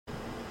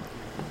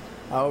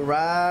All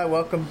right,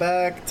 welcome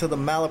back to the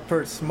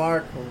Malapert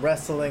Smart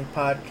Wrestling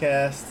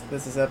Podcast.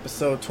 This is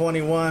episode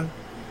 21.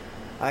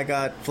 I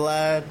got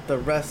Vlad, the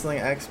wrestling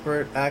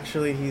expert.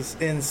 Actually, he's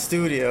in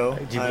studio.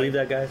 Do you believe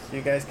that, guys?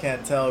 You guys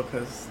can't tell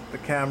because the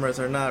cameras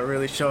are not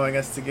really showing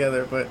us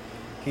together, but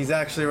he's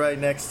actually right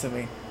next to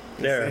me.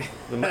 There.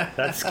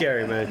 That's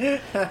scary,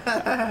 man.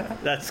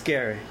 That's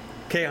scary.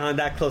 Okay, hon,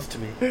 that close to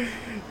me.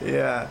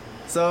 Yeah.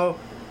 So,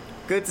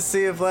 good to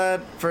see you,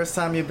 Vlad. First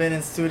time you've been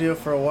in studio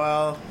for a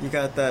while. You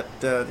got that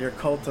your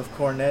Cult of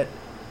Cornet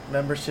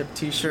membership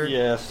T-shirt.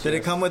 Yes. Did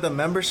it come with a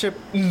membership?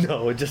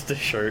 No, just a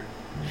shirt.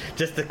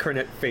 Just the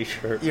Cornet face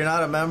shirt. You're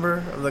not a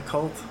member of the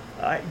Cult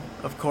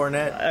of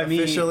Cornet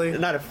officially?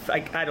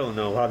 I don't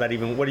know how that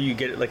even... What do you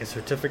get, like a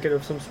certificate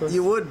of some sort?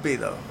 You would be,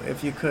 though,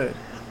 if you could.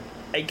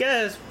 I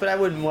guess, but I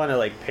wouldn't want to,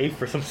 like, pay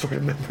for some sort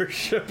of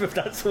membership if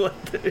that's what...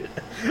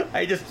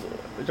 I just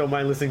don't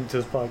mind listening to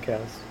his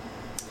podcast.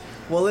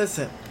 Well,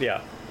 listen.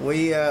 Yeah.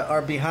 We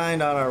are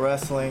behind on our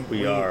wrestling.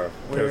 We are.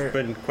 There's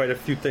been quite a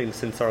few things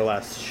since our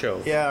last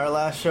show. Yeah, our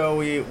last show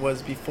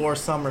was before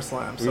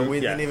SummerSlam, so we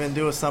didn't even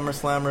do a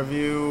SummerSlam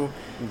review.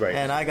 Right.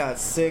 And I got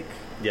sick.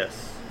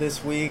 Yes.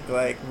 This week,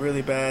 like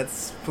really bad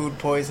food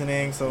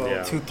poisoning, so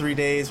 2-3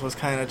 days was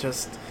kind of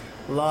just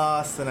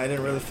lost, and I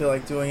didn't really feel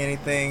like doing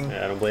anything.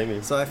 Yeah, I don't blame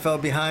you. So I fell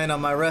behind on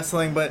my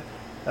wrestling, but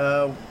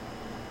we're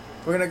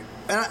gonna.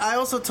 And I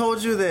also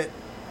told you that.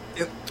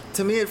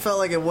 To me, it felt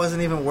like it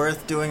wasn't even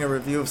worth doing a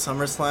review of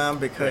SummerSlam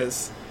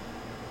because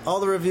all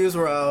the reviews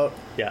were out.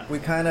 Yeah. We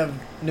kind of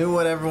knew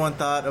what everyone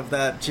thought of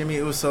that Jimmy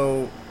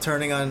Uso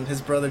turning on his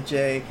brother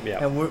Jay.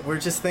 Yeah. And we're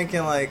just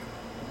thinking, like,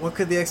 what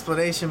could the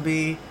explanation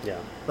be? Yeah.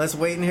 Let's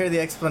wait and hear the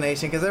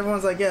explanation because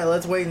everyone's like, yeah,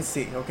 let's wait and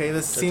see. Okay,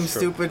 this seems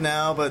stupid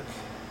now, but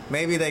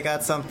maybe they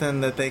got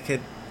something that they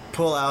could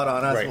pull out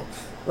on us. Right. Well,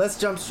 let's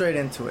jump straight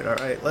into it, all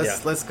right?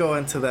 Let's go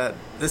into that.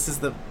 This is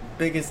the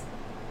biggest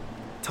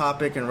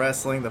topic in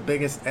wrestling, the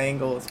biggest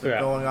angle. It's been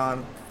going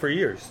on for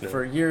years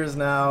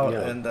now.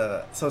 Yeah. And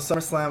so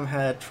SummerSlam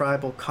had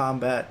tribal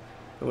combat.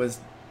 It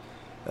was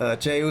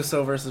Jey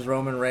Uso versus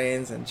Roman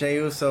Reigns, and Jey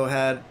Uso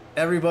had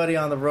everybody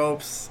on the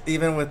ropes,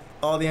 even with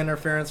all the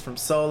interference from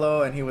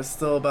Solo, and he was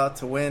still about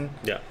to win.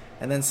 Yeah.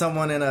 And then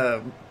someone in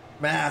a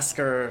mask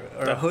or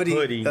a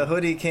hoodie. The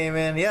hoodie came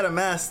in. He had a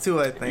mask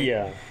too, I think.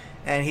 Yeah.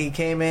 And he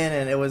came in,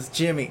 and it was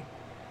Jimmy.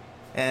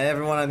 And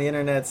everyone on the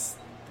internet's,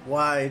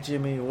 why,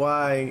 Jimmy?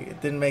 Why? It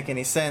didn't make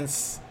any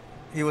sense.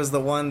 He was the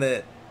one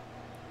that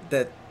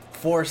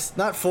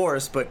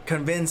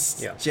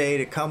convinced Jay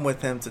to come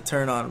with him to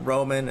turn on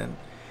Roman and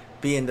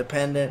be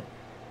independent.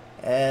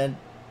 And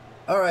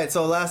all right,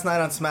 so last night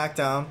on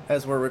SmackDown,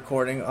 as we're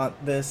recording on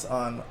this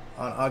on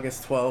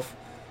August 12th,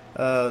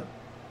 on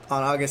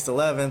August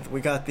 11th,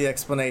 we got the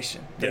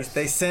explanation. Yes.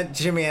 They sent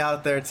Jimmy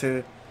out there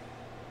to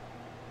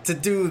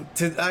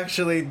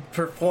actually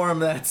perform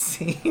that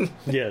scene.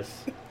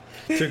 Yes.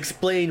 To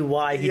explain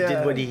why he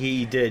did what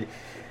he did.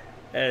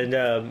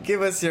 And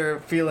give us your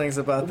feelings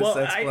about this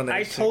explanation.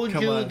 I told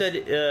you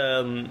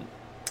that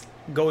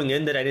going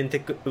in that I didn't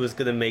think it was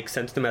going to make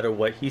sense no matter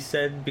what he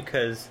said,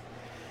 because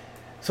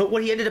so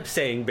what he ended up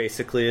saying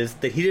basically is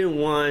that he didn't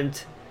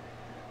want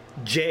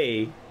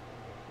Jay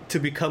to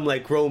become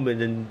like Roman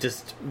and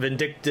just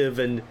vindictive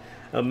and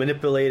a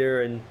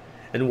manipulator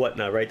and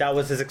whatnot, right? That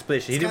was his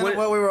explanation. It's kind of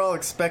what we were all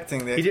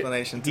expecting the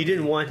explanation to be. He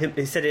didn't want him.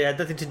 He said it had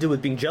nothing to do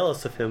with being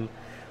jealous of him,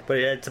 but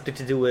it had something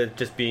to do with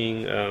just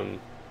being,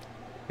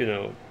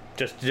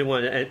 just didn't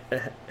want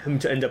him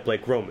to end up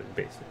like Roman,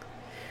 basically.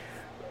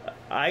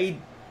 I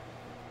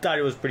thought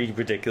it was pretty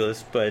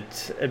ridiculous,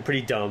 and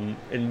pretty dumb,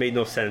 and made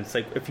no sense.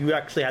 Like, if you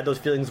actually had those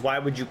feelings, why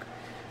would you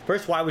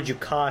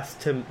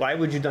cost him? Why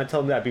would you not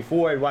tell him that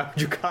before? And why would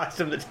you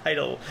cost him the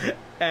title?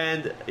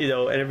 And,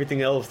 and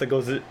everything else that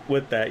goes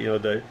with that,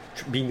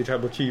 being the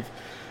tribal chief.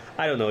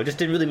 I don't know. It just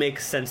didn't really make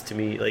sense to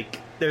me.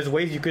 Like, there's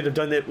ways you could have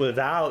done it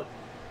without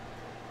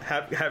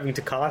having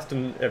to cost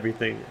him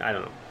everything. I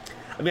don't know.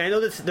 I mean, I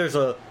know it's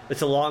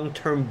a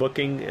long-term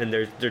booking, and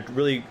they're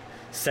really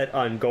set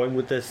on going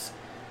with this.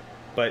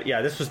 But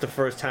yeah, this was the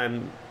first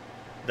time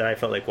that I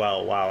felt like,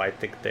 wow, I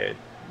think that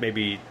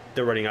maybe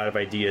they're running out of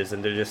ideas,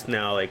 and they're just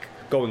now like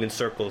going in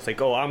circles.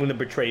 Like, oh, I'm going to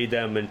betray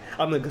them, and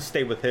I'm going to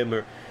stay with him,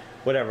 or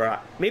whatever.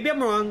 Maybe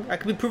I'm wrong. I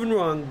could be proven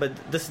wrong, but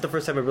this is the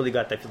first time I really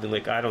got that feeling.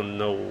 Like, I don't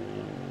know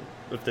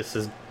if this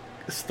is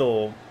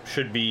still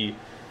should be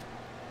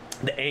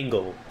the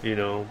angle.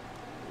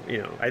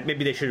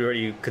 Maybe they should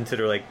already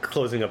consider like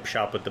closing up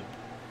shop with the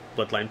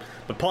Bloodline.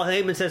 But Paul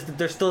Heyman says that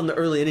they're still in the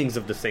early innings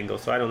of this angle,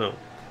 so I don't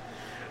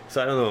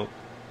know.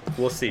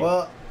 We'll see.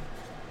 Well,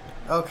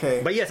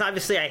 okay. But yes,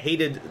 obviously I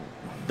hated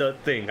the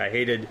thing. I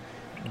hated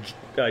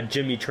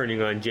Jimmy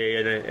turning on Jay,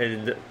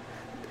 and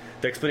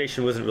the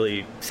explanation wasn't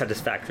really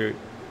satisfactory,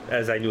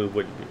 as I knew it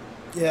wouldn't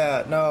be.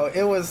 Yeah, no,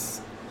 it was...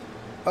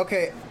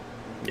 Okay,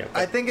 yeah,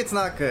 I think it's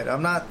not good.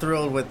 I'm not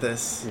thrilled with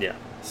this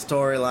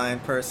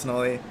storyline,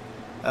 personally.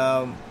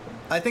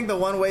 I think the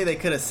one way they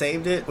could have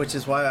saved it, which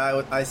is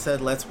why I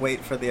said let's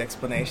wait for the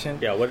explanation.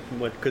 Yeah,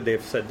 what could they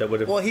have said that would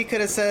have... Well, he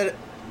could have said,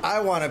 I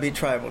want to be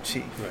tribal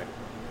chief. Right.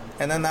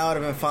 And then that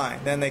would have been fine.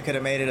 Then they could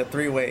have made it a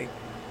 3-way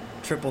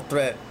triple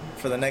threat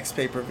for the next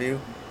pay-per-view.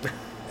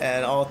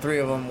 And all 3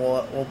 of them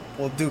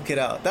will duke it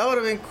out. That would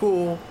have been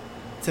cool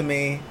to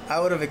me. I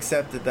would have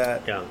accepted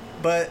that. Yeah.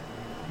 But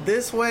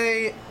this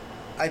way,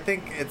 I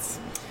think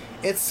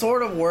it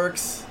sort of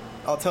works.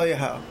 I'll tell you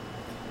how.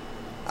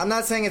 I'm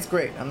not saying it's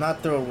great. I'm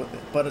not thrilled with it.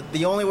 But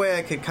the only way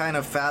I could kind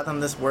of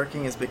fathom this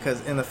working is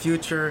because in the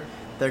future,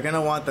 they're going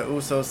to want the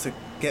Usos to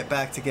get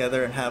back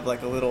together and have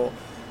like a little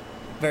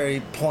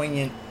very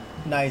poignant,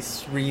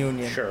 nice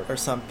reunion or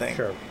something.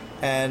 Sure.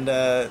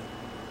 And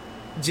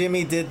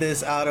Jimmy did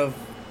this out of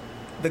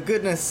the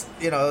goodness,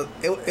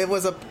 it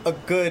was a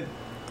good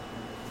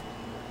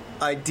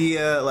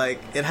idea.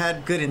 Like, it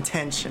had good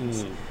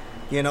intentions.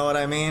 You know what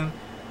I mean?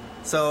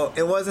 So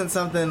it wasn't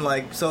something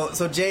like so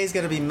Jay's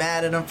gonna be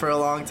mad at him for a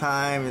long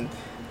time, and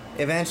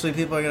eventually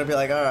people are gonna be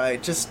like, all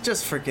right,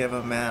 just forgive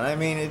him, man. I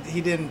mean, he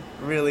didn't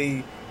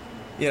really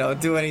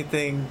do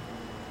anything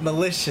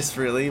malicious,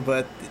 really,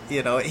 but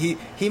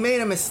he made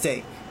a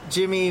mistake.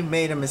 Jimmy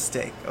made a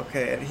mistake,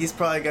 okay, and he's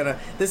probably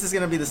this is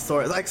gonna be the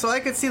story. Like, so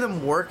I could see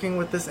them working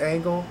with this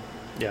angle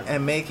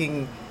and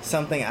making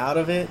something out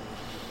of it,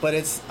 but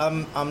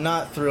I'm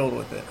not thrilled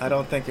with it. I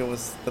don't think it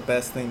was the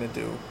best thing to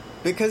do.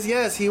 Because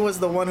yes, he was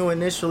the one who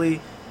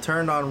initially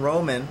turned on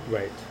Roman.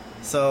 Right.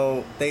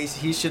 So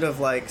he should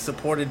have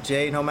supported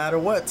Jay no matter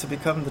what to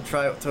become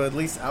to at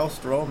least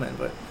oust Roman.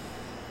 But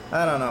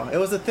I don't know. It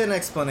was a thin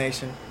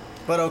explanation,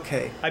 but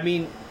okay. I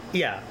mean,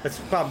 yeah, that's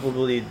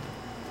probably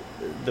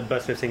the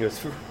best way of saying it.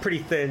 It was pretty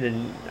thin,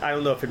 and I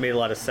don't know if it made a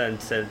lot of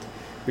sense. And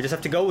we just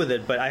have to go with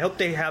it. But I hope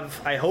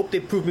they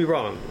prove me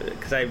wrong,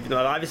 because I've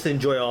obviously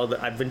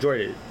I've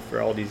enjoyed it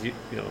for all these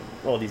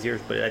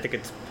years. But I think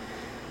it's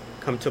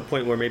come to a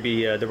point where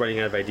maybe they're running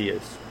out of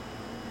ideas.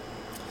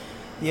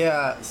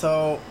 Yeah,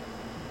 so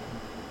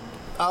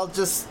I'll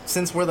just,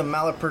 since we're the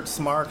Malapert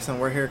Smarks and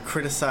we're here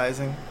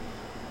criticizing,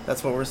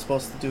 that's what we're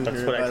supposed to do that's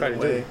here, what by I the try to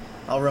way. do.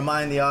 I'll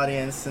remind the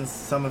audience, since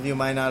some of you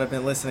might not have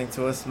been listening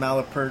to us,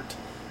 Malapert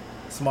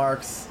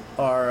Smarks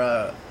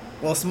are,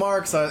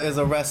 Smarks is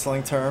a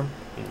wrestling term.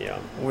 Yeah.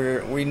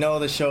 We know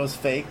the show's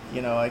fake,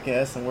 I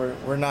guess, and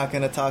we're not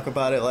going to talk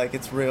about it like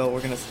it's real. We're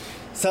going to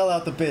sell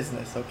out the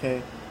business,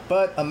 okay?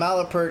 But a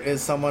Malapert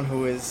is someone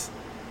who is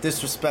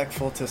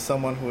disrespectful to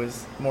someone who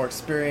is more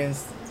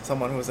experienced,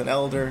 someone who is an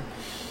elder.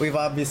 We've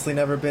obviously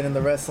never been in the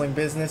wrestling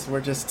business.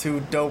 We're just 2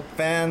 dope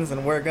fans,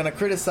 and we're going to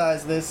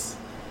criticize this.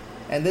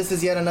 And this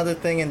is yet another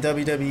thing in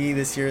WWE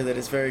this year that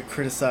is very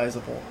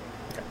criticizable.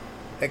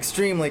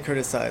 Extremely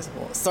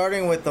criticizable.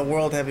 Starting with the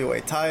World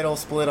Heavyweight title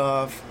split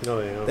off. Oh,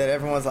 yeah. That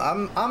everyone's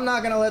I'm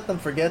not going to let them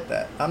forget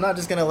that. I'm not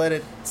just going to let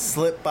it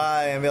slip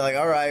by and be like,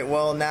 all right,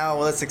 well, now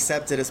let's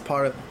accept it as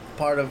part of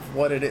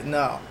what it is.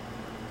 No,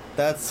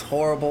 that's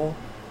horrible,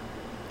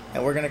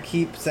 and we're gonna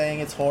keep saying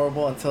it's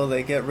horrible until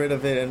they get rid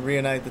of it and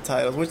reunite the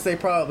titles, which they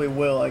probably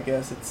will, I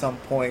guess, at some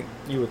point.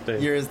 You would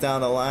think years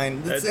down the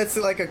line.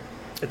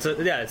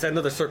 It's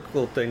another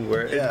circle thing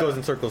where it goes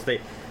in circles.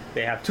 They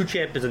have 2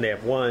 champions and they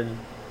have 1,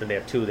 then they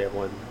have 2, they have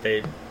 1.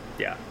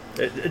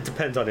 It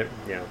depends on it.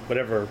 Yeah,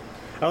 whatever.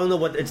 I don't know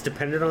what it's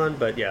dependent on,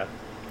 but yeah.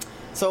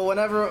 So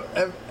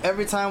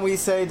every time we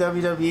say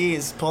WWE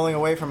is pulling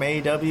away from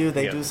AEW,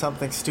 they do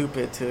something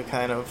stupid to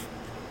kind of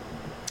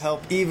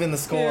help even the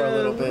score a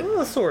little bit.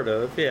 Well, sort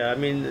of, yeah. I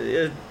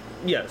mean,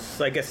 yes,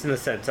 I guess in a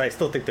sense. I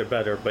still think they're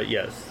better, but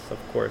yes, of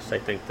course, I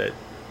think that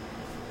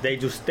they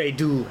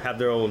do have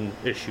their own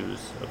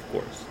issues, of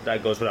course.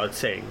 That goes without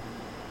saying.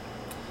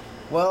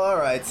 Well,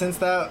 alright, since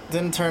that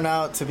didn't turn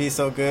out to be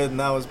so good and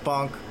that was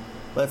bunk,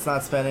 let's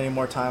not spend any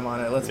more time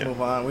on it. Let's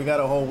move on. We got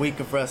a whole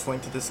week of wrestling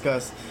to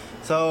discuss.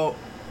 So,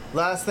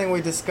 last thing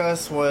we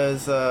discussed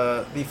was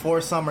before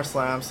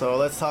SummerSlam, so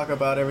let's talk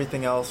about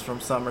everything else from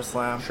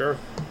SummerSlam. Sure.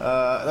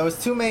 There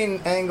was 2 main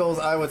angles,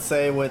 I would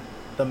say, with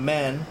the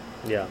men.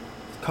 Yeah.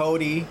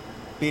 Cody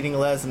beating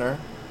Lesnar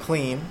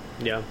clean.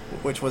 Yeah.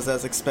 Which was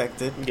as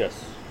expected.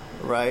 Yes.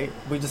 Right?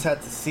 We just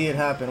had to see it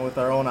happen with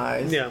our own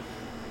eyes. Yeah.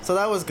 So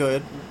that was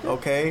good.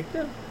 Okay.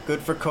 Yeah. Good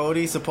for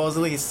Cody.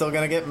 Supposedly he's still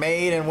going to get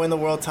made and win the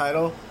world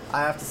title.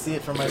 I have to see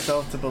it for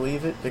myself to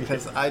believe it,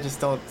 because I just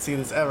don't see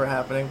this ever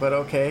happening, but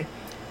okay.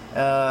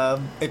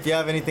 If you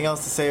have anything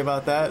else to say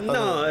about that?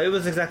 No, it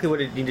was exactly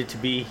what it needed to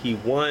be. He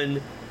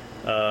won.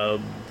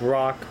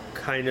 Brock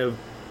kind of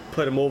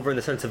put him over in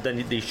the sense of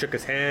then they shook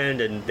his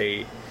hand and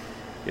they,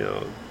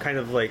 kind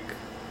of like,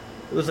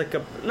 it was like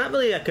not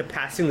really like a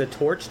passing the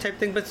torch type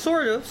thing, but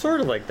sort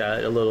of like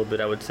that a little bit,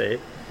 I would say.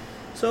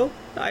 So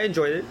I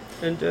enjoyed it,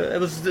 and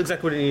it was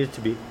exactly what it needed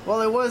to be.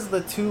 Well, it was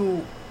the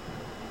 2.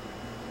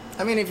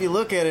 I mean, if you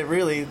look at it,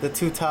 really, the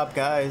 2 top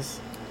guys,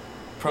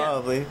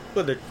 probably. Yeah.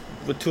 Well,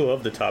 the 2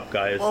 of the top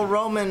guys. Well,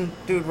 Roman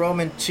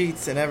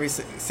cheats in every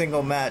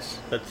single match.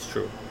 That's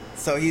true.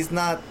 So he's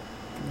not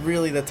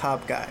really the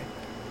top guy.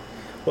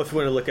 Well, if you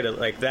want to look at it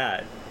like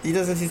that.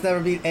 He's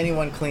never beat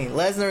anyone clean.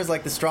 Lesnar is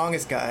like the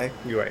strongest guy.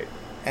 You're right.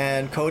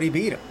 And Cody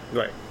beat him.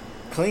 Right.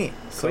 Clean.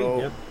 Clean,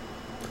 yeah.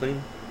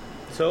 Clean.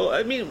 So,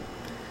 I mean,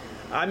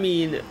 I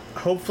mean,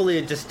 hopefully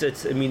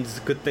it means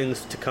good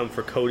things to come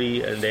for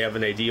Cody, and they have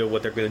an idea of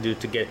what they're going to do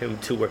to get him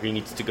to where he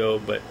needs to go.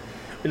 But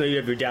you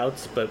have your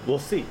doubts, but we'll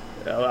see.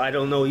 I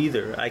don't know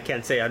either. I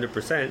can't say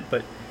 100%,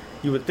 but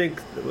you would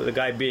think the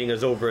guy being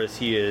as over as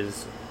he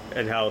is,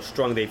 and how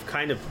strong they've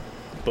kind of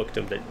booked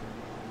him,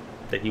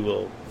 that he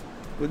will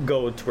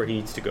go to where he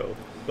needs to go.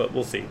 But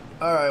we'll see.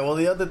 All right. Well,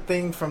 the other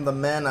thing from the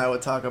men I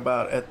would talk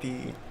about at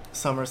the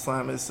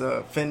SummerSlam is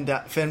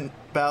Finn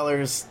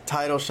Balor's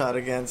title shot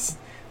against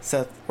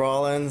Seth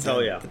Rollins. Oh,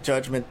 yeah. The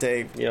Judgment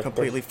Day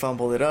completely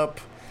fumbled it up.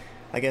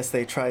 I guess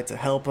they tried to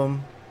help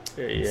him,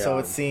 so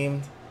it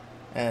seemed.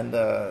 And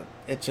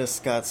it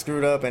just got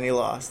screwed up and he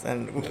lost.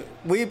 And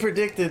we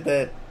predicted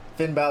that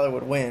Finn Balor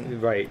would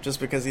win. Right. Just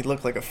because he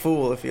looked like a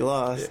fool if he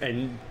lost.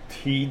 And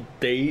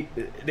they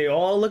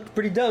all looked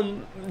pretty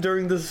dumb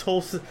during this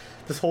whole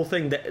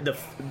thing.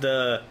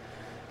 The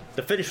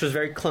finish was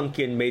very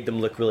clunky and made them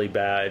look really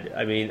bad.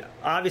 I mean,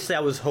 obviously I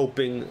was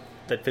hoping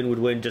that Finn would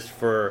win just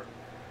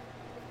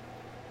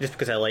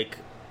because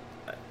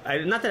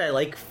not that I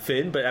like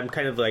Finn, but I'm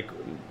kind of like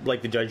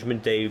the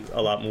Judgment Day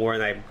a lot more,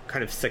 and I'm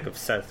kind of sick of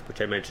Seth,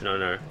 which I mentioned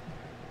on our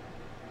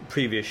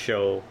previous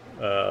show.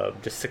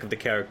 Just sick of the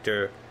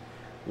character.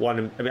 I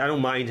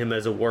don't mind him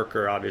as a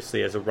worker,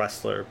 obviously, as a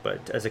wrestler,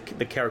 but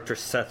the character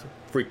Seth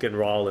freaking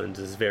Rollins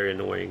is very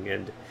annoying,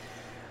 and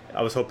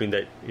I was hoping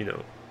that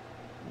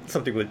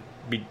something would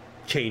be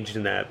changed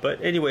in that.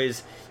 But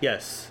anyways,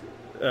 yes.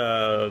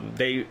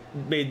 They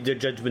made the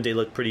Judgment Day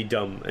look pretty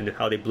dumb, and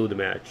how they blew the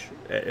match.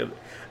 I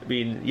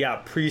mean,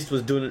 yeah, Priest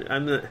was doing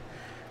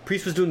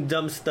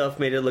dumb stuff,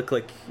 made it look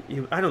like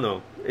I don't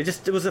know. It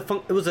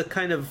was a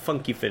kind of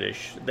funky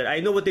finish that I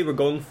know what they were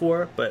going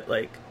for, but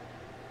like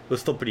it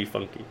was still pretty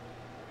funky.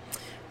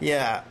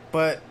 Yeah,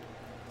 but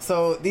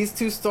so these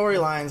two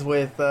storylines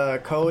with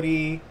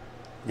Cody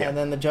and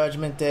then the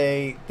Judgment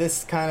Day,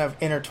 this kind of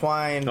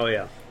intertwined. Oh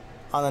yeah.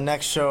 On the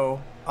next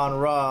show on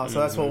Raw, so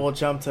that's what we'll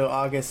jump to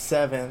August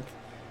 7th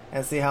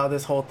and see how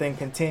this whole thing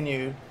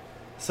continued.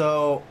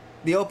 So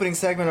the opening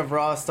segment of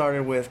Raw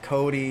started with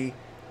Cody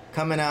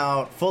coming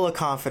out full of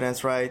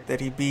confidence, right, that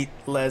he beat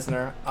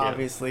Lesnar,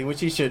 obviously, which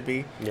he should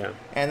be. Yeah.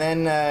 And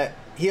then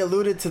he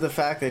alluded to the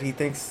fact that he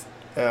thinks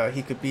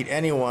he could beat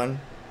anyone.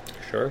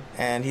 Sure.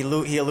 And he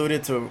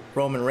alluded to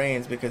Roman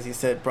Reigns because he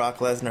said Brock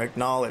Lesnar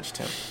acknowledged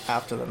him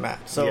after the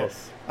match. So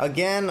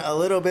again, a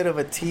little bit of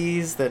a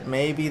tease that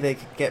maybe they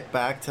could get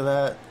back to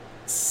that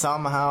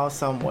somehow,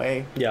 some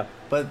way. Yeah.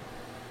 But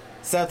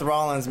Seth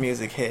Rollins'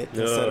 music hit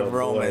instead of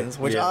Roman's,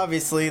 which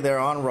obviously they're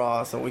on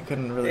Raw, so we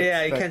couldn't really.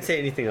 Yeah, you can't say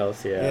anything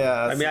else.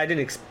 Yeah. I mean, I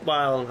didn't.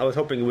 Well, I was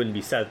hoping it wouldn't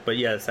be Seth, but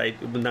yes, I'm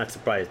not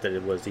surprised that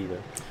it was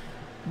either.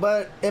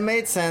 But it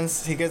made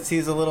sense because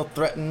he's a little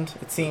threatened.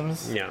 It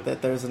seems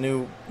that there's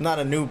not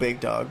a new big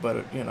dog, but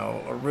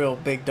a real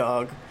big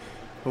dog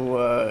who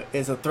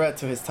is a threat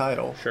to his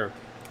title. Sure.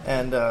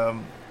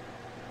 And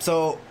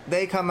so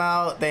they come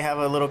out, they have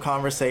a little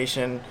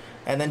conversation,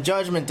 and then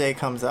Judgment Day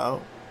comes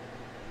out.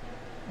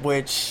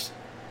 Which,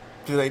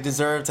 do they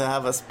deserve to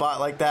have a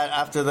spot like that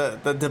after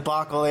the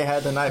debacle they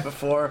had the night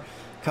before,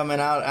 coming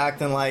out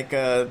acting like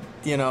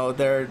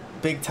they're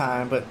big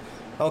time? But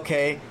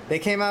okay, they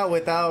came out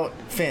without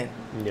Finn.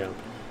 Yeah.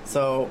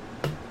 So,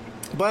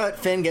 but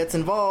Finn gets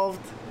involved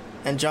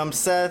and jumps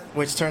Seth,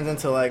 which turns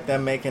into like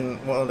them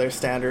making one of their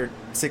standard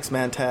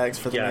 6-man tags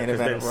for the main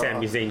event. Yeah,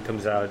 then Sami Zayn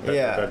comes out,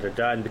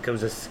 and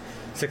becomes a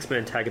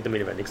 6-man tag at the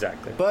main event.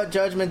 Exactly. But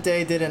Judgment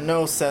Day didn't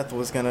know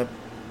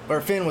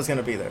Finn was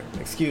gonna be there.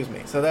 Excuse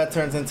me. So that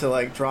turns into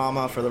like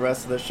drama for the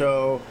rest of the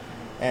show,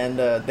 and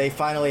they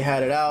finally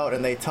had it out,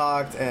 and they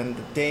talked, and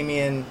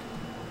Damian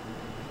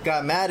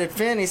got mad at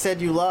Finn. He said,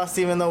 "You lost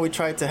even though we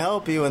tried to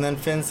help you," and then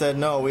Finn said,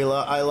 "No,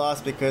 I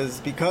lost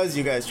because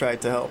you guys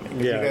tried to help me.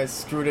 Because you guys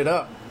screwed it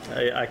up."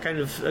 I kind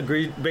of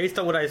agree. Based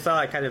on what I saw,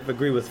 I kind of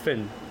agree with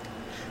Finn.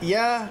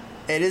 Yeah,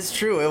 it is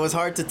true. It was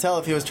hard to tell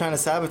if he was trying to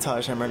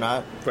sabotage him or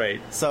not.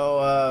 Right.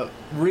 So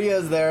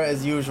Rhea's there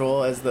as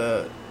usual as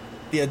the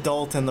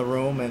adult in the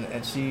room,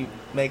 and she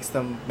makes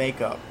them make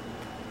up.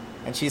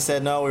 And she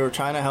said, "No, we were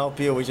trying to help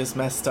you. We just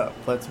messed up.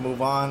 Let's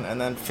move on."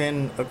 And then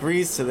Finn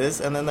agrees to this,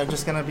 and then they're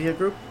just going to be a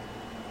group.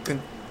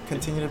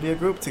 Continue to be a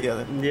group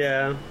together.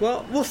 Yeah.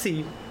 Well, we'll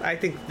see. I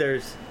think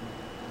there's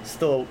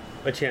still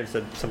a chance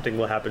that something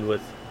will happen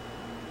with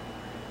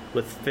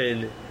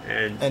Finn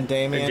and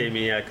Damian.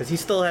 Yeah, because he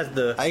still has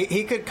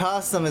he could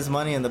cost them his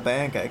money in the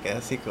bank, I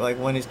guess. He could, like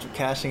when he's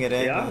cashing it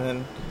in, and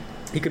then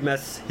he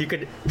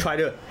could try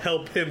to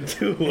help him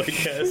too, I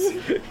guess.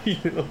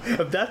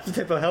 If that's the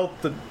type of help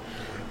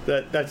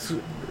that's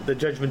the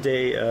Judgment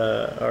Day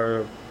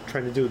are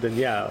trying to do, then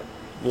yeah,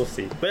 we'll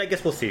see. But I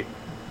guess we'll see.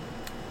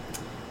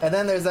 And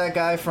then there's that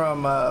guy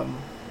from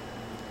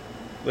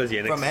what is he,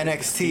 NXT? From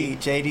NXT,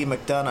 JD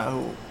McDonough,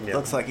 who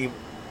looks like he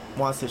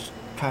wants to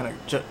kind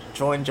of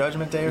join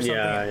Judgment Day or something.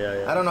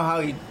 Yeah. I don't know how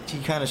he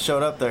kind of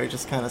showed up there. He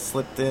just kind of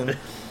slipped in.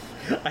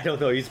 I don't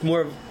know. He's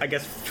more of, I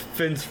guess,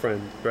 Finn's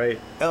friend, right?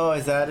 Oh,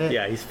 is that it?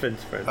 Yeah, he's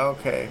Finn's friend.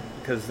 Okay.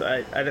 Because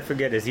I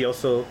forget, is he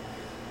also...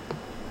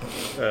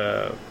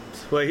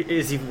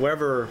 is he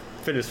wherever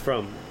Finn is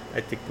from?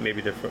 I think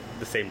maybe they're from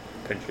the same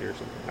country or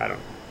something. I don't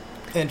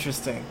know.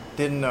 Interesting.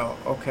 Didn't know.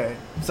 Okay.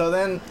 So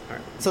then, Right.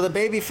 so the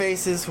baby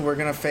faces who were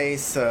going to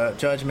face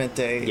Judgment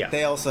Day, Yeah.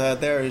 they also had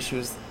their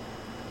issues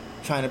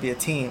trying to be a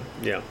team.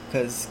 Yeah.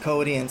 Because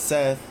Cody and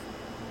Seth,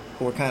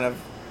 who were kind of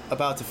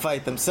about to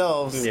fight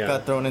themselves, Yeah.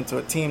 got thrown into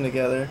a team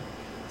together.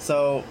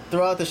 So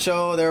throughout the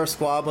show, they were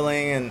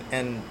squabbling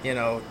and you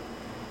know,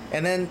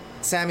 and then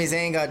Sami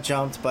Zayn got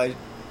jumped by,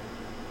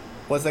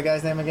 what's that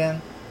guy's name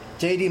again?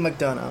 JD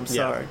McDonough, I'm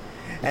Yeah. sorry.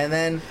 And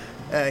then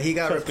he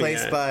got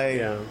replaced by...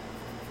 Yeah.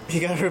 He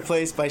got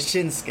replaced by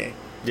Shinsuke,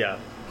 Yeah.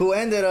 who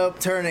ended up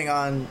turning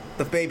on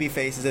the baby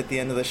faces at the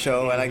end of the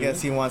show, and I Mm-hmm.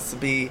 guess he wants to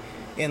be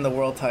in the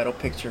world title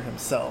picture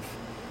himself.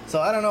 So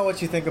I don't know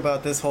what you think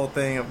about this whole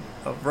thing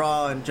of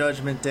Raw and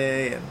Judgment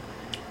Day and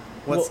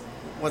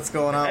what's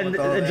going on And with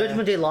all that.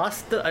 Judgment Day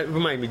lost.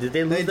 Remind me, did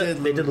they lose? They did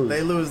lose. lose.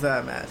 They lose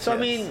that match. So I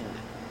yes. mean,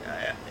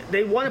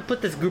 they want to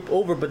put this group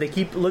over, but they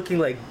keep looking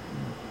like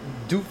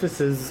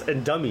doofuses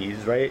and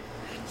dummies, right?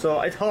 So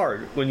it's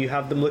hard when you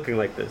have them looking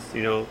like this.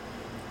 You know,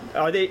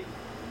 are they?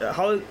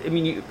 How? I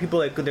mean, people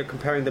like they're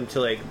comparing them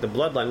to like the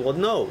Bloodline. Well,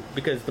 no,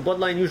 because the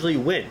Bloodline usually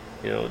win.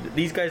 You know,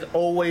 these guys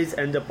always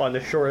end up on the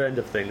short end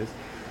of things.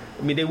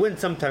 I mean, they win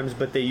sometimes,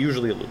 but they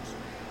usually lose.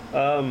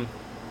 The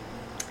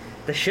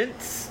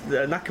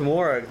the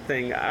Nakamura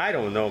thing, I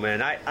don't know,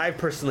 man. I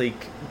personally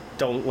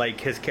don't like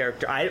his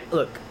character. I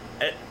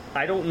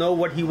don't know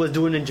what he was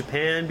doing in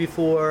Japan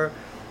before,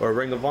 or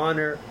Ring of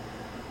Honor.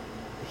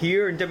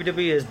 Here in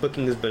WWE, his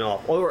booking has been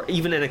off. Or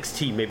even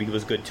NXT, maybe he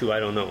was good too, I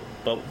don't know.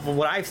 But from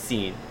what I've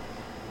seen,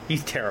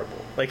 he's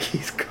terrible. Like,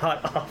 he's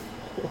got off.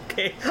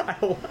 Okay?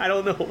 I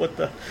don't know what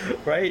the...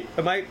 Right?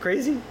 Am I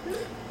crazy?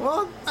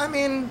 Well, I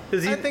mean,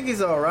 I think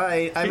he's all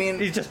right. I mean,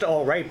 he's just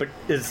all right, but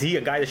is he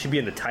a guy that should be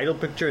in the title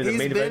picture in the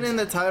main event? He's been in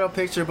the title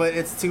picture, but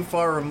it's too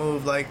far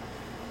removed. Like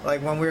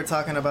when we were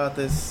talking about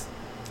this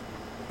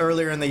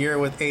earlier in the year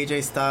with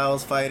AJ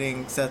Styles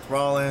fighting Seth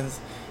Rollins,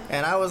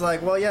 and I was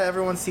like, well, yeah,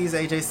 everyone sees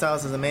AJ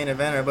Styles as a main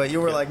eventer, but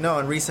you were like, no,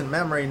 in recent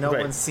memory, no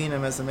one's seen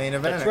him as a main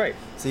eventer. That's right.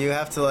 So you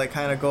have to like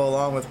kind of go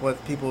along with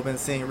what people have been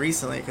seeing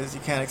recently, because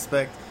you can't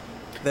expect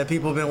that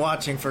people have been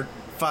watching for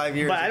 5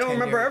 years. But I don't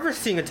remember years. ever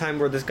seeing a time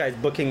where this guy's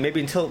booking,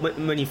 maybe until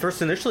when he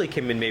first initially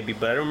came in, maybe,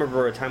 but I don't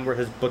remember a time where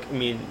his book,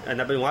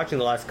 and I've been watching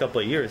the last couple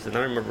of years, and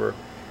I don't remember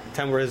a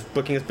time where his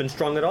booking has been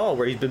strong at all,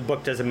 where he's been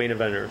booked as a main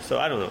eventer, so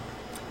I don't know.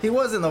 He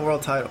was in the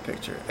world title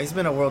picture. He's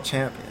been a world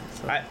champion.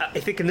 So. I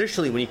think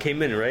initially when he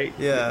came in, right?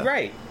 Yeah.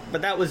 Right,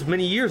 but that was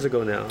many years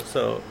ago now,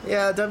 so...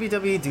 Yeah,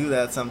 WWE do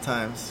that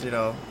sometimes, you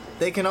know.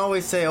 They can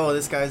always say, oh,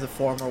 this guy's a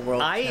former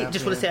world champion. I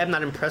just want to say I'm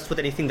not impressed with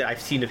anything that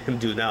I've seen of him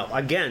do. Now,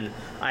 again,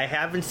 I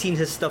haven't seen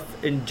his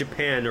stuff in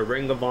Japan or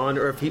Ring of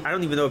Honor, or I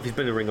don't even know if he's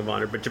been in Ring of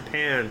Honor, but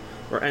Japan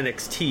or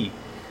NXT.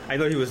 I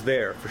know he was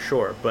there for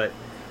sure, but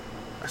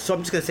so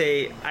I'm just gonna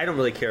say I don't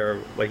really care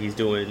what he's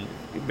doing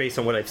based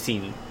on what I've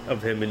seen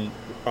of him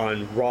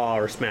on Raw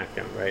or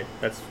SmackDown. Right?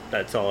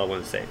 That's all I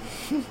want to say.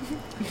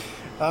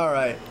 All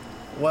right.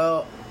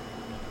 Well,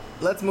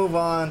 let's move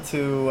on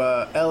to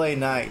LA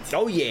Knight.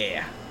 Oh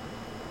yeah.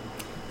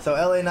 So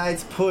LA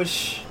Knight's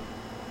push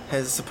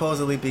has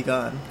supposedly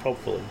begun.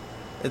 Hopefully.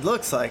 It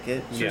looks like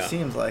it. Sure Yeah.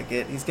 seems like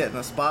it. He's getting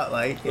a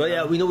spotlight. Well,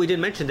 yeah, we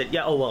didn't mention that.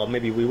 Yeah, oh well,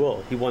 maybe we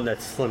will. He won that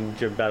Slim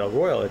Jim Battle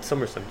Royal at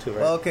SummerSlam too,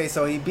 right? Well, okay,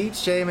 so he beat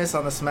Sheamus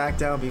on the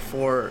SmackDown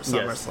before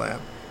SummerSlam.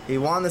 He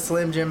won the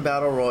Slim Jim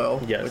Battle Royal,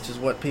 which is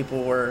what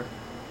people were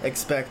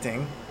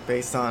expecting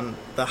based on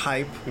the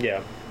hype.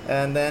 Yeah.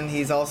 And then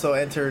he's also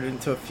entered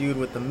into a feud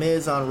with The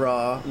Miz on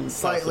Raw,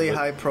 slightly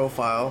high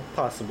profile.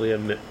 Possibly a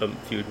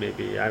feud,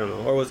 maybe, I don't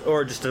know,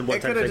 or just a one-time.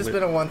 It could have just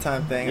been a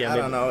one-time thing. Yeah, I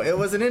don't know. It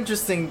was an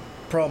interesting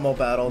promo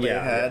battle they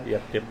had.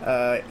 Yep.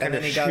 And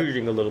then he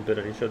shooting a little bit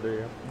at each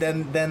other.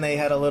 Yeah. Then they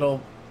had a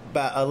little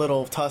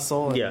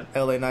tussle. And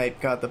LA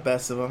Knight got the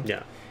best of him.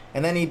 Yeah.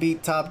 And then he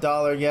beat Top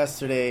Dollar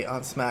yesterday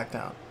on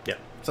SmackDown. Yeah.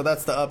 So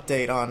that's the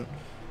update on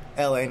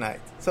LA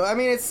Knight. So I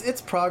mean,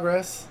 it's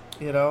progress.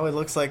 You know, it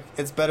looks like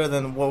it's better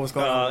than what was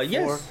going on before.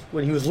 Yes,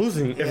 when he was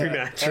losing every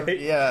match,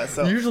 right?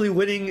 So usually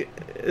winning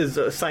is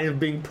a sign of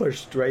being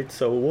pushed, right?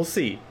 So we'll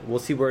see. We'll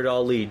see where it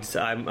all leads.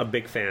 I'm a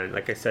big fan,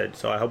 like I said.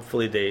 So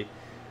hopefully they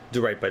do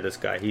right by this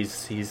guy.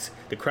 He's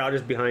the crowd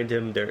is behind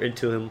him. They're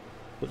into him.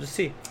 We'll just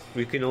see.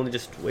 We can only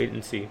just wait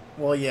and see.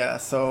 Well, yeah.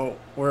 So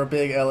we're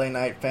big LA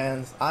Knight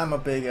fans. I'm a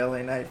big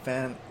LA Knight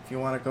fan. If you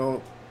want to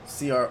go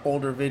see our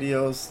older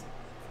videos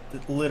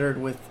littered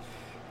with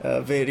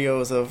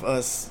videos of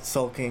us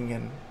sulking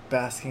and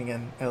basking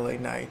in LA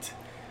Knight.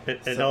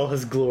 And all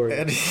his glory.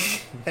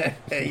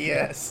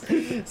 Yes.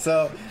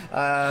 So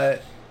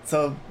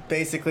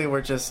basically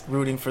we're just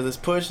rooting for this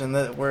push, and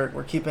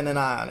we're keeping an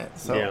eye on it.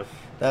 So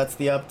that's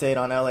the update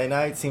on LA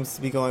Knight. Seems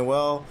to be going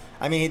well.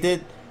 I mean, he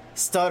did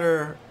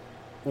stutter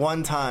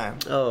one time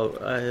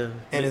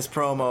in his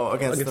promo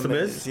against the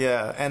Miz.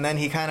 Yeah, and then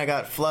he kind of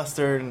got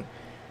flustered, and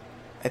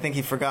I think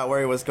he forgot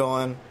where he was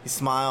going. He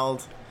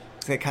smiled.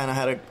 He kind of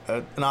had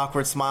an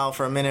awkward smile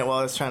for a minute while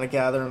he was trying to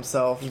gather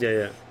himself.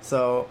 Yeah.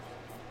 So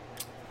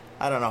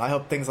I don't know. I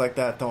hope things like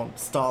that don't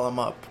stall him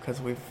up, because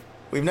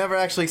we've never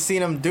actually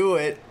seen him do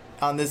it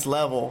on this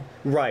level.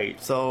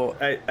 Right. So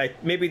I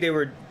maybe they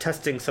were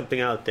testing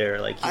something out there.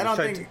 Like he I was don't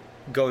trying think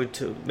to go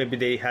into maybe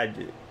they had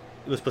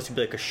it was supposed to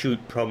be like a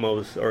shoot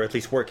promos or at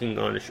least working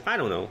on a shoot. I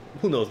don't know.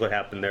 Who knows what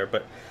happened there,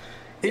 but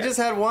he just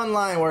had one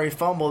line where he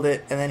fumbled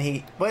it, and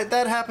then but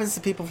that happens to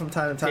people from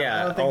time to time.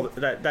 Yeah, I don't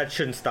think that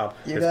shouldn't stop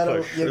you his gotta,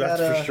 push. you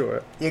That's gotta, for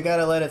sure. You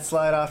gotta let it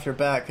slide off your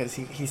back because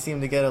he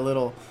seemed to get a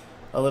little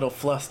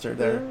flustered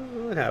there.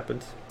 It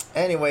happens.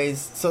 Anyways,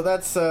 so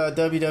that's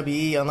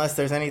WWE. Unless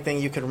there's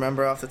anything you can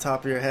remember off the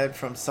top of your head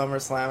from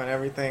SummerSlam and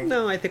everything.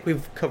 No, I think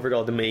we've covered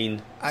all the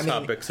main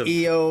topics of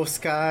Io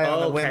Sky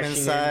on the women's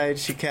cashing side. in.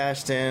 She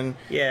cashed in.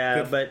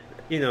 Yeah, but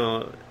you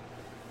know,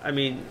 I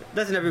mean,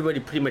 doesn't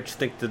everybody pretty much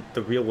think that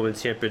the real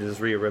women's champion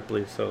is Rhea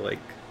Ripley? So like,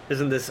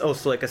 isn't this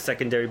also like a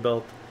secondary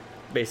belt,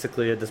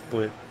 basically at this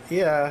point?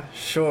 Yeah,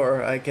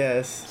 sure, I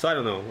guess. So I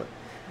don't know.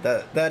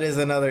 That is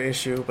another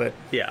issue, but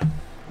yeah.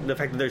 The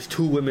fact that there's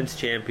 2 women's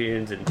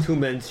champions and 2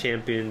 men's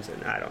champions,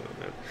 and I don't know,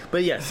 man.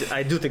 But yes,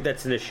 I do think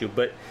that's an issue.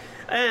 But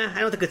I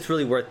don't think it's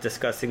really worth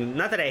discussing.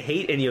 Not that I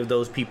hate any of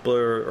those people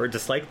or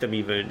dislike them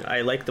even.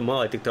 I like them all.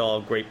 I think they're all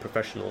great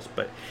professionals.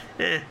 But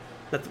I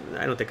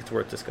don't think it's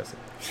worth discussing.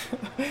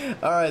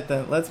 All right,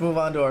 then. Let's move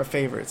on to our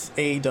favorites,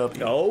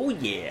 AEW. Oh,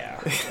 yeah.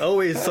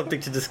 Always something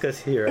to discuss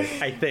here,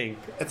 I think.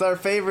 It's our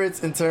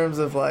favorites in terms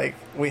of, like,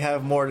 we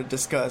have more to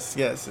discuss.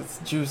 Yes, it's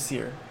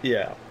juicier.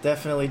 Yeah.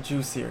 Definitely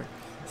juicier.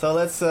 So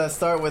let's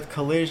start with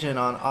Collision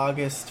on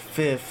August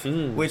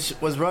 5th, which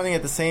was running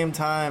at the same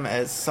time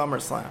as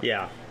SummerSlam.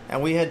 Yeah.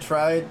 And we had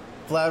tried,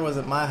 Vlad was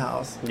at my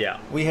house. Yeah.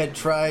 We had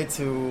tried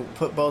to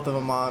put both of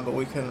them on, but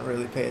we couldn't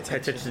really pay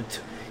attention.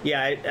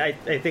 Yeah,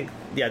 I think,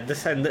 yeah,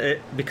 this and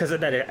because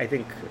of that, I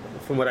think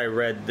from what I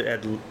read,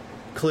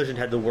 Collision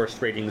had the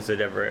worst ratings it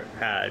ever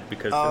had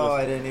because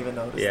I didn't even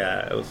notice.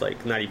 Yeah, it was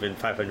like not even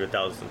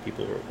 500,000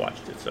 people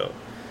watched it. So,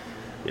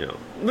 you know,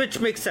 which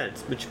makes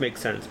sense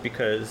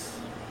because,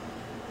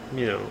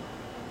 you know,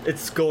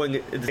 it's going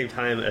at the same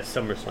time as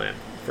SummerSlam,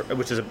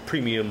 which is a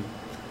premium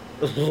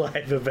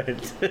live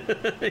event.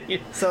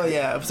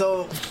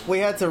 So we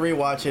had to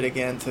rewatch it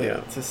again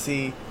to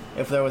see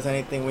if there was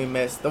anything we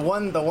missed. The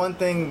one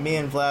thing me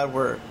and Vlad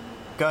were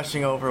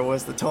gushing over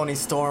was the Tony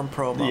Storm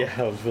promo.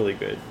 Yeah, it was really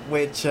good.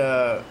 Which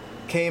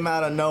came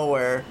out of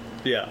nowhere.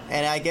 Yeah.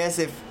 And I guess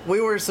if we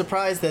were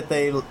surprised that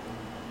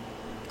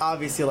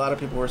obviously a lot of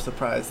people were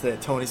surprised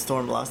that Tony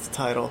Storm lost the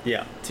title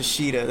to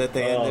Shida, that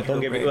they ended her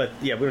reign.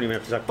 Yeah, we don't even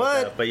have to talk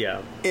about that, but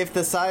yeah. If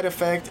the side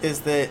effect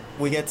is that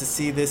we get to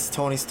see this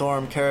Tony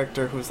Storm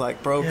character who's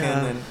like broken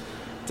and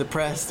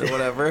depressed or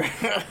whatever,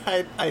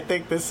 I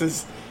think this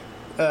is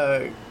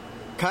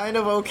kind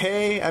of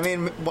okay. I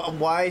mean,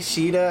 why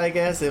Shida, I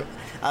guess,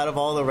 out of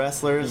all the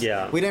wrestlers?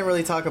 Yeah. We didn't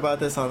really talk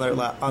about this on the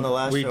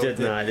last show. We did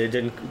not. It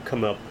didn't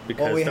come up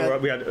because we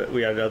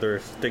had other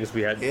things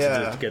we had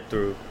to get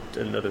through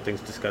and other things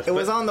to discuss. It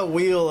was on the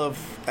wheel of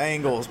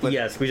angles, but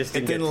yes, we just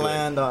didn't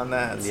land on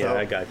that. Yeah,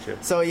 I got you.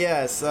 So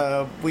yes,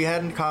 we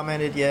hadn't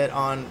commented yet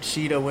on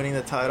Shida winning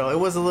the title. It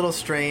was a little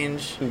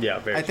strange. Yeah,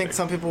 very I think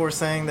some people were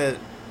saying that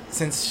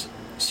since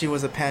she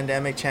was a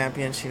pandemic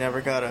champion, she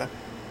never got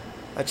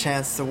a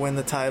chance to win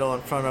the title in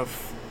front of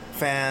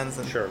fans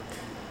and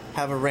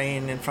have a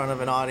reign in front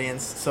of an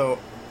audience. So,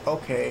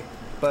 okay,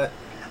 but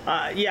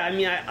yeah, I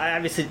mean, I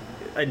obviously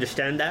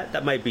understand that.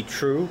 That might be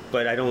true,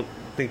 but I don't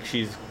think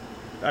she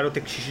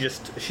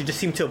just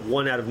seemed to have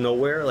won out of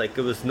nowhere. Like,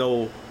 there was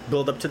no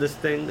build up to this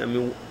thing. I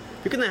mean,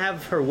 if you're gonna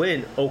have her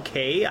win,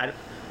 okay. I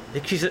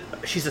think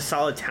she's a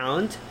solid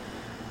talent,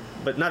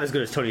 but not as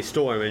good as Toni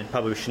Storm, and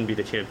probably shouldn't be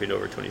the champion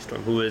over Toni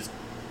Storm, who is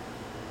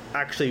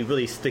actually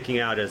really sticking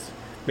out as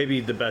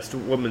maybe the best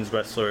women's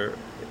wrestler,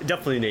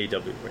 definitely in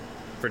AEW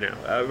for now.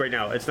 Right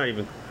now, it's not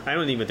even. I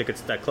don't even think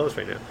it's that close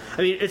right now.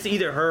 I mean, it's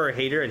either her or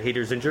Hayter, and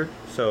Hayter's injured,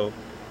 so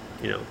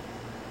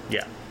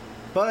yeah.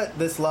 But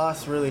this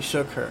loss really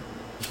shook her.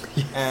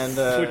 Yes,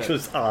 and which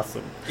was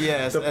awesome.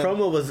 Yes, the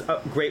promo was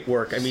great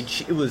work. I mean,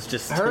 it was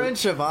just her and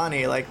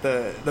Shivani, like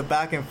the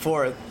back and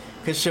forth,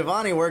 because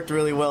Shivani worked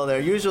really well there.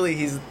 Usually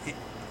he's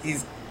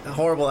a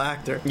horrible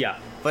actor. Yeah.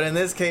 But in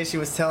this case, she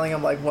was telling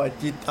him, like, what,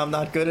 I'm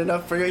not good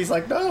enough for you? He's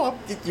like, no,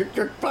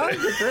 you're fine,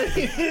 you're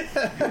great.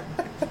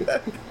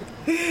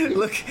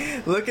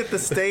 Look at the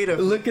state of...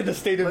 Look at the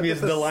state of me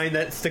is the line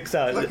that sticks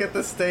out. Look at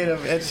the state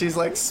of... And she's,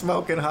 like,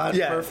 smoking hot,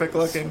 perfect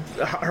looking.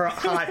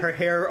 Her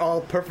hair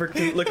all perfect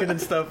looking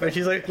and stuff. And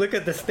she's like, look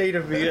at the state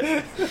of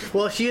me.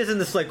 Well, she is in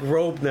this, like,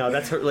 robe now.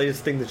 That's her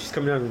latest thing, that she's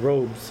coming out in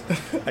robes.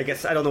 I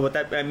guess, I don't know what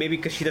that... Maybe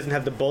because she doesn't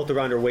have the bolt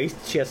around her waist,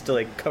 she has to,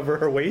 like, cover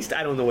her waist.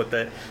 I don't know what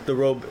the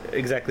robe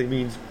exactly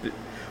means.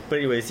 But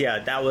anyways, yeah,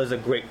 that was a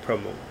great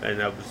promo.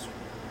 And that was,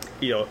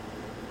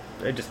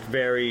 just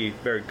very,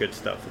 very good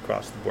stuff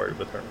across the board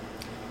with her.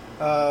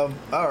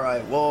 All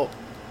right, well,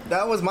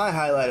 that was my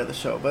highlight of the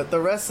show. But the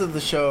rest of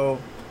the show,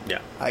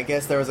 I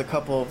guess there was a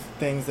couple of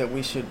things that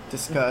we should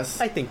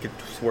discuss. I think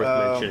it's worth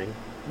mentioning.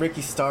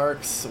 Ricky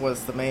Starks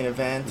was the main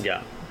event.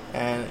 Yeah.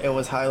 And it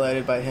was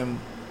highlighted by him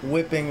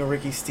whipping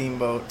Ricky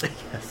Steamboat.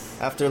 Yes.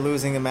 After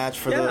losing the match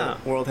for the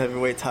World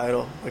Heavyweight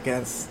title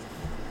against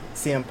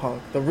CM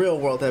Punk, the real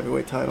World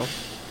Heavyweight title.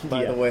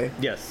 by the way.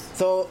 Yes.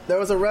 So there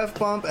was a ref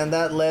bump, and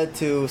that led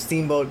to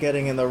Steamboat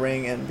getting in the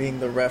ring and being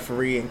the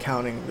referee and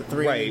counting the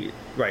 3.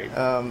 Right.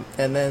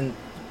 And then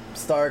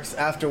Starks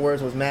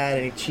afterwards was mad,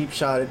 and he cheap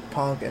shotted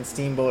Punk and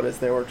Steamboat as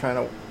they were trying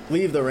to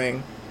leave the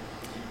ring.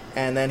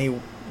 And then he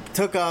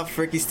took off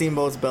Ricky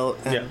Steamboat's belt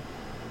and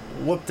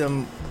whooped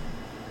him,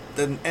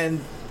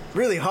 and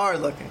really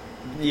hard looking.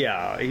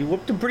 Yeah, he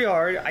whooped him pretty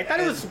hard. I thought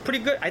it was pretty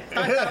good. I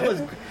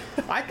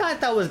thought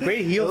that was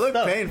great heel stuff. It looked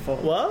stuff. painful.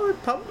 Well,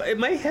 it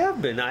might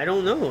have been. I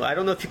don't know. I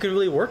don't know if you can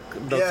really work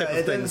those type of things.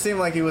 It didn't seem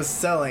like he was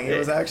selling. It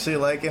was actually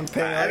like in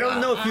pain. I don't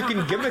know if you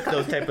can gimmick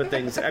those type of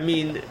things. I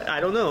mean, I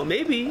don't know.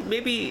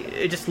 Maybe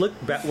it just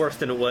looked worse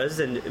than it was,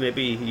 and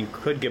maybe you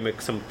could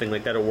gimmick something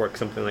like that or work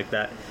something like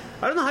that.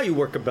 I don't know how you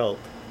work a belt.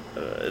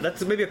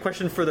 That's maybe a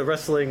question for the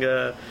wrestling.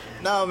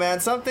 No, man.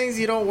 Some things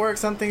you don't work.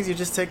 Some things you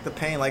just take the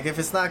pain. Like if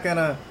it's not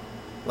gonna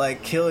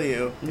kill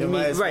you,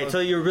 might as well. So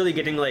you're really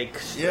getting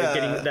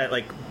getting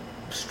that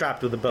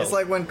strapped with the belt. It's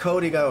like when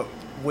Cody got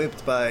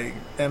whipped by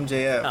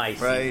MJF. I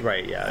see.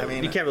 Right. Yeah. I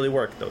mean, you can't really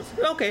work those.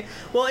 Okay.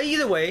 Well,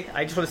 either way,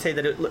 I just want to say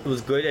that it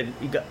was good, and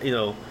you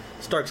got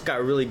Starks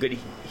got really good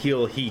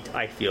heel heat.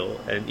 I feel,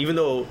 and even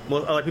though a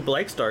lot of people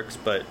like Starks,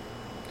 but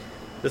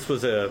this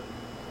was a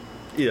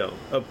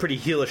pretty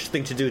heelish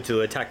thing to do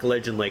to attack a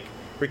legend like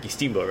Ricky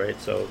Steamboat, right?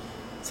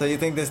 So you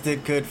think this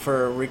did good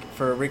for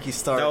Ricky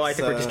Starks? No, I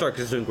think Ricky Starks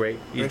is doing great.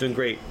 He's doing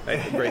great.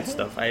 Great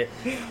stuff. I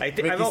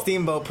think Ricky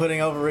Steamboat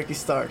putting over Ricky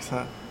Starks,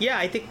 huh? Yeah,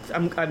 I think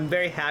I'm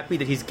very happy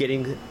that he's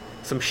getting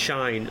some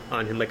shine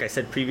on him. Like I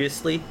said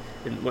previously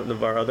in one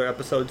of our other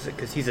episodes,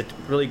 because he's a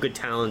really good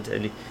talent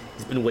and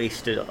he's been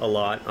wasted a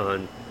lot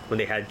on when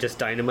they had just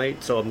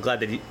Dynamite. So I'm glad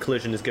that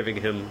Collision is giving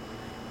him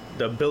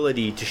the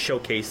ability to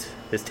showcase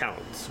his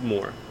talents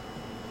more.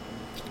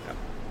 Yeah.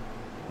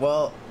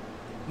 Well,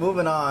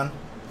 moving on.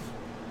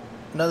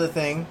 Another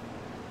thing,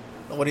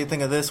 what do you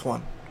think of this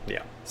one?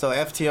 Yeah. So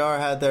FTR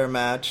had their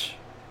match.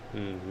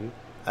 Mm-hmm.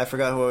 I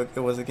forgot who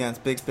it was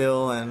against. Big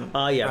Bill and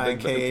Brian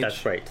Cage.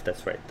 That's right.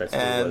 That's what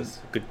it was.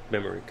 Good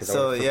memory.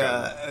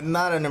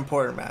 Not an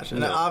important match.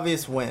 An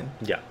obvious win.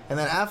 Yeah. And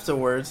then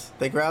afterwards,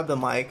 they grab the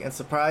mic and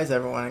surprise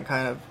everyone and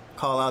kind of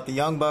call out the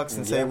Young Bucks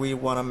and say, we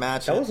want a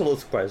match. That was a little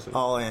surprising.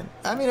 All in.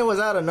 I mean, it was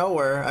out of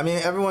nowhere. I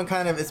mean, everyone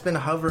it's been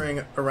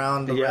hovering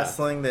around the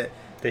wrestling that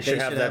they should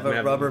have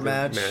a rubber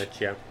match.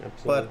 Yeah, absolutely.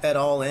 But at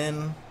All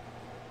In,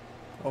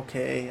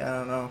 okay, I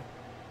don't know.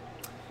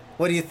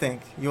 What do you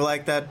think? You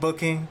like that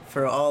booking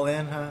for All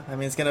In, huh? I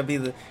mean, it's going to be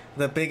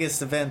the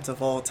biggest event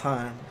of all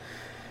time.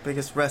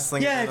 Biggest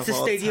wrestling event of all time.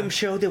 Yeah, it's a stadium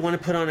show. They want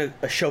to put on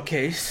a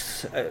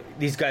showcase.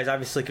 These guys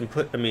obviously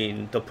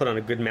they'll put on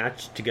a good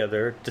match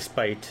together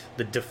despite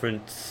the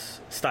different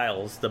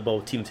styles that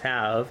both teams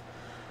have.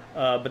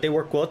 But they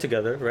work well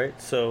together, right?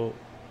 So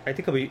I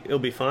think it'll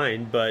be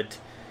fine, but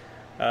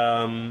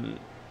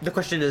the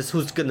question is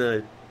who's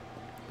gonna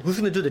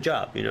do the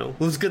job?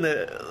 Who's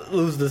gonna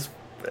lose this?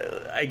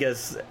 I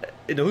guess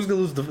who's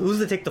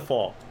gonna take the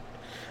fall?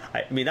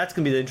 I mean, that's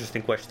gonna be the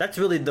interesting question. That's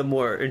really the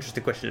more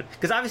interesting question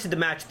because obviously the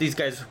match these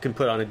guys can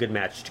put on a good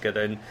match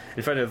together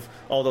in front of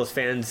all those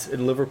fans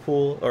in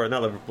Liverpool or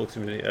not Liverpool,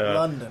 excuse me,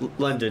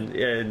 London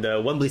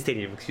and Wembley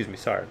Stadium. Excuse me,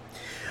 sorry.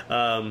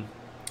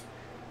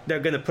 They're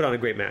gonna put on a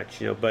great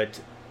match, but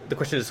the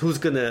question is who's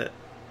gonna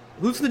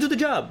do the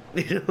job?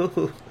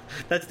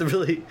 That's the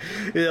really,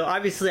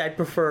 obviously I'd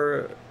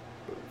prefer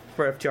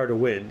for FTR to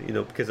win,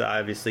 because I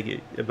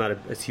obviously I'm not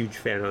a huge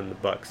fan on the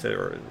Bucks,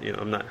 or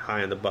I'm not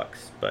high on the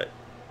Bucks. But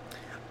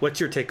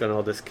what's your take on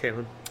all this,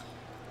 Kalen?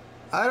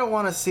 I don't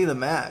want to see the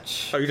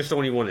match. Oh, you just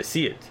don't even want to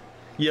see it.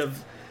 You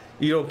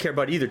don't care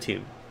about either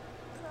team.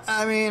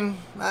 I mean,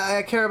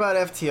 I care about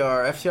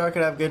FTR. FTR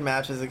could have good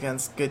matches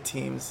against good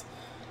teams.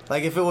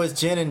 Like if it was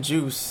Gin and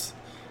Juice,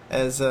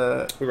 as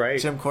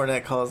Jim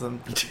Cornette calls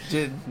them,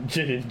 Gin and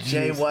Juice.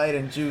 Jay White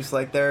and Juice,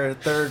 like their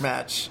third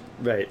match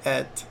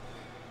at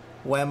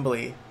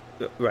Wembley.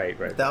 Right.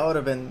 That would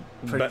have been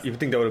pretty... But you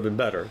think that would have been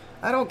better?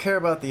 I don't care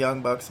about the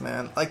Young Bucks,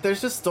 man. Like,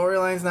 there's just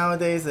storylines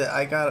nowadays that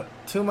I got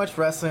too much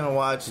wrestling to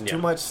watch, too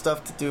much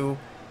stuff to do.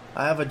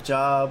 I have a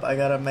job. I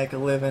gotta make a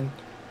living.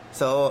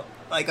 So,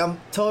 like,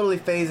 I'm totally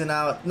phasing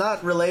out.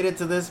 Not related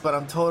to this, but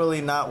I'm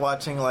totally not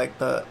watching, like,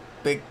 the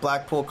big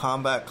Blackpool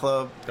Combat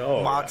Club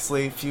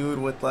Moxley feud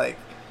with, like,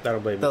 the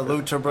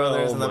Lucha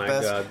Brothers and the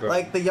best. God,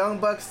 like, the Young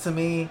Bucks, to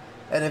me,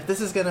 and if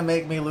this is gonna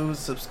make me lose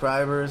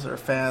subscribers or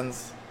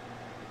fans...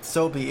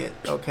 so be it,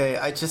 okay?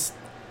 I just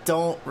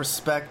don't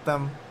respect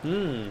them.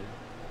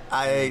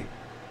 I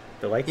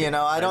like it.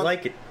 I don't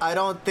like it. I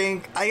don't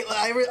think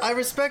I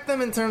respect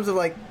them in terms of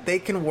like they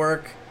can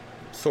work,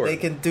 they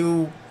can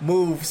do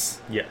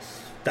moves.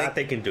 Yes,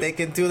 they can do. They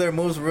can do their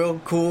moves real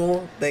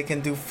cool. They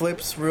can do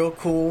flips real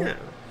cool,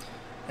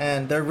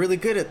 and they're really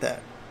good at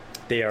that.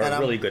 They are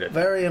really good at that.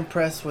 Very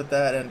impressed with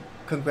that, and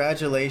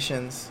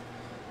congratulations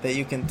that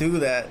you can do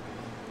that.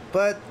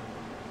 But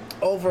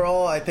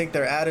overall, I think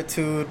their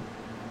attitude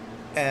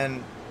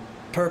and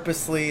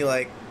purposely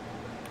like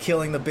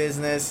killing the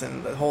business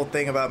and the whole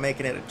thing about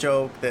making it a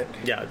joke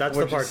that's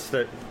the parts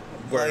that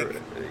where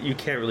like, you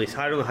can't really.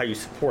 I don't know how you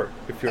support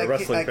if you're a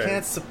wrestling fan. I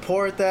can't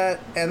support that.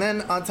 And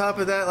then on top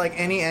of that, like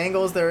any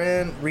angles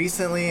they're in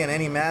recently and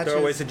any matches, They're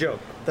always a joke.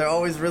 They're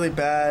always really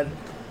bad.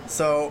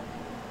 So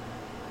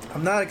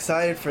I'm not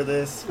excited for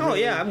this. Oh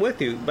really. yeah, I'm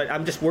with you, but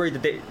I'm just worried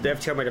that the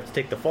FTR might have to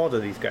take the fall to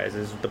these guys.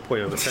 Is the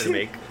point I was trying to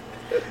make.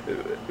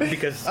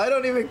 Because I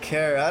don't even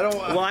care. I don't.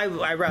 Well,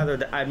 I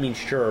rather. I mean,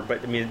 sure,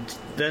 but I mean,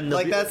 then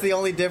like that's the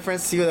only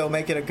difference to you that'll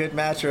make it a good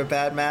match or a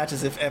bad match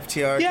is if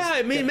FTR. Yeah,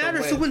 I mean, it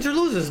matters who wins or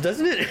loses,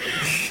 doesn't it?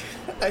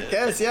 I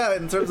guess, yeah.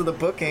 In terms of the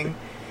booking,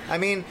 I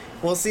mean,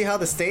 we'll see how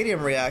the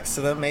stadium reacts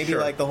to them. Maybe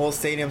like the whole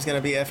stadium's going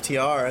to be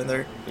FTR, and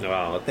they're.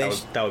 Wow,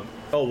 that would.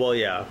 Oh well,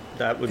 yeah,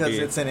 that would be because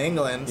it's in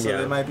England, so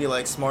they might be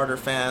like smarter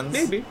fans.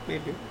 Maybe.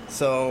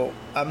 So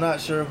I'm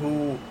not sure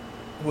who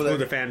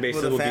the fan base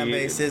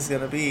is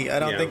going to be. I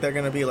don't think they're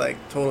going to be like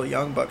total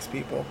Young Bucks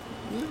people.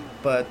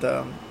 But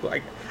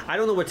I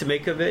don't know what to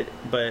make of it,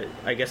 but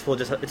I guess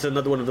it's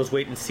another one of those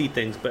wait and see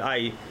things. But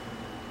I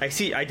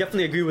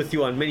definitely agree with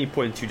you on many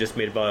points you just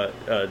made about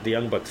the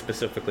Young Bucks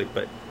specifically.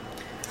 But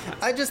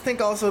I just think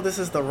also this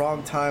is the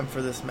wrong time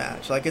for this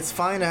match. Like it's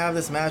fine to have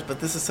this match,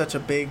 but this is such a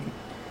big,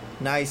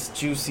 nice,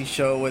 juicy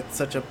show with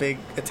such a big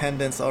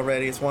attendance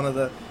already. It's one of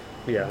the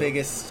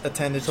biggest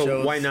attended shows.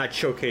 So why not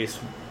showcase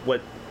what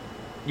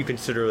you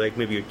consider like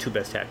maybe your two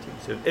best tag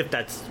teams, if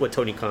that's what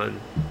Tony Khan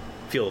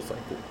feels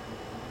like?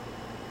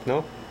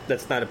 No,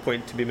 that's not a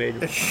point to be made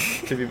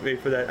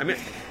for that. I mean,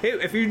 hey,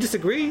 if you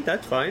disagree,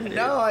 that's fine.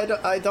 No,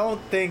 I don't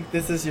think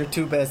this is your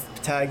two best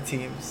tag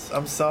teams.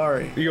 I'm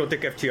sorry. You don't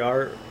think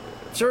FTR?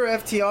 Sure,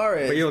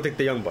 FTR is. But you don't think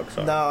the Young Bucks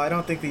are? No, I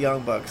don't think the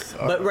Young Bucks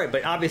are.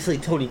 But obviously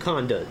Tony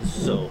Khan does.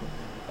 So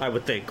I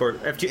would think, or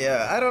FTR.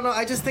 Yeah, I don't know.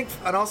 I just think,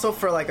 and also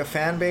for like a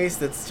fan base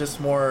that's just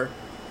more.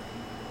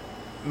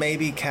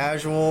 Maybe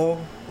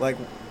casual, like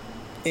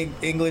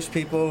English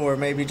people, or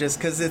maybe just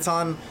because it's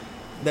on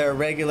their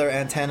regular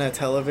antenna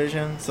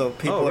television, so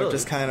people are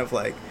just kind of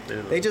like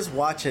they just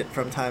watch it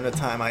from time to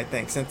time. I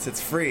think since it's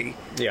free,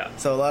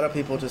 so a lot of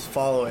people just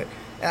follow it.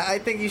 I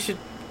think you should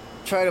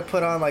try to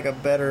put on like a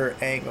better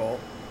angle.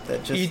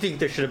 That just you think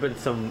there should have been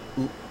some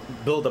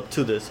build up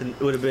to this, and it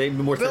would have made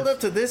more build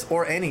up to this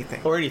or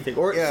anything,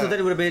 so then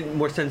it would have made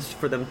more sense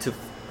for them to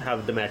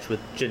have the match with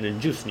Jin and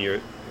Juice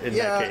in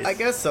that case. I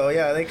guess so.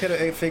 Yeah, they could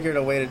have figured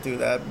a way to do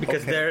that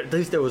because at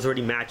least there was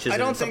already matches. I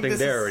don't think something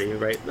there already,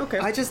 right? Okay.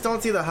 I just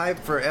don't see the hype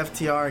for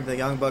FTR and the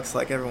Young Bucks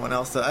like everyone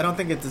else does. I don't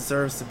think it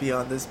deserves to be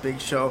on this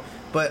big show.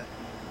 But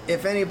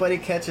if anybody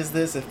catches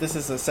this, if this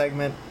is a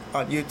segment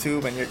on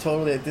YouTube and you're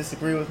totally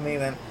disagree with me,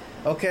 then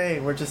okay,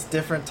 we're just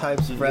different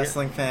types of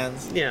wrestling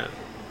fans. Yeah.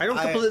 I don't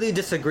completely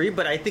disagree,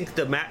 but I think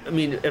the match. I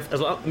mean,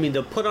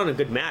 they'll put on a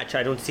good match.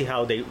 I don't see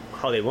how they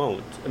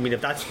won't. I mean,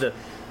 if that's the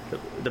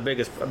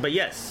biggest. But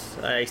yes,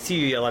 I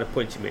see a lot of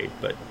points you made.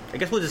 But I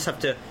guess we'll just have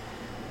to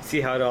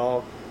see how it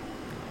all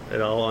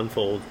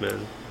unfolds,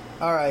 man.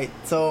 All right.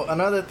 So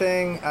another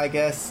thing I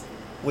guess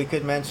we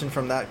could mention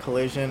from that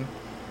collision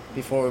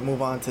before we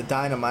move on to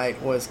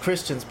Dynamite was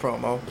Christian's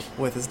promo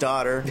with his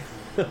daughter.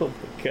 Oh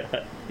my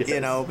god! Yes. You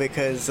know,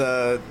 because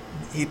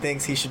he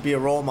thinks he should be a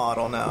role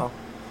model now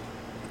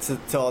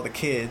to all the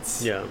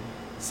kids. Yeah.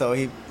 So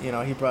he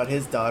brought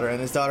his daughter, and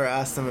his daughter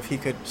asked him if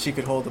she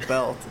could hold the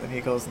belt, and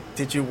he goes,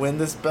 "Did you win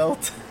this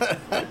belt?"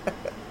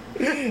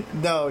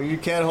 No, you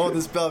can't hold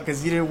this belt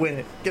because you didn't win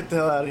it. Get the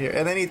hell out of here!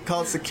 And then he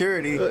called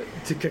security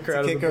to kick her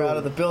out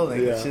of the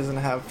building. Yeah. She doesn't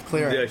have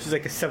clearance. Yeah, she's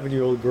like a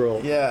 7-year-old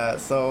girl. Yeah.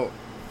 So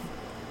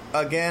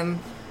again,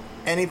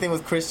 anything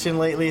with Christian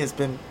lately has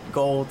been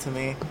gold to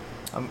me.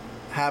 I'm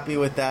happy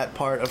with that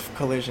part of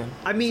Collision.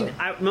 I mean,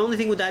 my only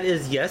thing with that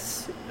is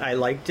yes, I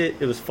liked it.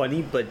 It was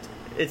funny, but.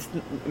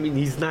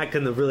 He's not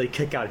going to really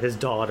kick out his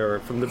daughter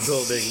from the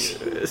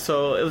building,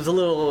 so it was a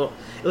little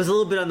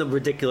bit on the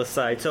ridiculous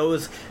side. So it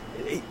was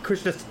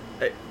Christian.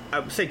 I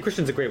would say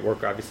Christian's a great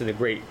worker, obviously, and a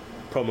great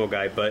promo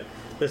guy, but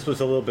this was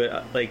a little bit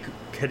like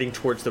heading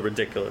towards the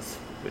ridiculous,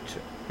 which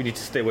we need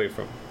to stay away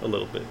from a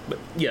little bit. But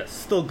yes,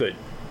 still good.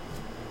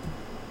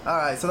 All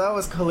right, so that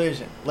was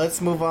Collision.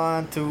 Let's move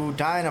on to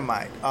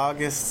Dynamite,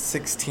 August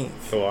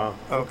 16th. Oh wow.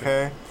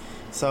 Okay,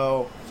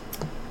 so.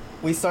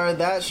 We started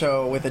that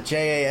show with a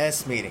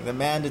JAS meeting, the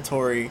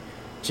mandatory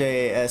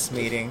JAS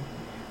meeting,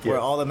 where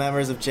all the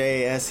members of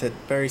JAS had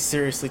very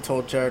seriously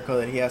told Jericho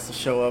that he has to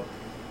show up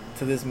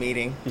to this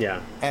meeting.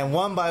 Yeah. And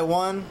one by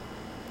one,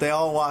 they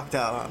all walked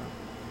out on him.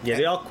 Yeah,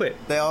 they all quit.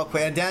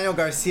 And Daniel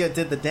Garcia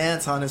did the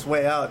dance on his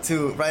way out,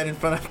 too, right in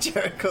front of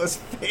Jericho's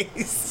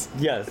face.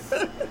 Yes.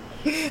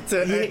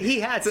 He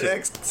had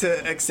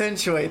to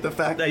accentuate the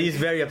fact that he's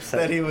very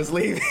upset that he was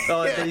leaving.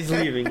 Oh, that he's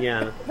leaving,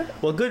 yeah.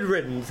 Well, good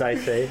riddance, I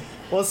say.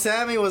 Well,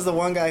 Sammy was the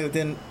one guy who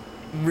didn't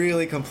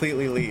really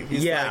completely leave.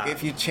 He's like,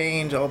 if you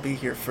change, I'll be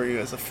here for you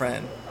as a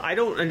friend. I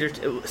don't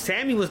understand.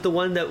 Sammy was the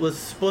one that was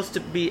supposed to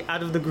be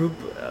out of the group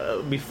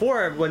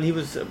before when he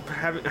was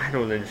having. I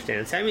don't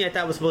understand. Sammy, I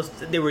thought was supposed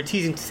to, they were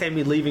teasing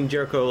Sammy leaving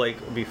Jericho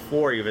like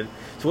before even.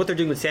 So what they're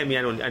doing with Sammy,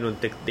 I don't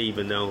think they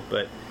even know.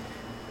 But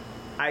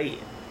I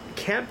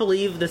can't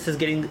believe this is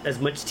getting as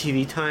much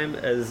TV time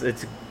as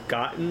it's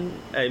gotten.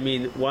 I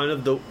mean, one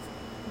of the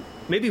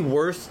maybe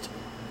worst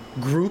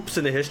groups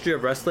in the history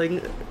of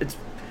wrestling.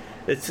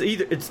 It's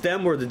either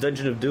them or the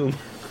Dungeon of Doom.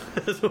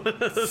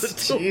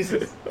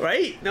 Jesus,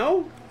 right?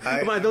 No,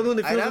 I'd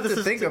have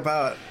to think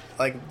about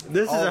like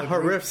this is a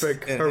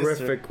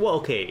horrific. Well,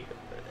 okay.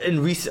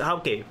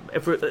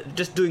 If we're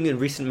just doing in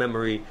recent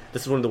memory,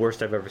 this is one of the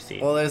worst I've ever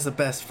seen. Well, there's the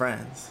Best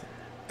Friends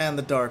and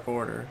the Dark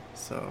Order,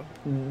 so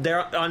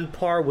they're on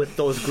par with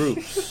those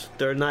groups.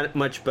 They're not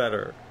much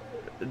better.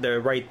 They're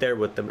right there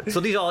with them. So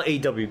these are all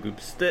AEW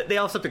groups. They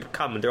all have something in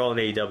common. They're all in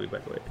AEW, by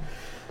the way.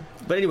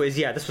 But anyways,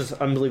 yeah, this was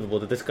unbelievable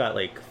that this got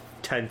like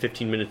 10,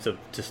 15 minutes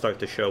to start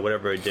the show,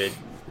 whatever it did,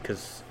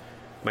 because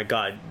my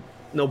God,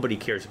 nobody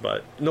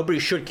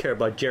should care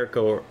about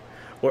Jericho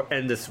or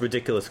end this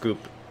ridiculous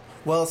group.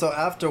 Well, so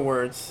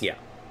afterwards, yeah,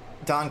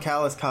 Don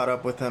Callis caught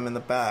up with him in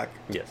the back.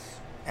 Yes.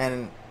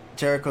 And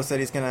Jericho said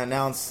he's going to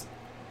announce,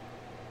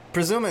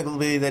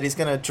 presumably, that he's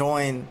going to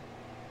join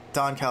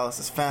Don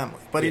Callis'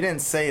 family. But he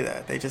didn't say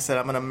that. They just said,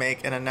 I'm going to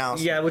make an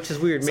announcement. Yeah, which is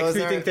weird. Makes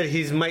me think that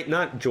he might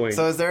not join.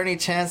 So is there any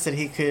chance that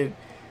he could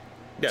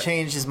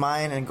change his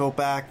mind and go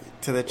back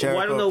to the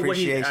Jericho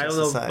Appreciation Society? I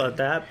don't know about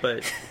that,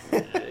 but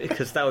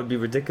because that would be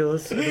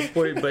ridiculous at this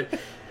point. But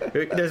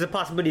there's a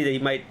possibility that he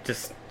might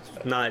just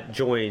not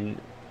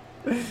join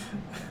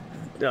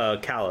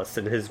Callis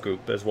and his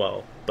group as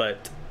well.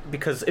 But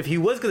because if he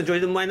was going to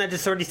join them, why not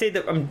just already say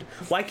that?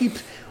 Why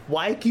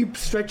keep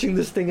stretching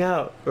this thing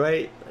out,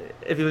 right?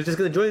 If he was just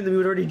going to join them, he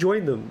would already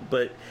join them.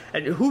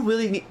 And who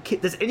really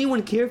does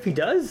anyone care if he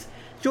does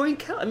join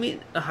Callis? I mean,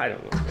 I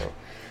don't know.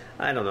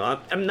 I don't know.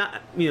 I'm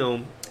not,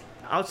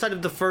 outside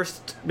of the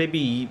first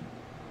maybe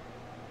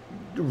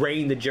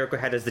reign that Jericho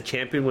had as the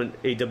champion when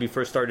AEW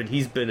first started,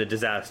 he's been a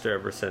disaster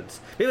ever since.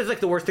 Maybe it's like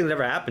the worst thing that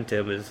ever happened to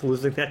him is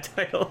losing that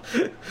title.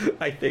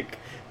 I think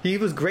he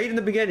was great in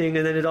the beginning,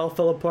 and then it all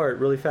fell apart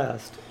really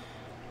fast.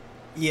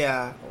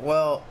 Yeah,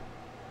 well,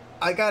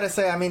 I gotta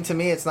say, I mean, to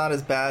me, it's not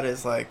as bad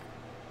as like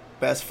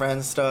Best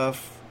Friends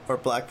stuff or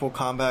Blackpool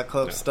Combat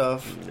Club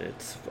stuff.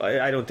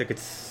 I don't think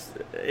it's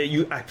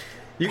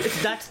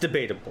that's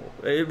debatable.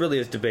 It really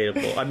is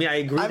debatable. I mean, I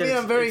agree.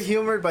 I'm very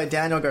humored by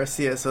Daniel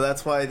Garcia, so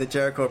that's why the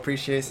Jericho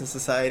Appreciation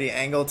Society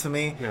angle to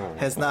me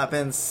has not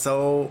been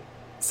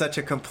such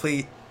a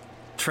complete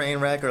train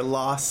wreck or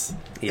loss.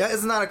 Yeah,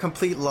 it's not a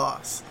complete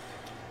loss,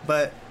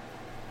 but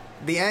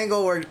the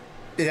angle where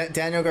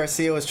Daniel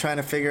Garcia was trying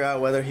to figure out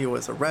whether he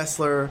was a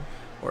wrestler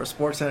or a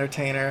sports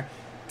entertainer,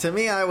 to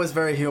me, I was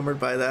very humored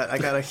by that. I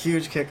got a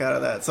huge kick out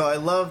of that, so I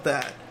love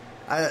that.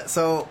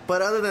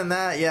 But other than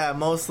that, yeah,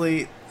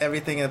 mostly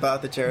everything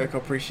about the Jericho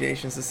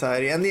Appreciation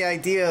Society and the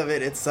idea of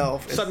it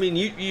itself. So I mean,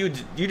 you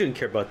didn't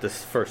care about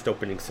this first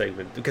opening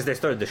segment because they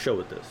started the show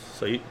with this.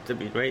 So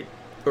right?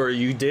 Or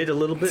you did a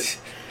little bit,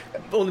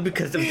 only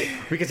because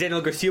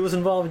Daniel Garcia was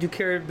involved. You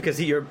cared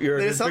because you're.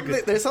 There's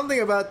something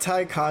about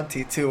Ty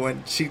Conti too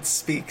when she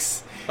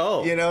speaks.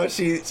 Oh,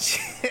 she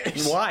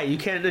why you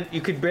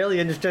could barely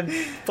understand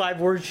 5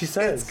 words she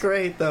says. It's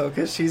great though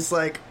because she's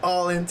like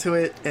all into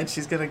it and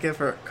she's gonna give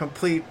her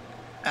complete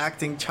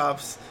acting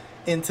chops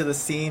into the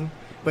scene,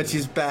 but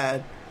she's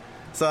bad.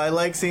 So I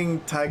like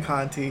seeing Ty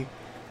Conti.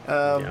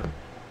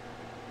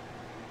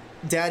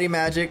 Daddy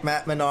Magic,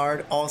 Matt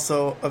Menard,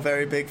 also a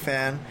very big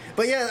fan.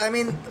 But yeah, I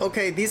mean,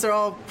 okay, these are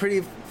all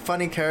pretty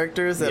funny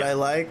characters that I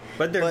like.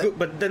 But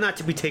they're not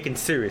to be taken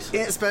seriously.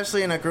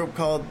 Especially in a group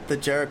called the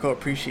Jericho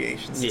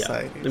Appreciation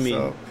Society. Yeah, I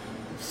mean,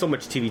 so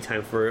much TV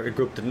time for a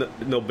group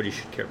that nobody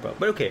should care about.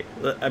 But okay,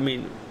 I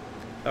mean,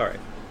 all right.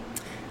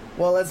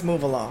 Well, let's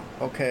move along.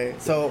 Okay,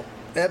 so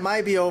it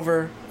might be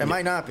over. It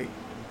might not be.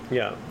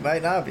 Yeah.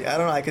 Might not be. I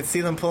don't know. I could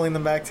see them pulling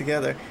them back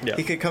together. Yeah.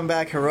 He could come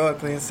back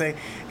heroically and say,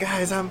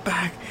 guys, I'm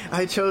back.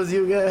 I chose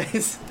you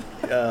guys.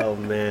 Oh,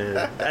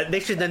 man.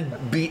 They should then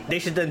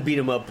beat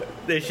him up.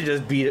 They should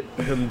just beat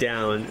him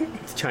down.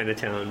 It's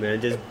Chinatown, man.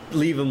 Just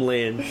leave him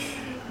laying.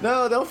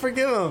 No, they'll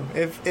forgive him.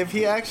 If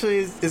he actually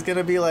is going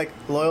to be, like,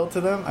 loyal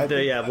to them.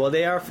 Well,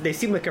 they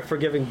seem like a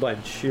forgiving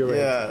bunch. You're right.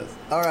 Yeah.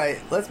 All right,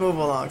 let's move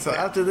along. So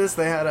after this,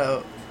 they had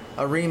a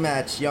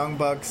rematch, Young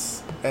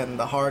Bucks and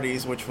the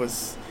Hardys, which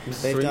was...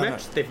 They've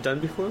done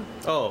before?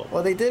 Oh.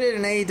 Well, they did it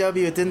in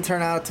AEW. It didn't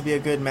turn out to be a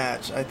good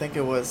match. I think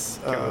it was...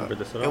 I can't remember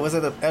this at all. It was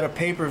at a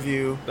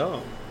pay-per-view.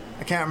 Oh.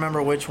 I can't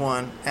remember which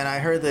one. And I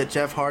heard that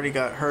Jeff Hardy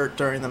got hurt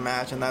during the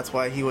match, and that's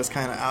why he was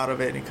kind of out of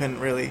it. He couldn't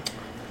really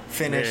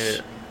finish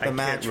the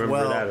match well.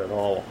 I can't remember that at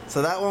all.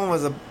 So that one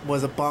was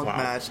a bunk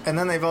match. And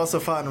then they've also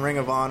fought in Ring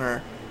of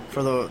Honor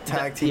for the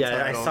tag team title.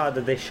 Yeah, I saw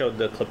that they showed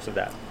the clips of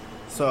that.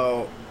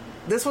 So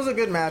this was a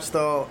good match,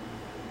 though.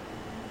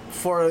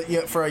 For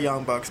a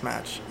Young Bucks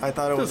match, I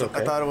thought it was okay.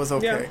 I thought it was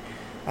okay.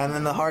 Yeah. And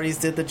then the Hardys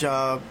did the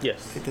job.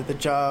 Yes, they did the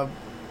job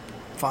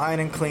fine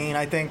and clean.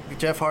 I think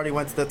Jeff Hardy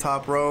went to the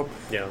top rope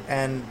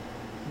and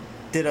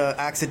did a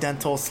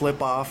accidental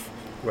slip off,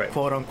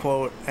 quote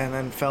unquote, and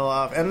then fell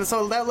off. And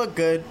so that looked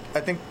good.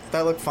 I think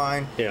that looked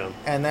fine. Yeah.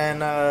 And then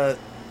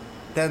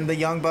the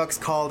Young Bucks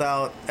called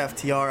out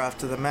FTR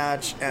after the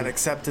match and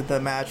accepted the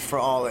match for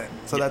All In.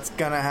 So that's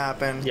gonna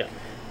happen. Yeah.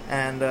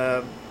 And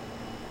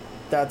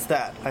that's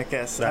that, I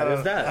guess. That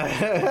is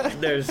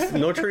that. There's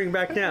no turning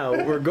back now.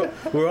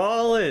 We're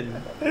all in.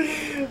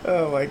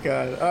 Oh my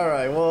god. All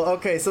right. Well,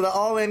 okay. So the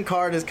All In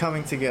card is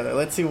coming together.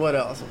 Let's see what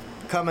else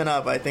coming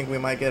up. I think we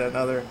might get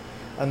another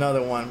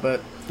one.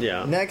 But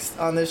yeah. Next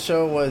on this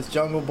show was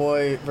Jungle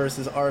Boy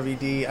versus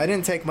RVD. I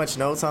didn't take much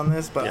notes on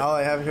this, but all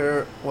I have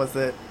here was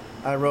that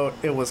I wrote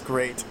it was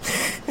great.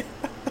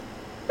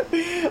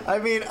 I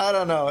mean, I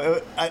don't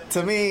know.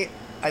 To me,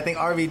 I think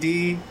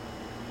RVD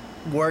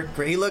worked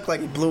great. He looked like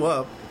he blew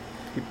up.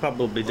 He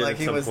probably did. Like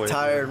he was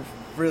tired,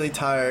 really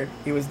tired.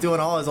 He was doing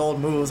all his old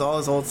moves, all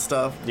his old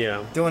stuff.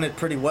 Yeah. Doing it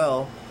pretty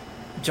well.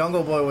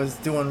 Jungle Boy was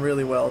doing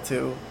really well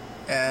too.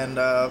 And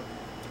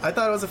I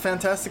thought it was a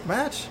fantastic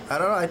match. I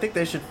don't know. I think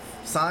they should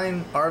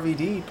sign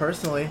RVD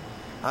personally.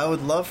 I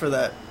would love for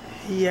that.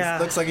 Yeah.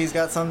 It looks like he's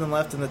got something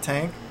left in the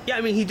tank. Yeah,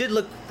 I mean, he did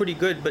look pretty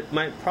good, but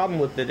my problem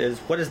with it is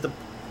what's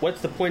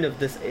the point of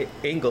this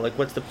angle? Like,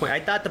 what's the point? I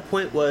thought the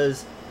point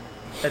was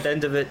at the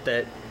end of it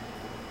that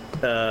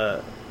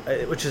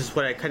which is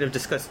what I kind of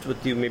discussed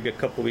with you maybe a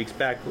couple weeks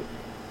back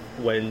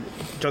when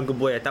Jungle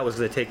Boy I thought was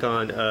going to take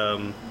on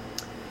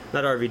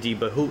not RVD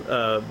but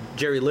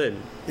Jerry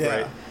Lynn,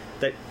 right?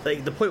 That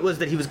like the point was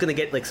that he was going to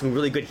get like some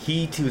really good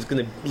heat. He was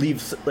going to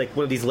leave like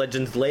one of these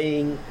legends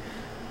laying.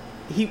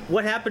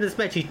 What happened in this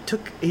match?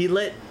 He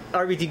let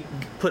RVD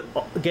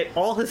get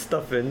all his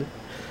stuff in.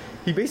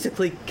 He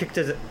basically kicked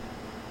his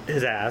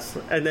ass,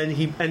 and then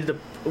he ended up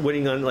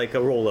winning on like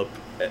a roll up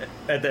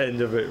at the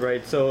end of it,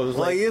 right? So it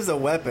was he used a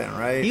weapon,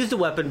 right? He used a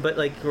weapon, but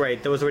like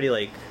there was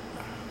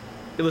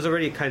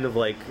already kind of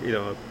like, you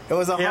know, it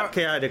was a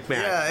chaotic match.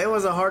 Yeah, it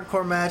was a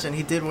hardcore match, and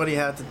he did what he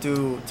had to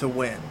do to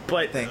win.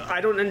 But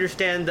I don't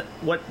understand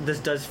what this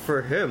does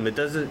for him. It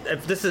doesn't.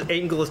 If this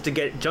angle is to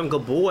get Jungle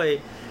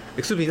Boy,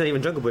 excuse me, he's not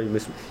even Jungle Boy,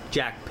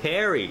 Jack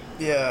Perry.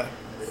 Yeah.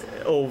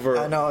 Over.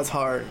 I know it's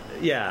hard.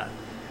 Yeah.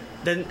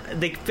 Then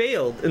they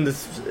failed in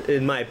this,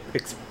 in my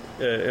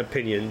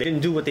opinion. They didn't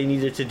do what they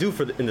needed to do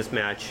in this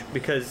match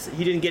because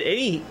he didn't get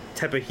any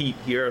type of heat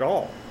here at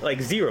all, like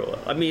zero.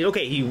 I mean,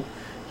 okay,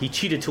 he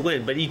cheated to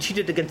win, but he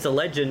cheated against a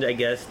legend, I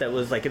guess, that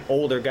was like an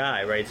older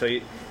guy, right? So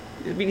he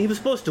was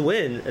supposed to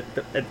win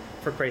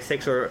for Christ's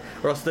sakes, or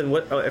else then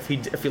what? If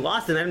he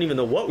lost, then I don't even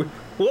know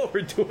what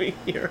we're doing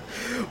here.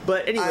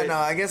 But anyway, I know.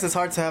 I guess it's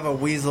hard to have a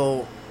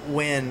weasel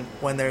win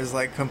when there's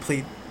like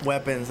complete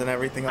weapons and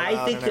everything.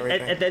 I think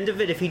at the end of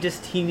it, if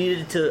he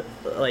needed to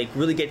like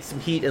really get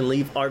some heat and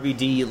leave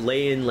RVD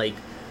lay in like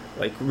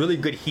really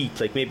good heat,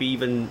 like maybe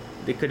even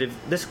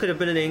this could have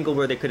been an angle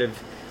where they could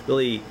have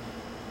really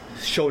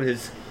shown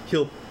his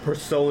heel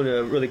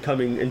persona really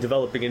coming and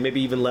developing, and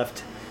maybe even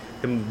left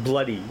him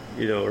bloody,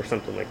 you know, or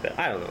something like that.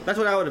 I don't know. That's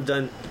what I would have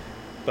done.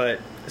 But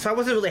so I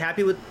wasn't really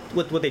happy with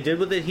what they did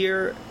with it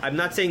here. I'm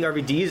not saying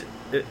RVD's.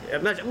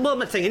 I'm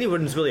not saying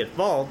anyone's really at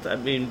fault. I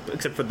mean,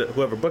 except for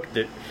whoever booked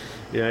it.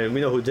 You know, and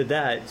we know who did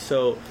that.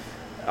 So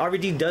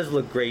RVD does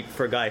look great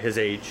for a guy his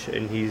age,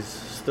 and he's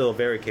still a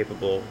very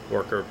capable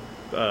worker,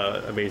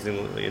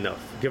 amazingly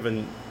enough.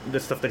 Given the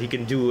stuff that he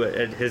can do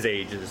at his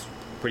age is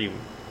pretty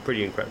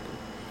incredible.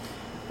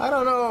 I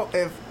don't know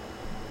if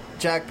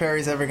Jack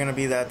Perry's ever going to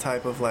be that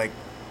type of like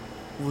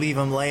leave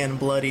him laying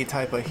bloody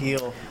type of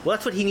heel. Well,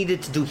 that's what he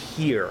needed to do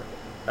here,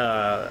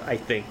 I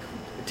think,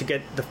 to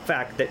get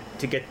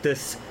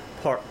this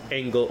part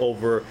angle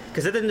over.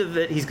 Because at the end of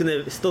it, he's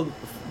going to still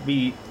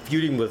be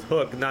feuding with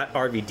Hook, not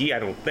RVD, I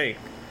don't think.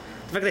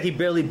 The fact that he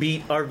barely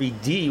beat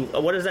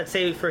RVD, what does that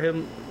say for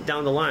him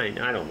down the line?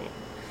 I don't know.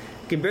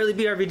 He can barely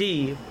beat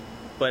RVD,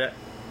 but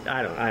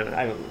I don't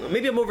know.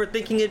 Maybe I'm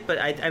overthinking it, but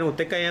I don't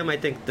think I am. I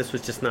think this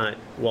was just not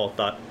well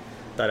thought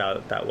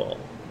out that well.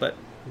 But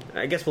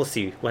I guess we'll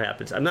see what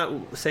happens. I'm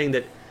not saying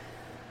that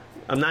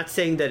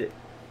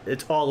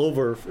it's all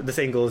over. This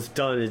angle is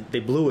done. They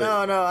blew it.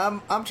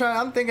 No.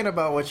 I'm thinking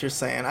about what you're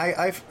saying.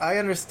 I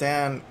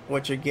understand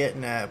what you're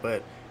getting at,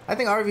 but I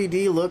think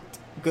RVD looked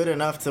good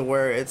enough to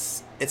where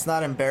it's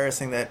not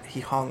embarrassing that he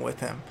hung with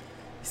him.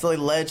 He's still a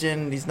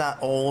legend. He's not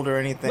old or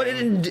anything. But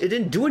it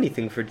didn't do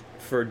anything for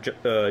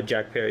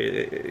Jack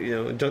Perry.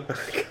 You know,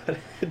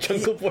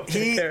 Jungle Boy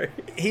Jack Perry.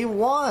 He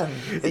won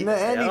in the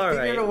end. He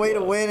figured a way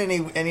to win,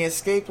 and he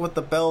escaped with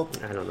the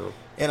belt. I don't know.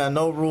 In a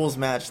no rules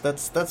match,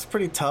 that's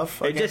pretty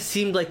tough. It just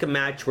seemed like a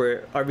match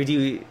where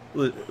RVD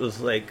was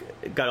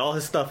like got all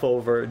his stuff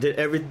over, did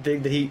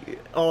everything that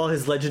all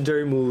his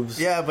legendary moves.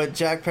 Yeah, but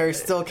Jack Perry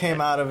still came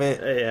out of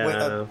it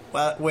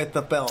with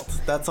the belt.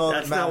 That's all.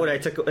 That's not what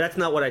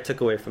I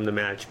took away from the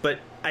match. But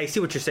I see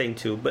what you're saying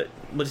too. But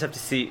we'll just have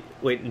to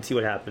wait and see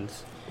what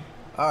happens.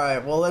 All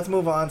right, well, let's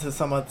move on to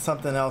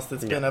something else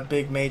that's been a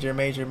big, major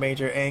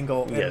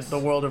angle in the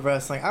world of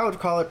wrestling. I would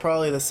call it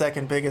probably the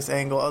second biggest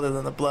angle other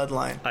than the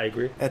Bloodline. I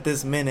agree. At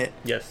this minute.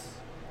 Yes.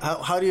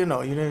 How do you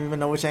know? You didn't even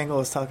know which angle I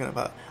was talking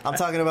about. I'm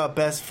talking about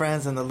Best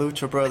Friends and the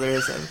Lucha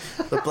Brothers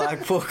and the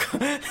Blackpool.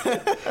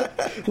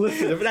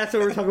 Listen, if that's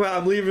what we're talking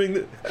about,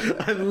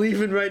 I'm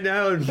leaving right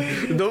now,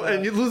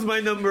 and you lose my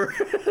number.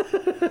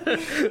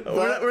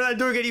 We're not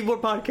doing any more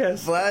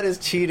podcasts. Vlad is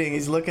cheating.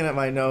 He's looking at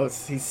my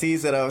notes. He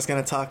sees that I was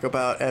going to talk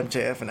about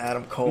MJF and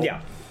Adam Cole.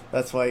 Yeah.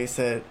 That's why you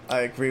said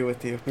I agree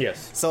with you.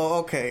 Yes. So,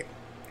 okay.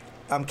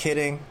 I'm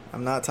kidding.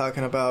 I'm not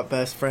talking about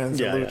Best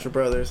Friends or Lucha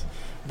Brothers.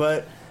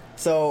 But,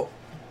 so,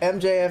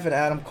 MJF and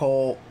Adam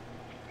Cole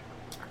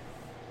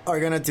are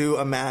going to do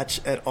a match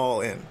at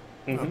All In.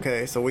 Mm-hmm.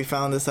 Okay, so we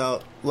found this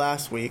out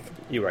last week.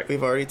 You're right.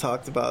 We've already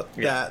talked about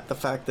that, the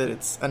fact that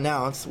it's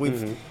announced.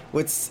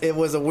 It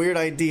was a weird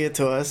idea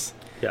to us.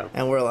 Yeah.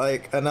 And we're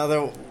like,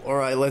 all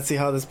right, let's see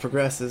how this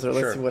progresses, or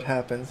let's see what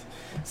happens.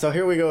 So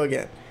here we go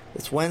again.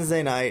 It's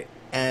Wednesday night,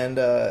 and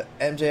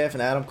MJF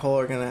and Adam Cole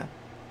are going to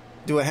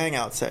do a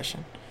hangout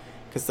session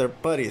because they're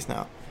buddies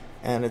now.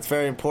 And it's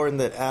very important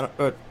that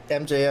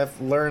MJF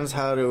learns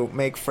how to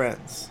make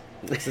friends.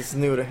 This is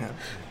new to him.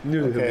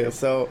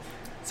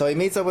 So he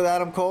meets up with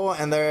Adam Cole,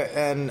 and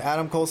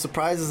Adam Cole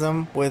surprises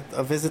him with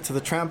a visit to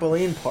the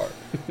trampoline park,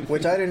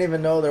 which I didn't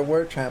even know there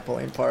were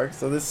trampoline parks.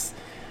 So this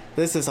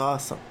is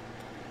awesome.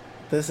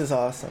 This is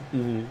awesome.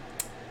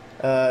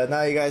 Mm-hmm.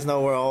 Now you guys know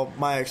where all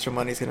my extra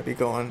money is going to be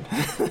going.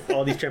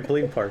 All these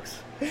trampoline parks.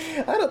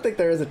 I don't think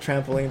there is a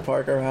trampoline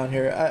park around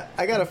here.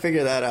 I got to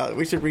figure that out.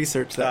 We should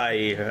research that.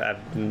 I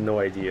have no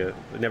idea.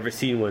 I've never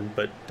seen one,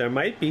 but there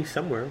might be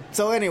somewhere.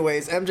 So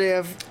anyways,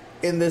 MJF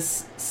in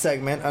this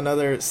segment,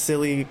 another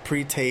silly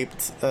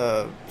pre-taped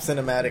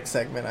cinematic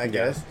segment, I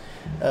guess,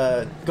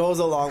 goes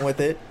along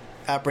with it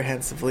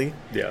apprehensively.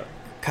 Yeah.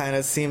 Kind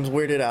of seems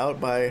weirded out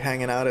by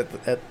hanging out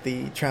at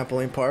the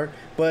trampoline park.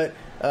 But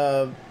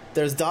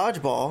there's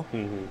dodgeball,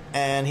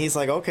 and he's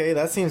like, okay,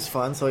 that seems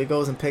fun. So he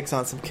goes and picks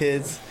on some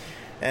kids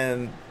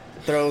and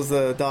throws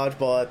the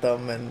dodgeball at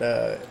them. And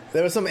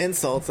there were some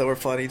insults that were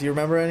funny. Do you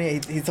remember any?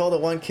 He told the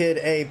one kid,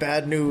 hey,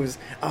 bad news,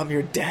 I'm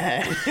your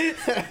dad.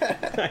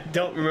 I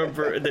don't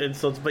remember the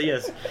insults, but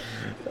yes.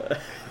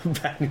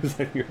 Bad news,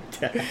 I'm your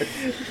dad.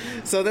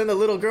 So then the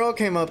little girl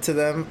came up to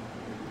them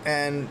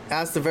and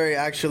asked a very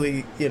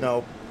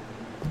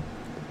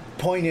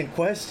poignant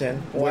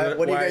question.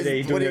 What are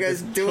you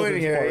guys doing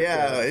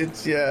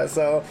here?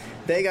 So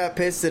they got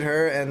pissed at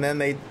her, and then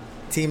they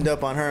teamed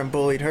up on her and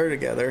bullied her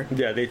together.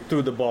 Yeah, they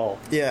threw the ball.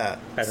 Yeah,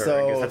 at her.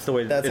 So I guess that's the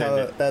way.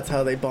 That's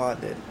how they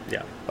bonded.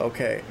 Yeah.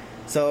 Okay,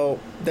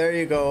 so there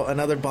you go,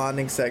 another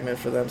bonding segment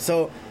for them.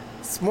 So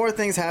more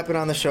things happen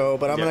on the show,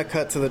 but I'm gonna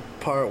cut to the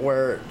part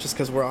where, just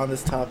because we're on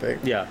this topic,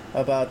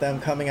 about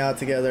them coming out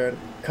together and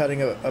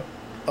cutting a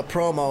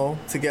promo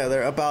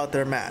together about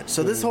their match.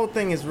 So this whole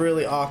thing is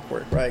really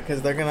awkward, right?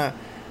 Because they're gonna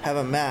have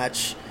a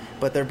match,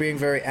 but they're being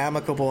very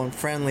amicable and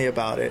friendly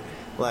about it.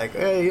 Like,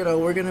 hey,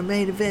 we're gonna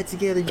main event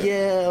together.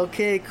 Yeah,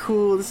 okay,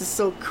 cool. This is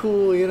so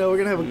cool. We're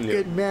gonna have a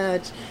good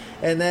match.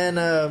 And then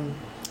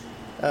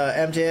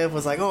MJF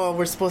was like, oh,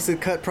 we're supposed to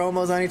cut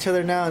promos on each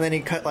other now. And then he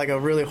cut like a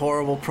really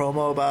horrible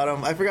promo about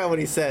him. I forgot what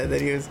he said,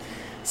 that he was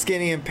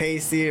skinny and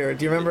pasty, or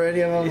do you remember any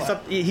of them?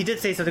 He did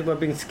say something about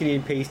being skinny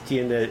and pasty,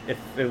 and that if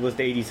it was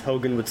the 80s,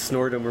 Hogan would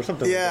snort him or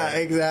something like that. Yeah,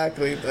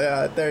 exactly.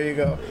 Yeah, there you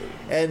go.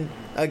 And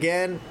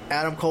again,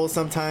 Adam Cole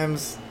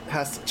sometimes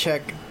has to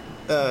check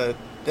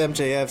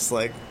MJF's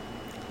like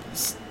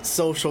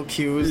social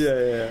cues,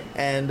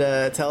 and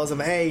tells him,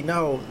 hey,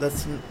 no,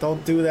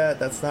 don't do that,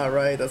 that's not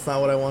right, that's not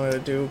what I wanted to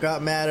do.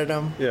 Got mad at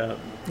him.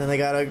 Then they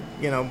gotta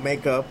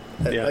make up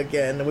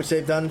again, which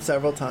they've done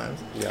several times.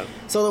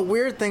 So the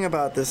weird thing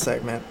about this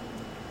segment,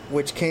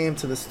 which came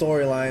to the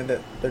storyline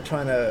that they're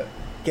trying to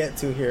get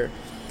to here,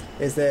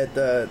 is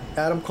that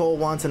Adam Cole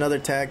wants another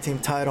tag team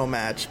title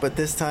match, but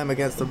this time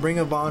against the Ring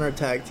of Honor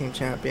tag team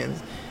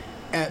champions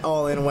at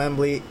All In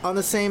Wembley. On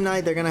the same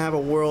night, they're going to have a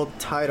world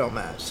title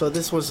match. So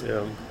this was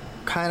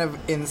kind of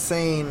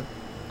insane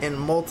in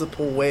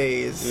multiple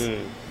ways.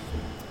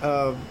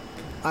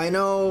 I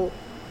know,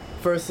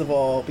 first of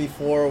all,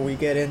 before we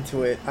get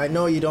into it, I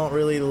know you don't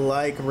really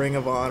like Ring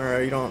of Honor,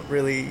 or you don't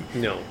really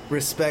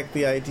respect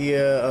the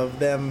idea of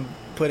them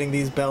putting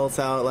these belts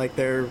out like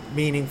they're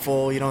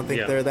meaningful. You don't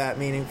think they're that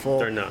meaningful.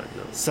 They're not,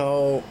 no.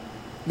 So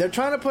they're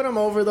trying to put them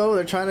over, though.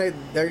 They're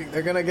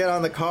going to get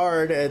on the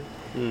card at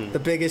the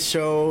biggest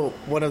show,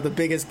 one of the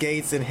biggest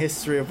gates in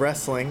history of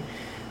wrestling.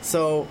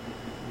 So,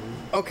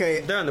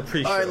 okay. They're on the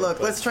pre-show. All right, look,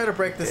 let's try to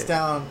break this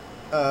down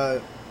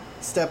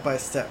step by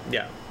step.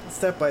 Yeah.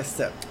 Step by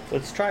step.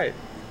 Let's try it.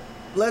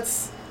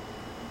 Let's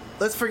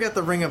forget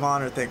the Ring of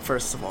Honor thing,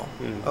 first of all.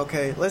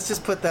 Okay, let's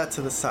just put that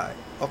to the side.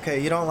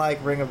 Okay, you don't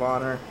like Ring of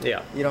Honor.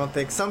 Yeah. You don't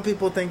think... Some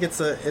people think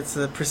it's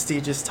a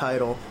prestigious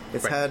title.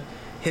 It's had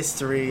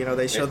history.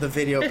 They showed the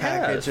video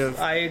package of...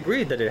 I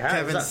agree that it has.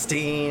 Kevin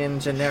Steen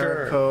and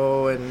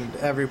Generico and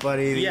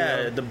everybody.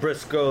 Yeah, the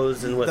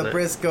Briscoes and whatnot. The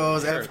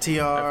Briscoes,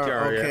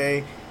 FTR. Okay.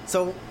 Yeah.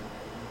 So...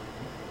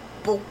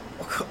 But...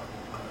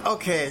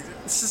 Okay,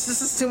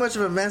 this is too much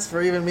of a mess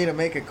for even me to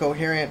make a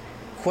coherent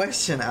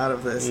question out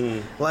of this.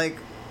 Like,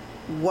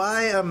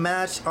 why a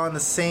match on the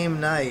same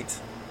night?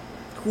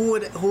 Who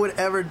would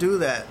ever do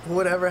that? Who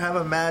would ever have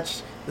a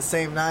match the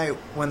same night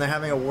when they're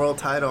having a world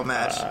title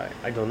match?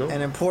 I don't know.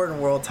 An important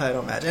world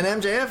title match. And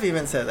MJF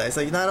even said that. He's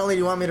like, not only do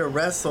you want me to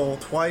wrestle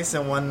twice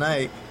in one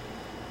night,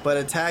 but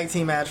a tag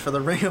team match for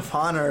the Ring of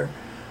Honor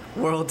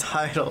world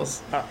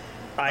titles.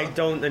 I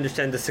don't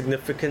understand the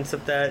significance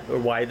of that or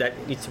why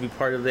that needs to be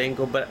part of the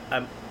angle, but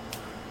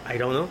I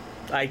don't know.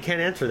 I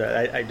can't answer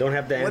that. I don't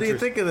have the answer. What do you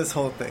think of this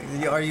whole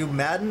thing? Are you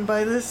maddened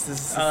by this?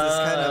 Is this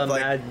kind of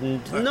like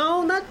maddened?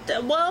 No, not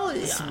well.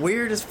 It's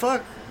weird as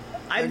fuck.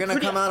 They're gonna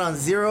come out on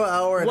 0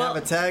 hour and have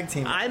a tag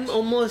team match. I'm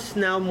almost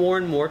now more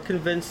and more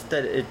convinced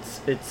that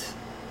it's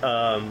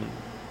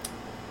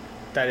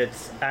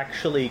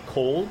actually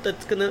Cole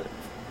that's gonna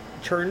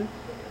turn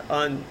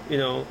on,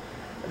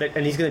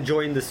 and he's gonna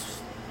join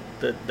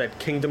that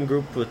Kingdom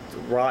group with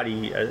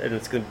Roddy, and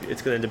it's gonna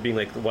end up being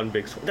like the one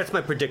big. That's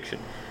my prediction.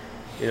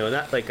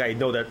 Not like I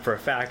know that for a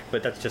fact,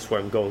 but that's just where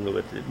I'm going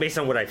with it, based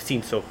on what I've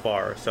seen so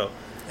far. So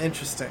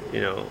interesting.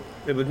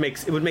 It would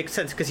make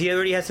sense because he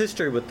already has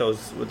history with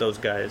those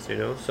guys.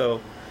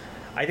 So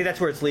I think that's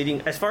where it's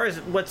leading. As far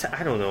as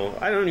I don't know.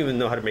 I don't even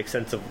know how to make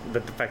sense of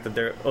the fact that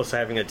they're also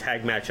having a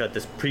tag match at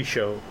this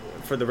pre-show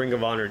for the Ring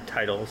of Honor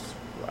titles.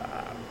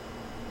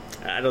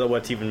 I don't know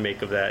what to even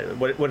make of that.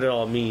 What it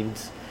all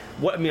means.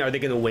 Are they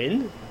going to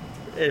win?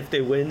 If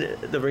they win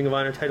the Ring of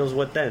Honor titles,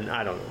 what then?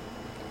 I don't know.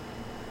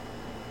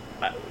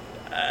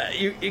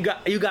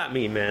 You got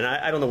me, man.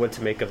 I don't know what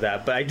to make of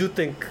that, but I do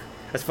think,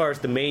 as far as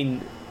the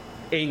main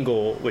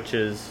angle, which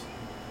is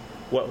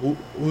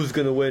who's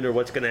going to win or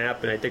what's going to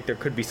happen, I think there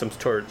could be some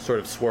sort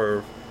of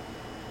swerve,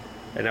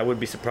 and I would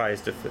be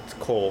surprised if it's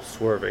Cole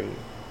swerving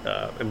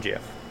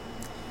MJF.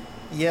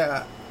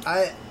 Yeah,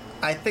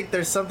 I think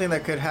there's something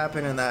that could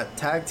happen in that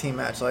tag team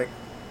match. Like,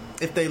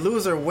 if they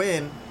lose or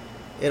win,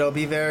 it'll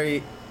be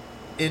very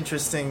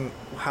interesting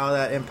how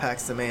that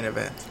impacts the main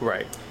event.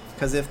 Right.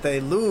 Because if they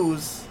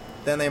lose,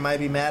 then they might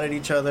be mad at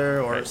each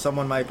other, or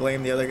someone might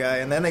blame the other guy,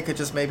 and then they could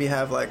just maybe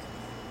have like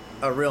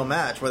a real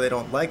match where they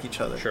don't like each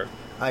other. Sure.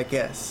 I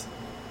guess.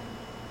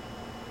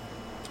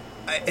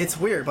 It's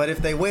weird, but if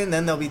they win,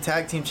 then they'll be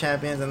tag team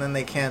champions, and then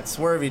they can't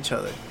swerve each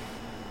other.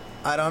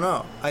 I don't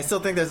know. I still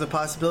think there's a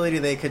possibility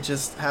they could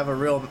just have a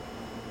real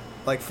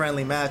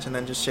friendly match and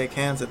then just shake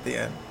hands at the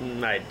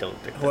end. I don't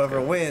think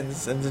whoever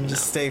wins and then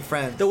just stay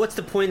friends. So what's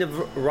the point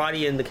of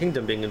Roddy and the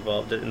Kingdom being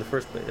involved in the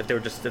first place? If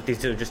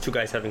these are just two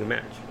guys having a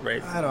match,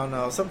 right? I don't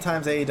know.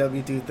 Sometimes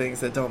AEW do things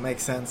that don't make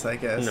sense, I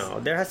guess. No,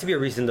 there has to be a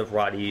reason that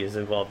Roddy is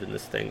involved in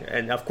this thing,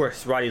 and of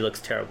course Roddy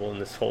looks terrible in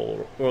this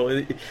whole world.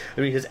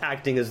 I mean, his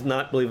acting is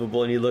not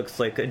believable, and he looks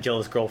like a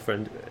jealous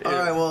girlfriend. All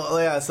right, well,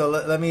 yeah. So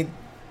let me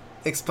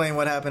explain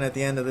what happened at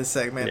the end of this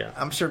segment. Yeah.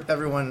 I'm sure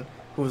everyone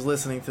who's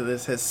listening to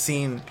this has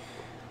seen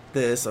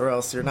this, or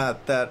else you're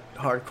not that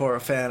hardcore a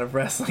fan of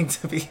wrestling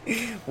to be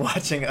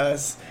watching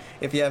us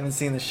if you haven't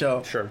seen the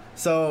show. Sure.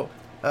 So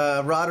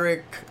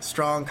Roderick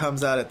Strong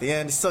comes out at the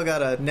end. He's still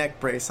got a neck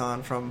brace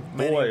on from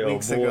many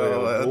weeks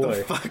ago. What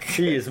the fuck?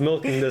 He is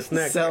milking this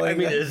neck.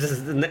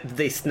 Did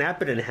they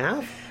snap it in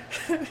half?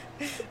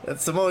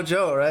 That's Samoa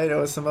Joe, right? It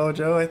was Samoa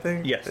Joe, I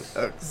think. Yes.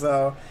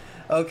 So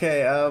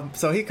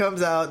he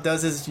comes out,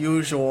 does his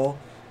usual,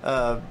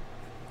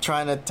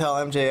 trying to tell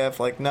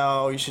MJF,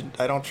 no,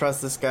 I don't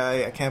trust this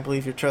guy. I can't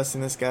believe you're trusting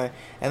this guy.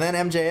 And then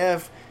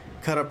MJF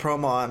cut a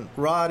promo on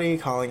Roddy,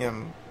 calling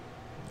him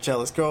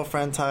jealous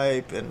girlfriend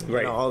type and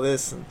all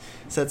this, and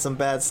said some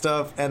bad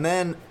stuff. And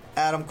then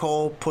Adam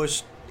Cole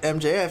pushed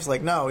MJF's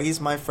no, he's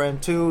my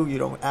friend too. You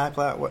don't act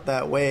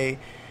that way.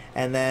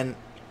 And then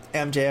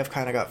MJF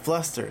kind of got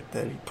flustered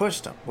that he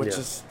pushed him, which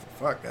is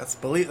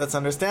that's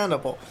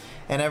understandable.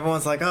 And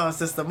everyone's like, oh, it's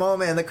just a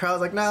moment. And the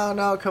crowd's like,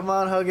 no, come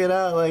on, hug it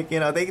out.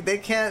 They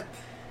can't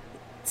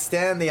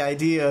stand the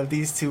idea of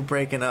these two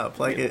breaking up.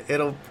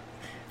 It'll,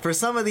 for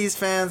some of these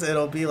fans,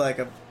 it'll be like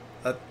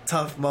a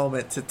tough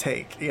moment to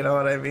take. You know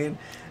what I mean?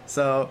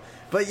 So,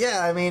 but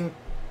yeah, I mean,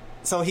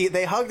 so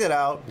they hugged it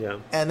out. Yeah.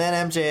 And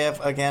then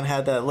MJF again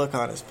had that look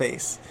on his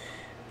face,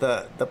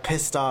 the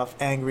pissed off,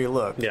 angry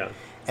look. Yeah.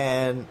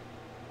 And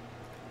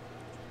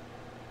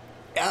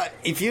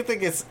if you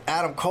think it's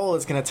Adam Cole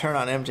that's going to turn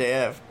on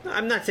MJF.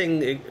 I'm not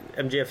saying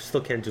MJF still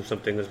can't do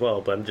something as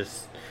well, but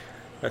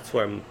that's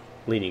where I'm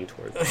leaning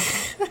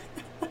towards.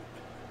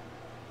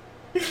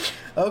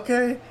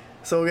 Okay,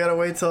 so we got to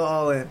wait till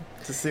All In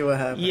to see what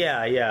happens.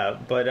 Yeah,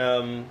 but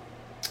I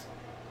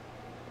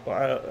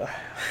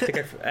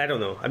think I don't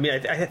know. I mean,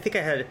 I think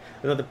I had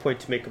another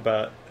point to make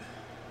about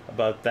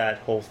that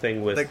whole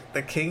thing with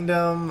the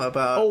Kingdom,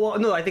 about... Oh, well,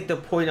 no, I think the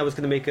point I was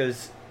going to make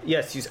is,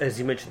 yes, as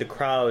you mentioned, the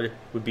crowd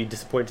would be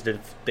disappointed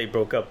if they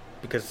broke up,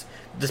 because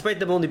despite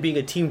them only being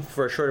a team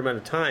for a short amount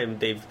of time,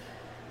 they've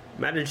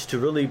managed to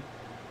really,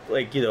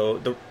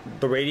 the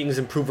ratings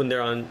improve when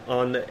they're on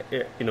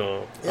the,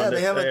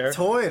 they have a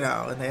toy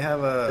now, and they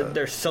have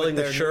they're selling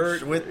the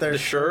shirt with their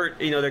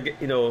shirt.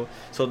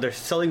 So they're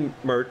selling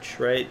merch,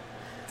 right?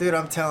 Dude,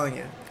 I'm telling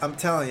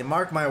you,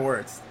 mark my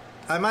words.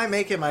 I might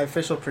make it my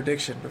official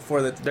prediction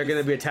before they're going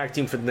to be a tag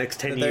team for the next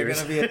 10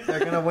 years. They're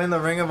going to win the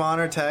Ring of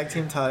Honor tag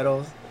team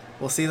titles.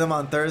 We'll see them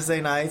on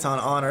Thursday nights on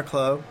Honor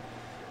Club.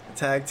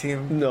 Tag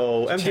team.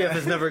 No, MJF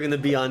is never going to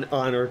be on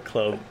Honor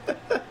Club.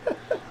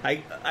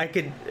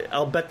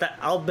 I'll bet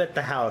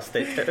the house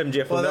that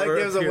MJF will never. Well,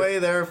 that gives appear. away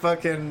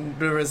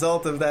the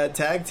result of that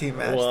tag team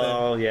match.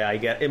 Well, then.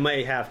 Yeah, it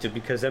might have to,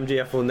 because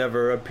MJF will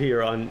never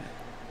appear on.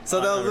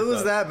 So they'll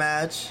lose that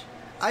match,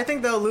 I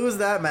think they'll lose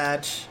that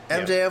match.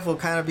 MJF will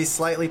kind of be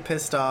slightly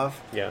pissed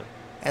off. Yeah.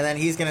 And then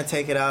he's going to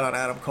take it out on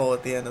Adam Cole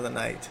at the end of the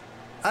night.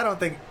 I don't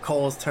think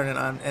Cole's turning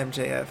on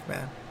MJF,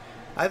 man.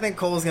 I think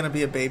Cole's going to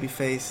be a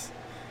babyface.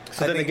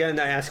 So then again,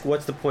 I ask,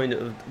 what's the point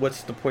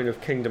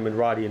of Kingdom and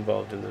Roddy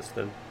involved in this?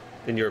 Then,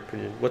 in your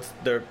opinion, what's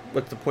the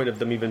point of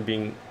them even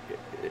being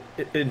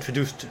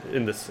introduced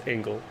in this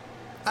angle?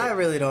 I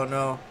really don't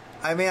know.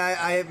 I mean,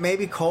 I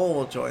maybe Cole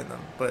will join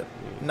them, but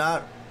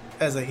not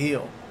as a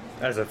heel.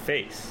 As a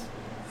face,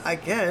 I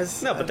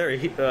guess. No, but they're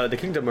the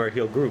Kingdom are a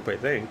heel group, I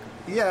think.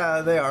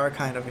 Yeah, they are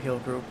kind of a heel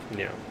group.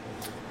 Yeah.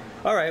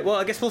 All right. Well,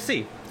 I guess we'll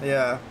see.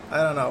 Yeah,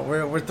 I don't know.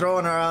 We're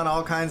throwing around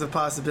all kinds of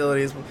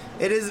possibilities.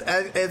 It is.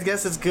 I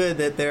guess it's good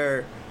that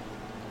they're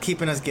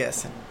keeping us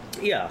guessing.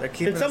 Yeah. They're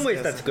keeping in some us ways,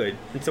 guessing. That's good.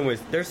 In some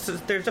ways, there's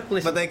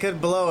definitely. But they could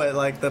blow it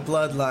like the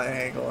bloodline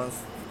angle.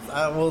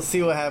 And we'll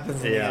see what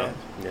happens in the end.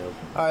 Yeah.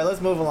 All right, let's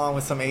move along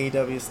with some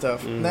AEW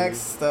stuff. Mm-hmm.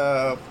 Next,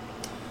 I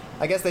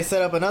guess they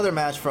set up another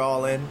match for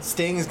All In.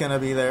 Sting's gonna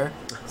be there,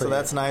 so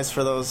that's nice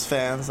for those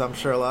fans. I'm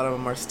sure a lot of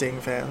them are Sting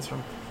fans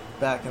from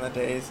back in the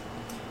days.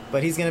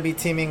 But he's gonna be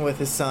teaming with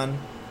his son,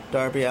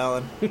 Darby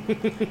Allin,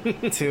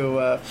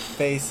 to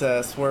face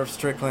Swerve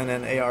Strickland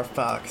and AR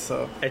Fox.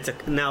 So it's a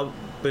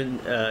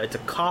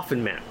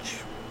coffin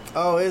match.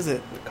 Oh, is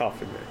it? A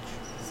coffin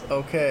match.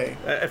 Okay.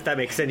 If that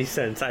makes any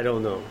sense, I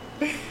don't know.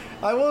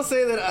 I will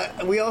say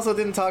that we also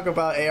didn't talk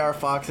about AR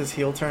Fox's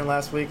heel turn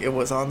last week. It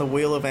was on the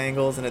Wheel of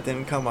Angles and it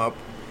didn't come up,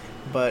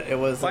 but it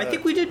was. Well, I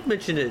think we did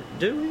mention it,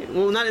 didn't we?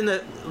 Well, not in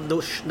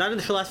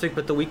the show last week,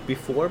 but the week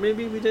before,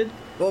 maybe we did.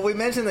 Well, we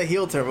mentioned the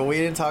heel turn, but we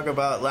didn't talk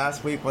about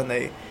last week when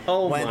they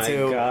went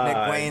to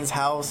Nick Wayne's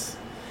house.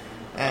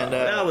 And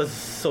that was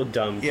so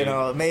dumb. Dude. You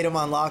know, made him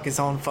unlock his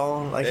own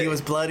phone. Like he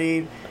was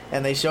bloodied,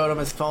 and they showed him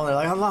his phone. They're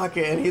like, unlock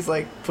it, and he's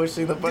like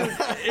pushing the button.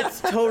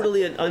 It's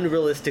totally an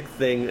unrealistic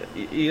thing.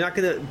 You're not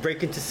gonna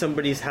break into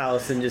somebody's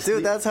house and just.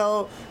 Dude, that's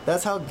how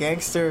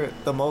gangster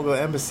the Mogul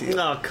Embassy is.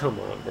 Oh, come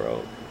on,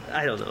 bro.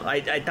 I don't know.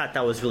 I thought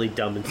that was really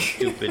dumb and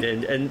stupid,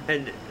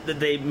 and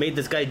they made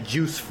this guy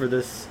juice for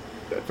this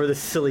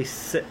silly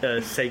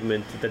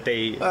segment that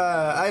they.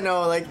 I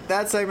know, like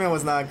that segment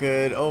was not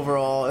good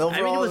overall.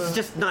 I mean, it was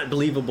just not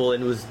believable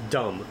and it was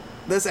dumb.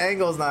 This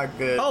angle's not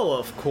good. Oh,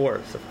 of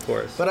course.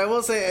 But I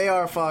will say,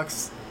 AR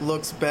Fox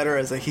looks better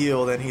as a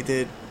heel than he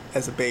did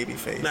as a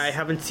babyface. I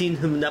haven't seen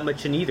him that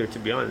much in either, to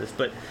be honest.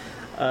 But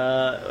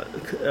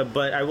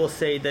I will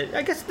say that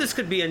I guess this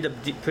could end up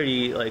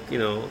pretty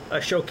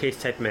a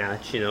showcase type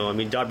match. I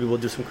mean, Darby will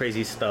do some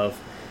crazy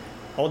stuff.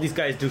 All these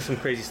guys do some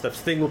crazy stuff.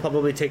 Sting will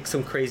probably take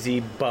some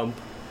crazy bump.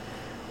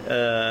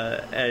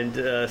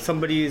 And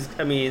somebody's...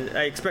 I mean,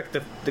 I expect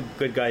the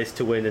good guys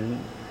to win.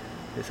 And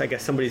I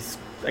guess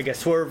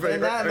Swerve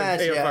and AR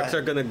Fox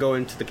are going to go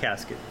into the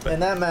casket. But. In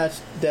that match,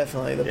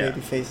 definitely, the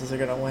baby faces are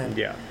going to win.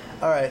 Yeah.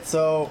 All right,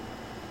 so...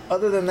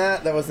 Other than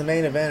that, was the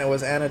main event. It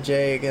was Anna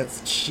Jay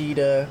against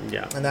Sheeta.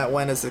 Yeah. And that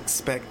went as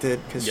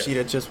expected because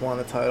Sheeta just won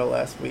the title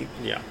last week.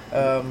 Yeah.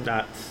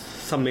 That's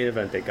some main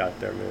event they got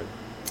there,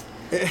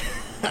 man.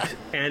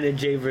 Anna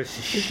Jay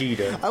versus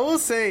Sheeta. I will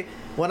say,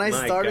 when I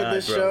started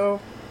this show,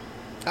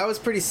 I was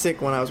pretty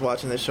sick when I was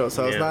watching this show,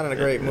 so I was not in a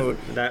great mood.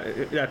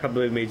 That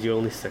probably made you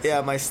only sick.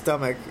 Yeah, my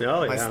stomach.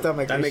 Oh, my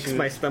stomach. That makes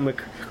my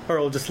stomach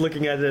hurl just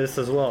looking at this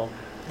as well.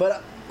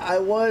 But I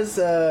was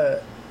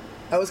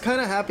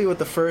kind of happy with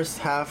the first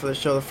half of the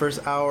show, the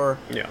first hour.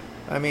 Yeah.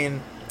 I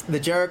mean, the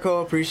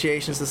Jericho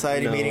Appreciation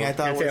Society meeting, I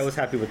thought I was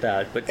happy with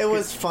that, but it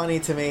was funny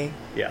to me.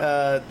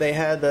 Yeah. They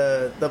had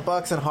the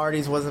Bucks and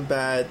Hardys wasn't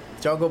bad.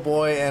 Jungle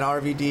Boy and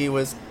RVD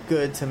was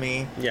good to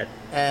me. Yeah.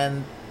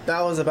 And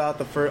that was about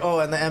the first. Oh,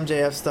 and the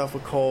MJF stuff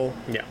with Cole.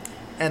 Yeah.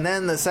 And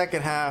then the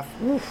second half,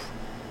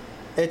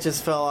 it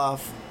just fell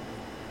off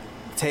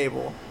the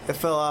table. It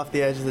fell off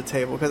the edge of the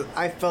table because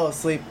I fell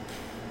asleep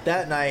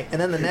that night,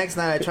 and then the next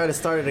night I tried to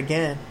start it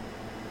again,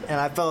 and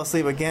I fell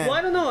asleep again. Well,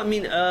 I don't know. I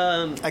mean,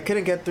 I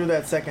couldn't get through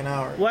that second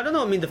hour. Well, I don't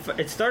know. I mean,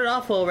 it started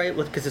off well, right?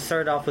 Because it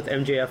started off with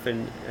MJF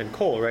and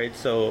Cole, right?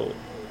 So,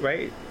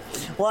 right?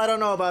 Well, I don't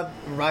know about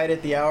right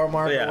at the hour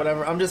mark or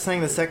whatever. I'm just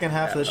saying the second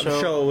half of the show. The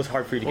show was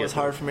hard for you to get. It was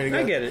hard for me to get.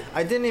 I get it.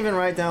 I didn't even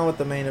write down what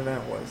the main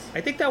event was. I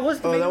think that was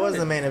the main event. Oh, that was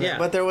the main event. Yeah.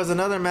 But there was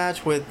another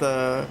match with...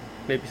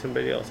 maybe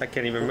somebody else. I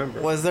can't even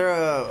remember. Was there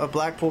a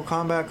Blackpool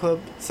Combat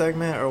Club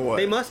segment or what?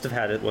 They must have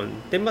had it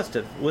one. They must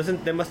have.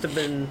 They must have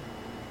been...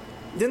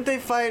 Didn't they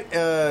fight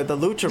the Lucha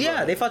Brothers?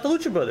 Yeah, they fought the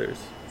Lucha Brothers.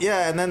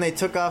 Yeah, and then they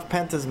took off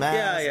Penta's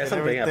mask. Yeah,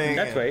 something happened.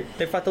 That's right.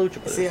 They fought the Lucha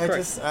Brothers. See,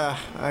 Correct.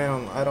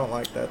 I don't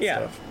like that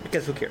stuff.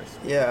 Because who cares?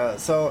 Yeah.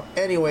 So,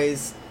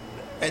 anyways,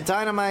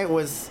 Dynamite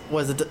was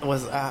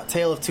a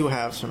tale of two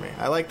halves for me.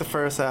 I liked the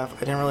first half. I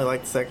didn't really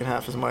like the second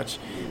half as much.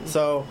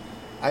 So,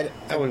 I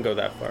wouldn't go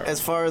that far. As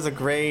far as a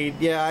grade,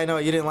 yeah, I know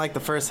you didn't like the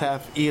first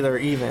half either,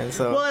 even.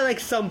 So. Well, I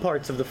liked some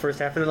parts of the first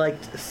half, and I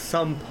liked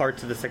some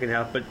parts of the second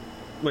half. But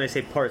when I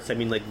say parts, I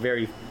mean like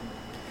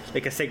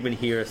a segment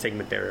here, a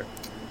segment there.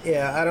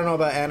 Yeah, I don't know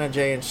about Anna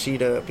Jay and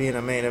Sheeta being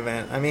a main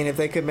event. I mean, if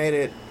they could made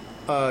it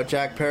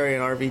Jack Perry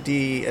and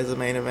RVD as a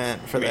main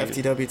event for the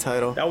FTW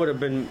title, that would have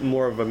been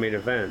more of a main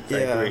event. I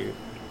agree.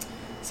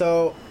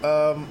 So,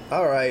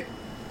 all right.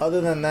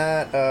 Other than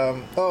that,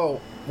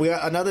 we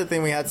got, another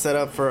thing we had set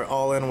up for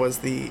All In was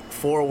the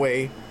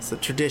 4-way. It's a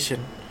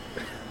tradition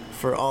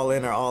for All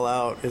In or All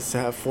Out is to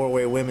have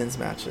 4-way women's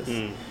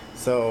matches.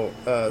 So,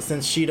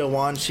 since Shida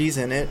won, she's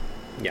in it.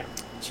 Yeah.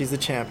 She's the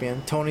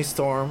champion. Toni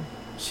Storm,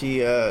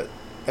 she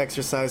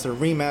exercised her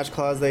rematch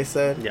clause, they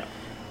said. Yeah.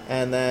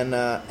 And then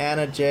not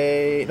Anna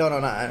Jay,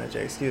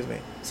 excuse me.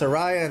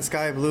 Saraya and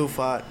Sky Blue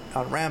fought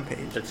on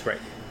Rampage. That's right.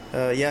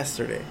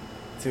 Yesterday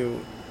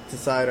to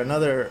decide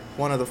another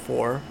one of the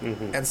 4.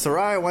 Mm-hmm. And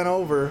Saraya went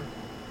over,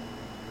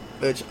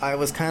 which I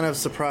was kind of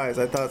surprised.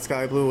 I thought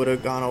Sky Blue would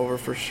have gone over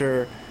for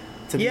sure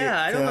to be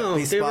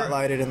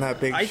spotlighted in that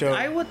big show.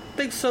 I would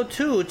think so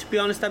too. To be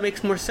honest, that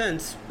makes more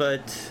sense.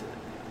 But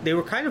they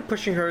were kind of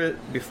pushing her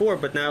before,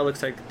 but now it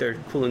looks like they're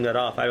cooling that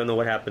off. I don't know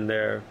what happened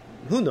there.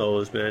 Who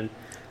knows, man?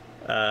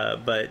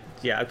 But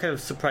yeah, I'm kind of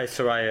surprised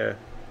Saraya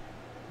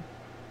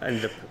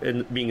ended up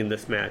being in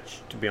this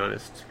match, to be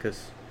honest,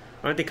 because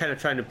aren't they kind of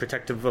trying to be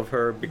protective of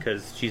her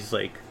because she's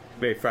like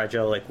very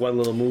fragile, like one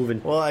little move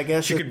and I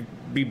guess she could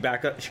be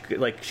back up. She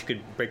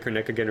could break her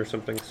neck again or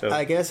something. So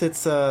I guess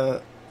it's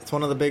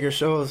one of the bigger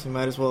shows. You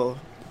might as well.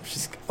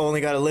 She's only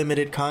got a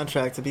limited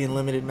contract to be in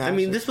limited matches. I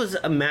mean, this was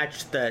a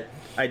match that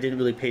I didn't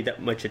really pay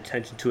that much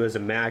attention to as a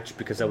match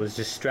because I was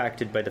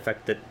distracted by the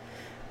fact that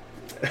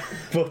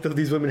both of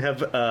these women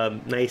have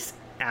nice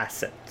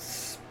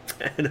assets,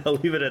 and I'll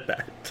leave it at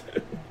that.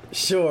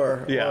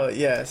 Sure. Yeah. Well,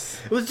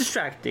 yes. It was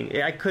distracting.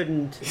 I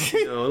couldn't.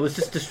 It was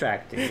just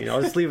distracting.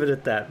 I'll just leave it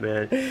at that,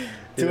 man.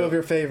 Two of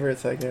your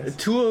favorites, I guess.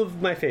 Two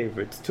of my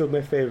favorites.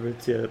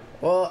 Yeah.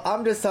 Well,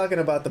 I'm just talking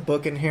about the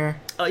booking here.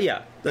 Oh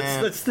yeah.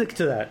 Let's stick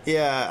to that.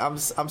 Yeah,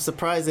 I'm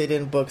surprised they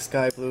didn't book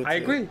Sky Blue. I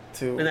agree.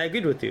 And I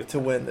agreed with you to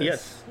win this.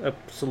 Yes,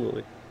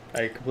 absolutely.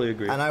 I completely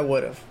agree. And I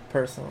would have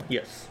personally.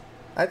 Yes.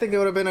 I think it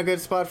would have been a good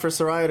spot for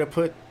Saraya to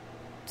put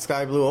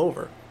Sky Blue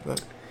over,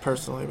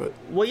 personally. But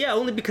well, yeah,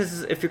 only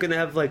because if you're gonna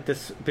have like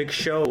this big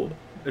show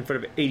in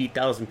front of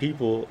 80,000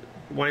 people,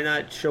 why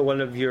not show one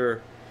of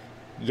your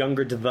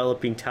younger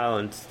developing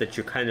talents that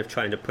you're kind of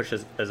trying to push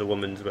as a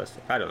woman's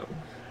wrestler? I don't know.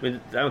 I mean,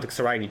 I don't think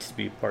Saraya needs to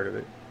be part of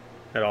it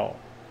at all,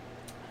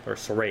 or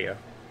Saraya,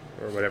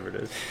 or whatever it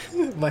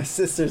is. My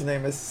sister's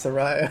name is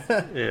Saraya.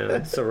 Yeah,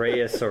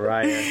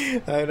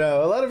 Saraya. I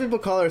know. A lot of people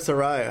call her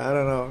Saraya. I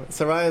don't know.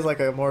 Saraya is like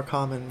a more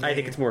common name. I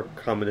think it's more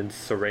common than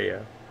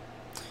Saraya.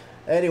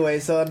 Anyway,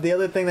 so the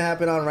other thing that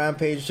happened on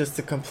Rampage, just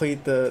to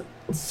complete the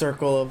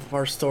circle of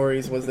our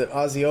stories, was that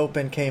Aussie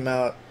Open came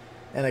out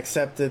and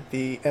accepted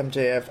the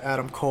MJF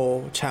Adam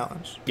Cole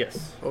challenge.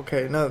 Yes.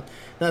 Okay,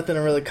 nothing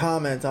to really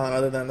comment on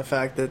other than the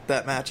fact that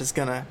that match is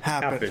going to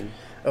happen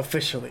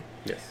officially.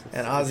 Yes.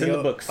 And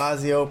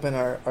Aussie Open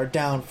are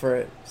down for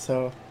it.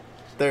 So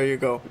there you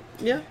go.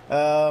 Yeah.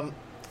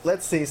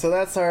 Let's see. So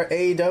that's our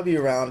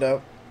AEW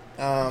roundup.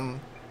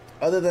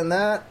 Other than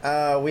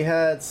that, we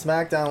had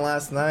SmackDown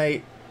last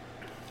night,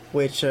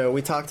 which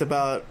we talked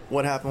about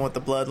what happened with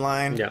the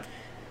Bloodline. Yeah.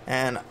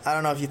 And I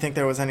don't know if you think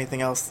there was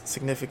anything else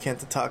significant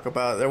to talk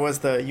about. There was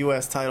the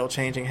U.S. title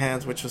changing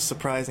hands, which was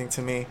surprising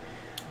to me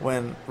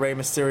when Rey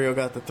Mysterio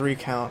got the 3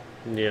 count.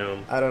 Yeah.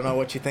 I don't know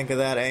what you think of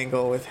that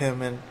angle with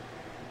him and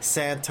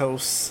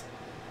Santos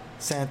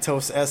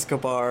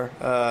Escobar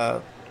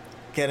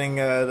getting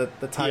the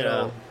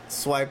title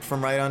swiped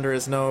from right under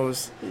his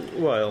nose.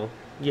 Well,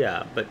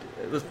 yeah, but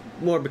it was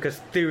more because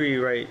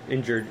Theory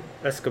injured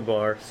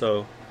Escobar,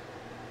 so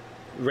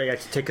Rey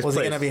had to take his place.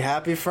 Was he gonna be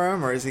happy for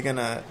him, or is it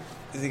gonna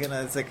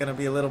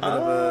be a little bit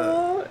of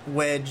a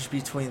wedge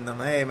between them?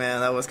 Hey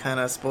man, that was kind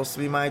of supposed to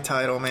be my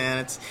title,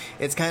 man.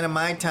 It's kind of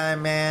my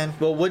time, man.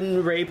 Well,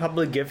 wouldn't Rey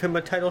probably give him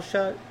a title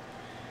shot?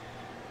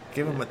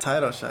 Give him a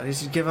title shot. He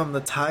should give him the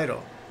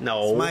title.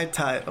 No, it's my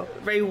title.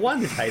 Rey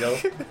won the title.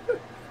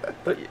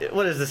 But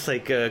what is this,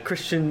 like a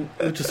Christian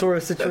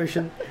Luchasaurus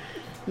situation?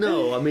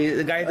 No, I mean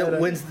the guy that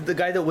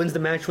wins the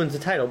match wins the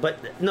title. But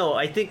no,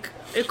 I think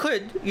it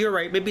could. You're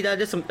right. Maybe that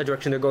is a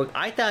direction they're going.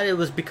 I thought it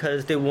was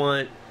because they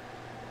want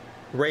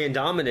Rey and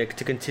Dominic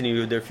to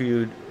continue their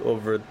feud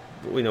over,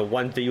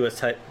 once the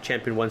U.S.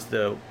 champion, wants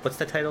what's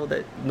the title,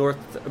 that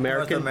North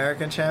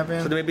American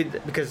champion. So maybe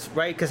because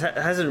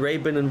hasn't Rey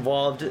been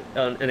involved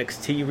on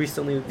NXT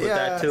recently with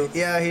that too?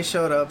 Yeah, he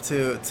showed up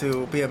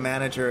to be a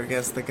manager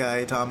against the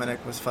guy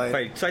Dominic was fighting.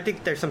 Right. So I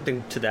think there's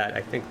something to that.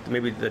 I think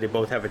maybe that they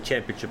both have a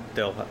championship.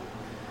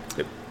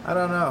 I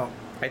don't know.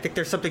 I think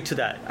there's something to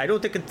that. I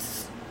don't think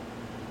it's.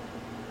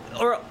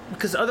 Or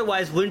because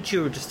otherwise, wouldn't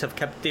you just have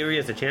kept Theory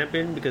as a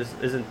champion? Because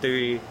isn't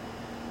Theory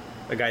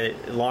a guy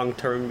that long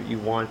term you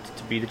want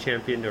to be the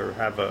champion or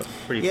have a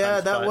pretty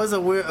fun that spot? was a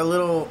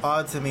little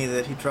odd to me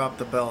that he dropped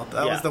the belt.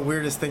 That was the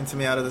weirdest thing to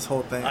me out of this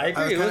whole thing. I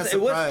agree. It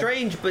was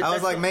strange, but I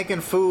was like making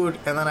food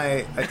and then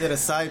I did a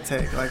side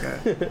take. I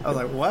was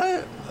like,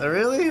 what?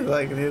 Really?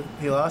 Like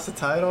he lost the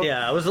title?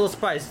 Yeah, I was a little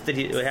surprised that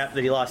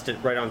he lost it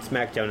right on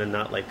SmackDown and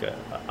not like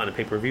on a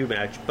pay-per-view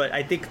match. But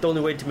I think the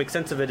only way to make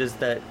sense of it is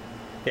that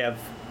they have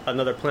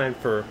another plan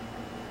for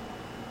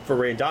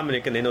Rey and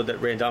Dominic, and they know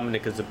that Rey and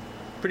Dominic is a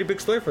pretty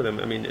big story for them.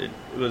 I mean, it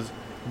was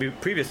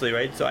previously,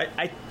 right? So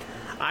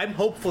I'm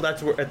hopeful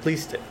that's where at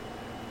least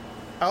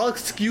I'll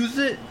excuse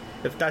it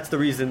if that's the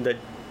reason that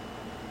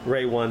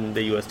Rey won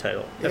the U.S.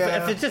 title.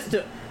 If it's just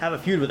to have a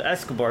feud with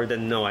Escobar,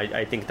 then no,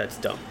 I think that's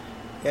dumb.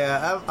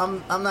 Yeah,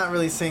 I'm not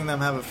really seeing them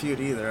have a feud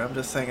either. I'm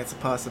just saying it's a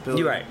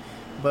possibility. You're right.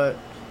 But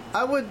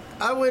I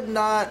would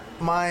not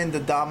mind the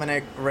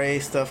Dominic Rey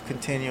stuff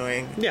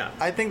continuing. Yeah.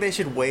 I think they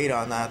should wait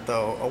on that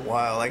though a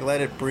while. Like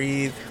let it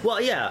breathe. Well,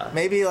 yeah.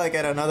 Maybe like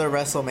at another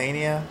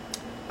WrestleMania.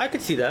 I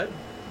could see that.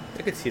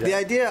 The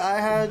idea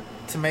I had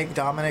to make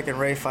Dominic and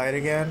Rey fight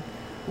again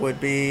would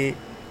be,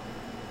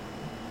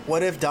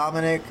 what if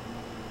Dominic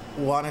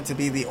wanted to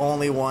be the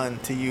only one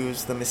to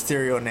use the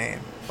Mysterio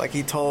name? Like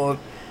he told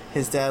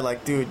his dad,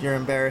 like, dude, you're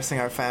embarrassing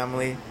our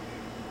family.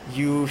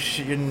 You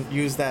shouldn't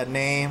use that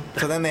name.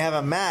 So then they have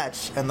a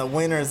match, and the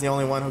winner is the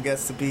only one who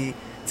gets to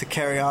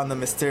carry on the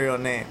Mysterio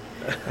name.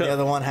 The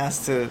other one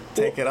has to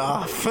take it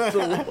off. So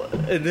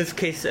in this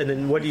case, and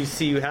then what do you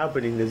see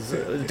happening? Is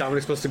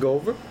Dominic supposed to go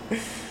over?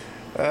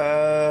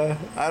 I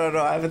don't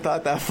know. I haven't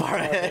thought that far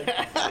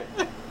ahead.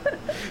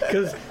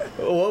 Because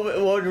what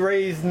would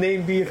Rey's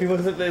name be if he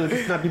wasn't? It would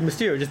just not be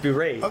Mysterio, it would just be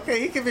Rey. Okay,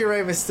 he could be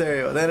Rey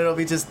Mysterio. Then it'll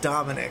be just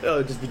Dominic. Oh,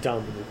 it'd just be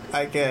Dominic.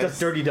 I guess. Just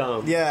Dirty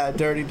Dom. Yeah,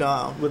 Dirty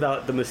Dom.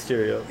 Without the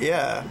Mysterio.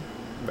 Yeah.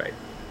 Right.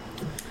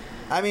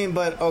 I mean,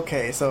 but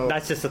okay, so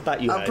that's just a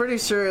thought you had. I'm pretty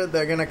sure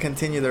they're gonna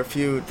continue their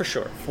feud for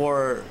sure,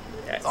 for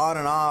on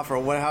and off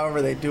or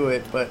however they do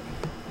it. But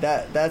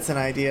that's an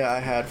idea I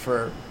had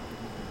for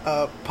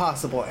a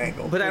possible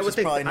angle. But I would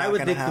think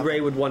happen.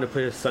 Rey would want to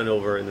put his son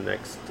over in the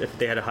next. If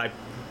they had a high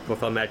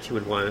profile match, he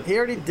would want it. He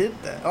already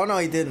did that. Oh no,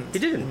 he didn't. He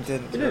didn't. He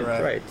didn't.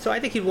 Right. So I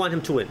think he'd want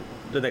him to win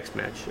the next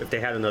match if they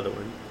had another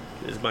one.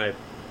 Is my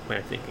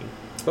thinking.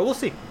 But we'll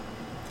see.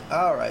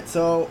 All right,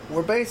 so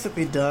we're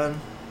basically done.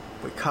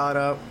 We caught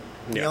up.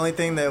 The only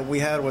thing that we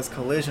had was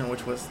Collision,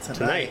 which was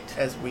tonight.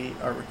 As we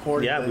are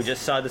recording. Yeah, this. We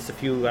just saw this a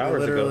few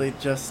hours ago. We literally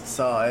just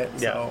saw it.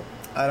 Yeah. So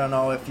I don't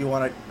know if you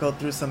want to go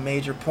through some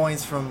major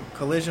points from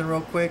Collision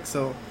real quick,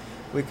 so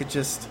we could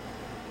just,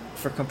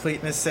 for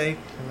completeness sake,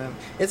 and then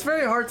it's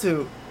very hard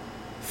to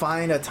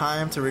find a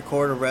time to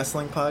record a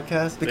wrestling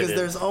podcast because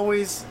there's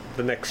always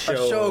the next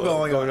show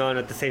going on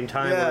at the same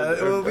time.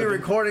 Yeah, we'll be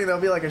recording.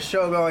 There'll be like a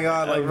show going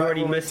on. Like we've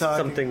already missed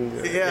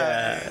something.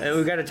 Yeah, and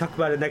we got to talk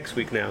about it next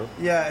week now.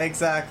 Yeah,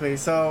 exactly.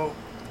 So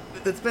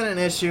it's been an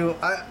issue.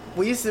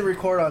 We used to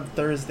record on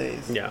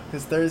Thursdays. Yeah,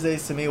 because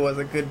Thursdays to me was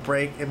a good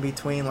break in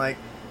between. Like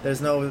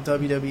there's no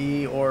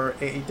WWE or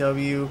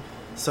AEW,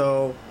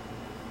 so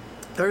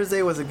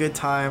Thursday was a good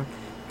time.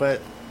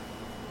 But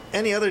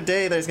any other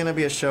day there's going to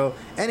be a show.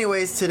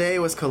 Anyways, today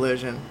was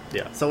Collision.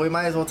 Yeah. So we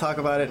might as well talk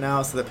about it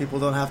now so that people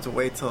don't have to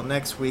wait till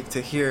next week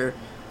to hear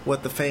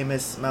what the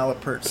famous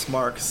Malapert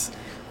Smarks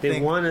they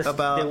want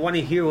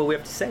to hear what we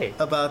have to say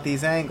about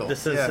these angles.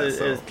 This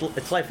is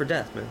it's life or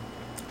death, man.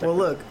 Well,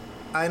 look,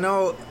 I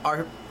know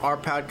our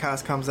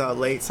podcast comes out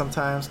late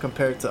sometimes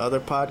compared to other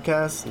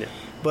podcasts. Yeah.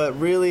 But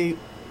really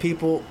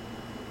people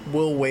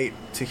will wait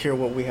to hear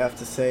what we have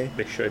to say.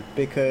 They should.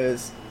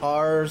 Because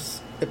ours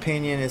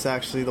opinion is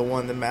actually the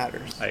one that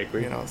matters. I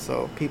agree.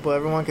 So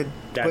everyone could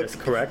is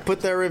correct.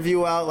 Put their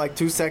review out like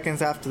 2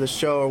 seconds after the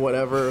show or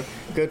whatever.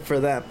 Good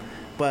for them.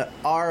 But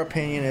our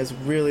opinion is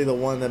really the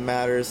one that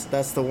matters.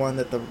 That's the one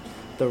that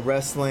the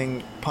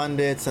wrestling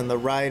pundits and the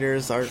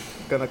writers are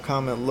gonna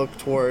come and look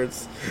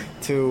towards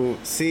to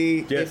see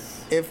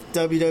if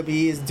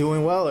WWE is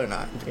doing well or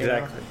not.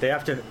 Exactly. They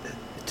have to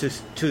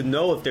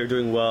know if they're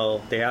doing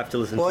well, they have to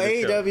listen to the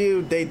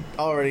AEW, they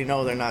already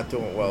know they're not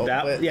doing well.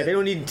 They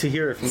don't need to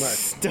hear it from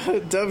us.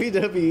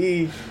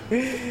 WWE,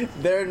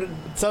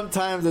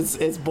 sometimes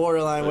it's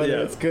borderline whether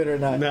it's good or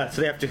not. No,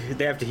 so they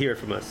have to hear it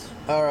from us.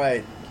 All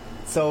right.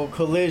 So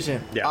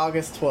Collision,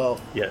 August 12th.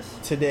 Yes.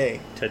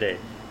 Today.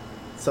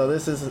 So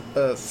this is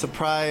a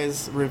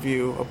surprise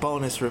review, a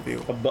bonus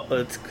review.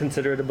 Let's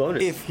consider it a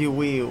bonus. If you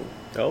will.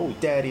 Oh.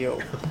 Daddy-o.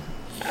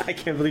 I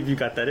can't believe you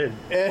got that in.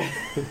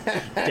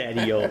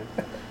 Daddy-o.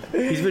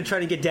 He's been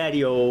trying to get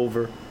Daddy-o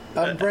over.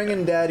 I'm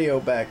bringing Daddy-o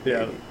back,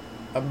 baby.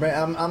 Yeah. I'm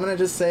going to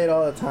just say it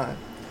all the time.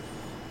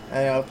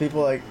 And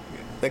people like,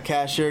 the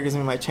cashier gives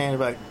me my change,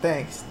 like,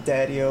 thanks,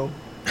 Daddy-o.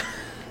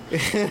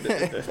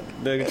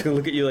 They're just gonna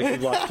look at you like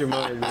you've lost your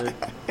mind. Man.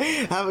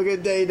 Have a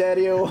good day,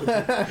 Daddy-o.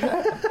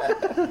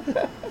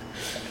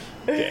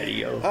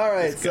 Daddy-o. All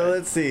right, so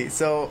let's see.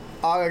 So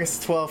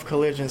August 12th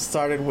Collision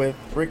started with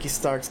Ricky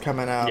Starks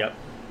coming out. Yep.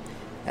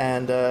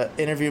 And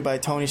interviewed by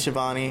Tony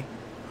Schiavone,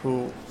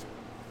 who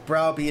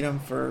browbeat him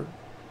for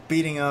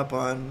beating up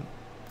on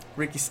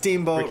Ricky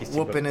Steamboat,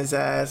 whooping his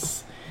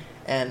ass.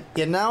 And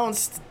he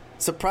announced,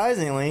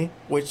 surprisingly,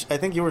 which I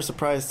think you were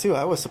surprised too.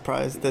 I was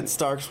surprised that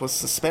Starks was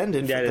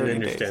suspended for 30 days. I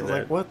didn't understand that.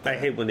 Like, what I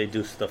hate when they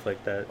do stuff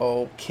like that.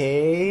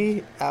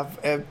 Okay.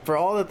 For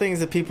all the things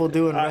that people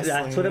do in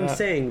wrestling. That's what I'm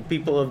saying.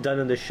 People have done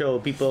on the show.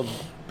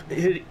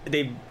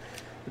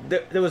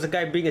 There was a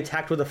guy being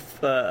attacked with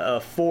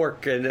a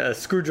fork and a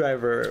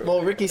screwdriver.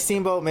 Well, Ricky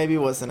Steamboat maybe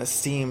was an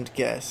esteemed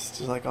guest.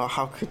 He's like, oh,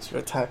 how could you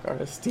attack our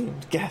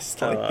esteemed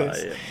guest like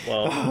this? Yeah.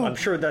 Well, I'm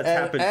sure that's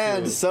happened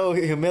and so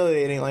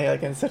humiliating,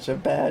 like in such a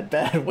bad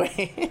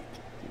way.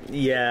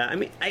 Yeah, I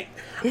mean,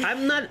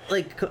 I'm not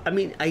like, I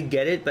mean, I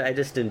get it, but I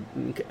just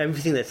didn't.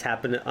 Everything that's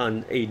happened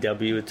on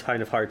AEW, it's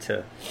kind of hard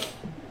to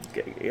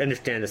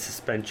understand a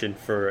suspension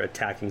for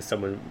attacking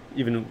someone,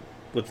 even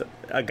with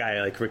a guy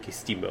like Ricky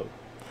Steamboat.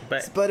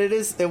 But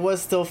it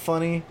was still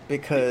funny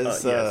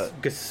because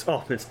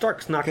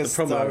Starks knocked the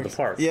promo out of the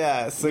park.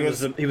 Yeah, so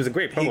he was a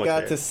great promo. He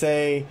got to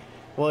say,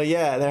 well,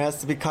 yeah, there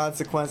has to be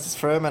consequences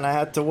for him, and I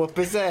had to whoop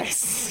his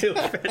ass. It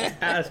was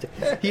fantastic.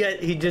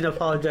 He didn't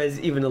apologize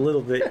even a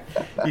little bit.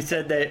 He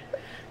said that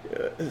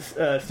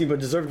Steamboat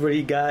deserved what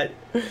he got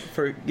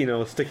for,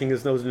 sticking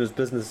his nose in his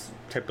business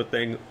type of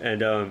thing,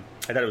 and I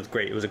thought it was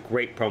great. It was a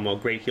great promo,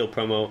 great heel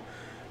promo.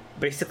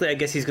 Basically, I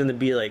guess he's going to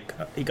be like,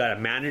 he got a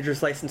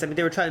manager's license. I mean,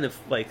 they were trying to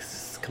like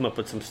come up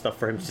with some stuff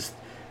for him to just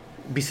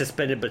be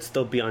suspended but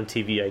still be on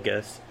TV, I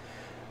guess.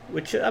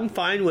 Which I'm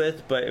fine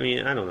with, but I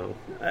mean, I don't know.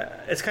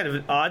 It's kind of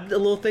an odd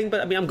little thing,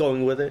 but I mean, I'm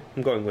going with it.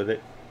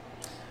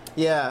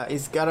 Yeah,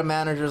 he's got a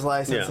manager's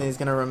license and he's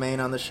going to remain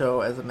on the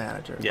show as a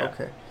manager. Yeah.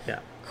 Okay. Yeah.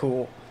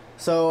 Cool.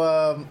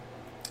 So,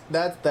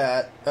 that's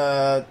that.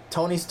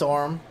 Tony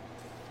Storm.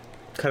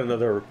 Cut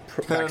another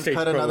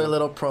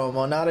little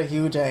promo. Not a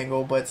huge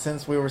angle, but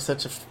since we were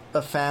such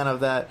a fan of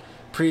that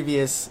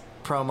previous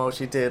promo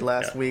she did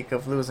last week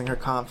of losing her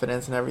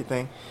confidence and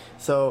everything,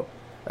 so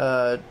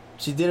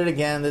she did it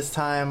again this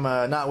time,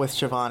 not with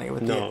Shivani,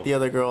 with the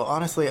other girl.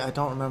 Honestly, I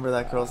don't remember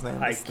that girl's name.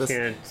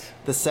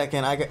 The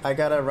second, I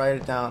gotta write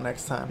it down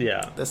next time.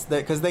 Yeah,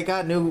 because they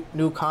got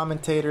new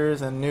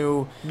commentators and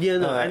new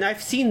and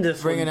I've seen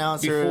this ring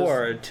announcers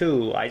before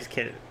too. I just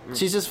can't.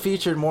 She's just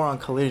featured more on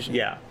Collision.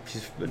 Yeah,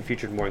 she's been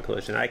featured more on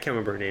Collision. I can't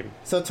remember her name.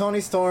 So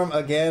Tony Storm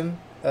again,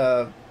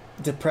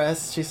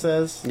 depressed. She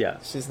says. Yeah.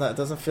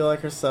 Doesn't feel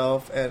like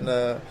herself,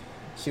 and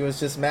she was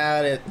just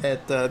mad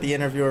at the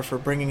interviewer for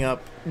bringing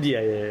up.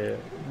 Yeah.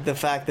 The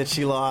fact that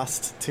she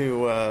lost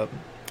to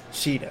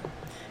Shida,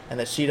 and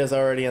that Shida's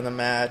already in the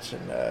match,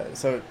 and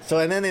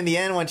and then in the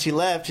end when she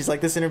left, she's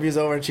like, "This interview's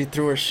over," and she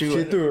threw her shoe.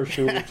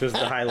 Which was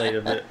the highlight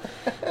of it.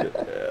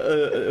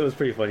 It was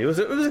pretty funny. It was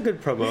a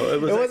good promo.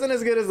 It wasn't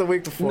as good as the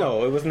week before.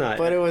 No, it was not.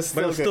 But it was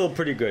still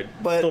pretty good.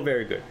 But still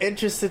very good.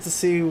 Interested to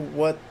see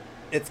what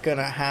it's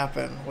gonna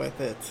happen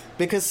with it,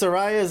 because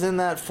Saraya's in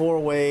that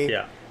 4-way.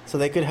 Yeah. So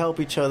they could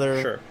help each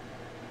other. Sure.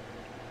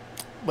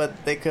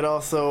 But they could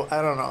also,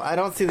 I don't know. I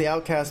don't see the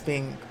Outcast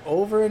being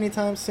over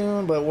anytime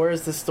soon, but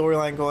where's the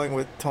storyline going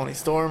with Tony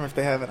Storm if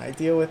they have an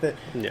idea with it?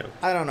 Yeah.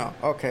 I don't know.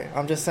 Okay.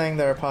 I'm just saying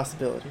there are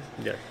possibilities.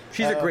 Yeah.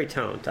 She's a great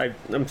talent.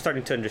 I'm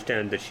starting to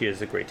understand that she is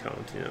a great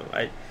talent.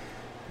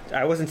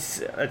 I wasn't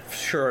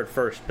sure at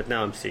first, but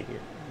now I'm seeing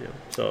it.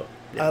 So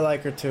yeah. I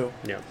like her too.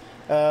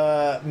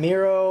 Yeah.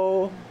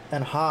 Miro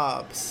and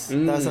Hobbs.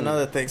 That's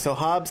another thing. So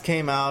Hobbs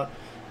came out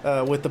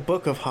with the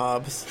Book of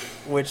Hobbs,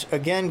 which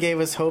again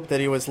gave us hope that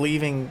he was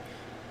leaving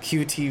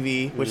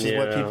QTV, which is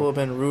what people have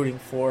been rooting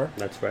for.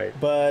 That's right.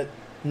 But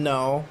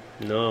no,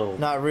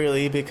 not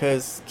really,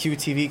 because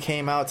QTV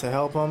came out to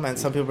help him, and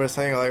some people are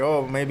saying like,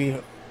 oh, maybe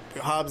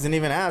Hobbs didn't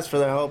even ask for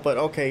their help, but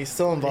okay, he's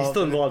still involved. He's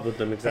still involved with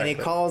them, exactly. And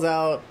he calls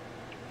out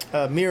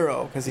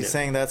Miro because he's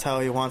saying that's how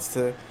he wants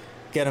to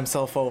get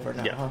himself over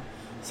now. Yeah. Huh?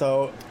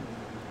 So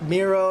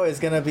Miro is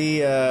going to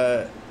be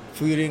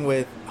feuding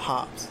with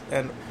Hobbs,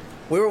 and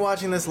we were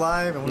watching this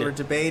live and we were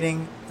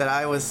debating that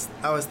I was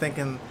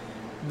thinking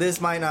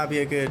this might not be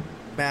a good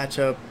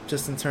matchup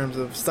just in terms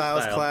of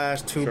styles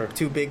clash,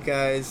 two big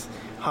guys.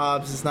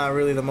 Hobbs is not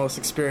really the most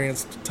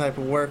experienced type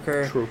of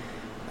worker. True.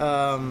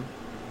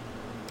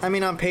 I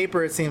mean, on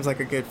paper it seems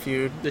like a good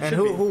feud. And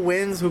who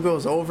wins, who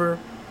goes over,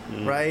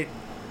 right?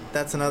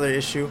 That's another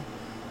issue.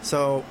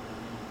 So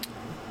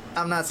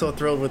I'm not so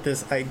thrilled with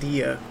this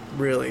idea,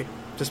 really,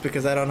 just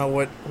because I don't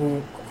know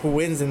who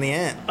wins in the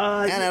end,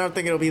 and I don't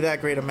think it'll be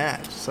that great a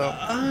match. So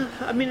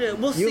I mean,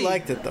 we'll see. You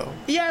liked it though.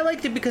 Yeah, I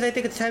liked it because I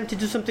think it's time to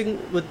do something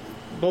with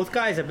both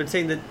guys. I've been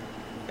saying that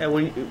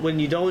when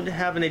you don't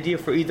have an idea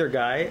for either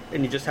guy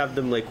and you just have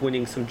them like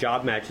winning some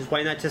job matches,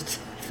 why not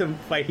just have them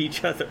fight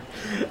each other?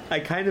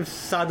 I kind of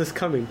saw this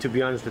coming, to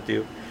be honest with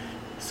you.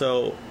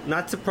 So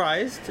not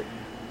surprised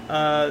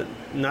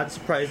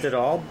at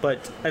all.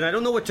 And I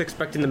don't know what to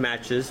expect in the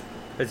matches,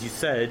 as you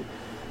said,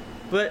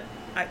 but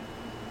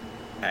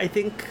I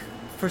think.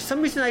 For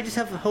some reason, I just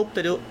have hope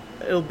that it'll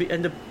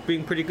end up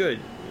being pretty good.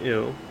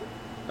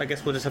 I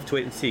guess we'll just have to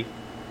wait and see.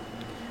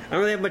 I don't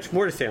really have much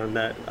more to say on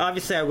that.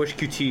 Obviously, I wish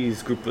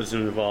QT's group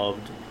wasn't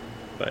involved,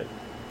 but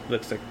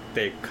looks like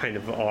they kind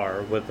of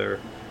are. Whether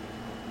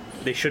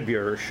they should be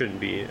or shouldn't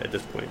be at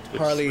this point.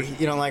 Harley,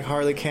 you don't like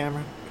Harley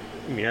Cameron?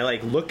 I mean, I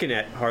like looking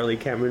at Harley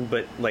Cameron,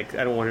 but like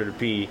I don't want her to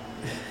be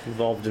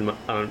involved in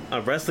on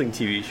a wrestling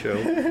TV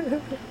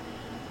show.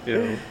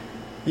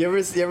 You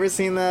ever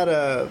seen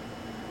that?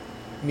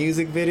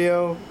 Music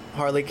video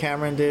Harley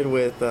Cameron did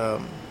with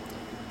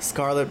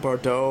Scarlett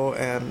Bordeaux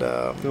and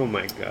oh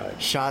my god,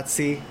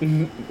 Shotzi.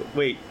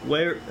 Wait,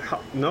 where?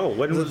 No,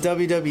 when was a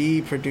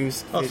WWE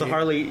produced? Oh, video. So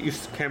Harley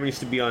Cameron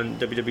used to be on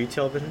WWE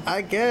television.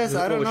 I guess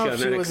I don't know if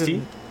she was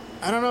in.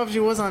 I don't know if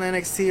she was on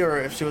NXT or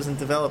if she was in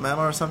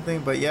developmental or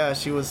something. But yeah,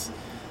 she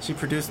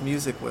produced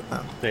music with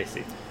them. I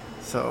see.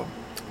 So,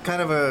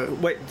 kind of a...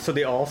 Wait, so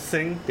they all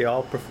sing? They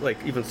all, like,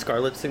 even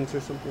Scarlett sings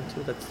or something,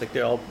 too? That's, like,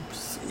 they all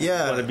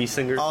want to be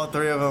singers? All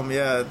three of them,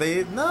 yeah.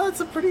 It's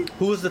a pretty...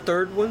 Who was the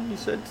third one, you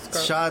said?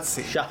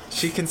 Shotzi.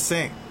 She can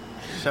sing.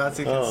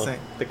 Shotzi can sing.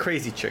 The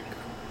crazy chick.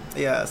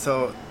 Yeah,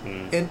 so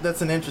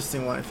that's an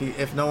interesting one.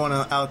 If no one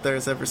out there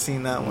has ever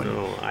seen that one,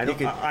 no, I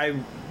don't. I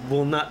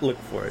will not look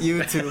for it.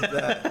 YouTube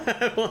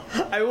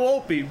that. I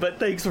won't be, but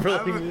thanks for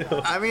letting me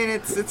know. I mean,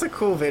 it's a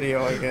cool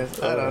video, I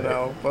guess. I don't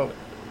know, but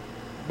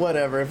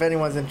whatever. If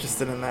anyone's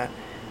interested in that,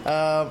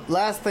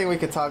 last thing we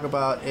could talk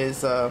about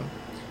is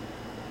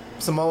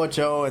Samoa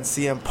Joe and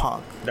CM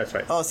Punk. That's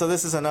right. Oh, so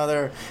this is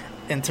another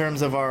in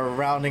terms of our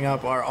rounding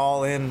up our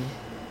all-in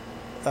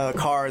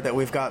card that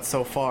we've got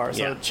so far.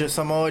 So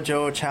Samoa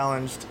Joe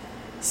challenged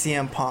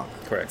CM Punk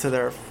to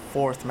their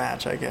fourth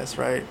match, I guess,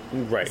 right?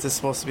 Right. Is this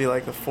supposed to be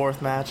like the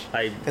fourth match?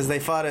 Because they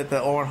fought at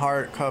the Owen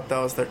Hart Cup. That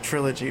was their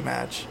trilogy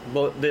match.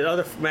 Well, the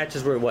other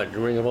matches were what? The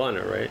Ring of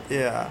Honor, right?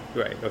 Yeah.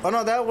 Right. Okay. Oh,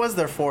 no, that was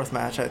their fourth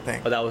match, I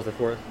think. Oh, that was the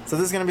fourth? So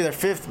this is going to be their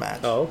fifth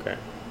match. Oh, okay.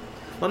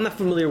 Well, I'm not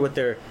familiar with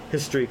their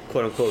history,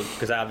 quote-unquote,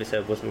 because obviously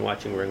I wasn't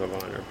watching Ring of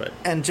Honor, but...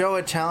 And Joe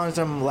had challenged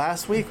him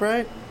last week,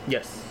 right?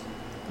 Yes.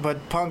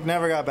 But Punk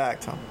never got back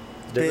to him.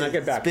 Did not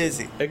get back.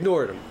 Busy.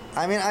 Ignored him.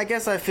 I mean, I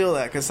guess I feel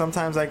that because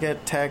sometimes I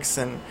get texts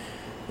and,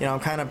 I'm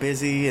kind of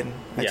busy and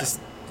I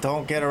just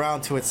don't get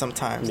around to it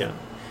sometimes. Yeah.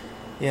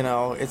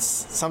 And, it's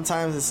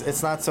sometimes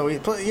it's not so easy.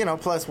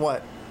 Plus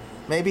what?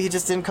 Maybe he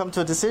just didn't come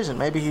to a decision.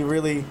 Maybe he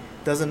really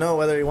doesn't know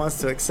whether he wants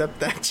to accept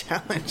that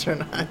challenge or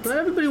not. But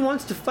everybody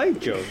wants to fight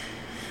Joe.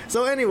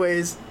 So,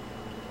 anyways,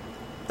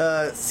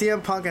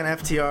 CM Punk and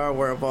FTR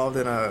were involved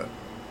in a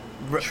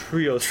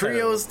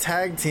trios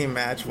tag team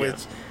match,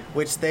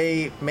 which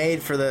they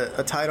made for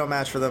a title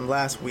match for them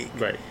last week.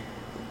 Right.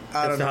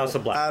 Out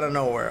of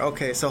nowhere.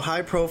 Okay, so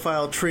high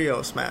profile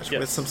trios match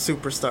with some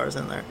superstars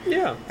in there.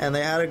 Yeah. And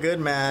they had a good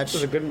match. It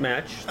was a good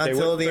match.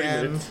 Until the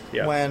end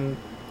when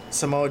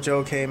Samoa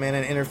Joe came in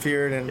and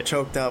interfered and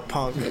choked out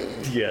Punk.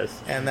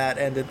 Yes. And that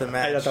ended the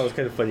match. I thought that was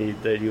kind of funny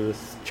that he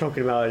was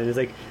choking him out and he was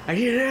like, I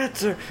need an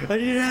answer.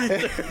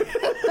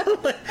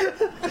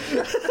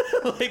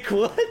 Like,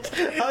 what?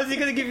 How is he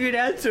going to give you an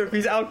answer if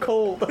he's out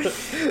cold?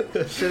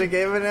 Should have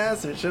gave him an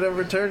answer. Should have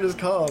returned his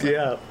call.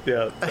 Yeah.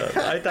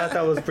 I thought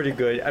that was pretty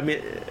good. I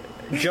mean,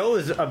 Joe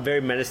is a very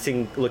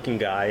menacing looking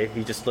guy.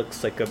 He just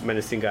looks like a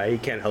menacing guy. He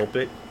can't help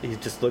it. He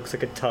just looks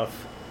like a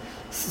tough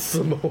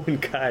Samoan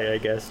guy, I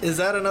guess. Is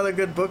that another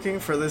good booking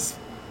for this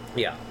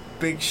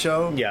big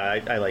show? Yeah,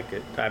 I like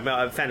it. I'm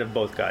a fan of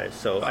both guys.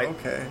 So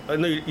okay. I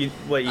know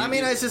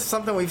it's just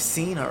something we've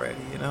seen already.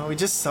 We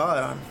just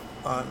saw it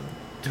on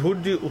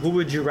Who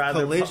would you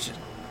rather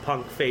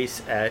Punk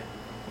face at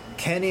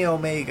Kenny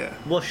Omega?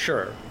 Well,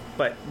 sure,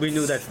 but we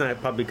knew that's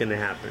not probably going to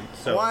happen.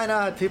 So why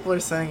not? People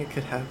are saying it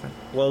could happen.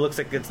 Well, it looks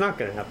like it's not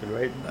going to happen,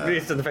 right?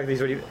 Based on the fact that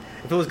he's already.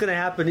 If it was going to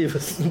happen,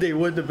 they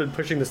wouldn't have been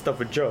pushing the stuff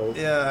with Joe.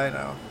 Yeah, I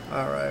know.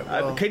 All right.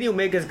 Well, Kenny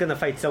Omega is going to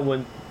fight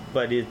someone,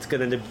 but it's going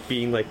to end up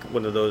being like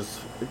one of those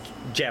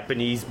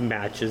Japanese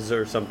matches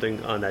or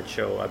something on that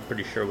show. I'm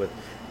pretty sure with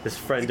his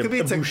friend Ibushi. It could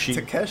be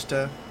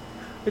Takeshita.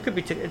 It could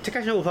be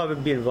Takeshita will probably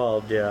be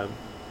involved. Yeah,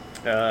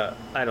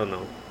 I don't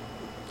know.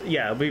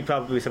 Yeah, it'll be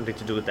probably something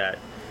to do with that.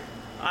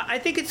 I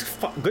think it's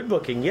good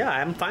booking. Yeah,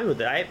 I'm fine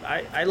with it.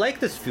 I like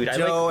this feud.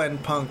 Joe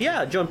and Punk.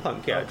 Yeah, Joe and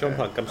Punk. Yeah, okay. Joe and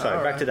Punk. I'm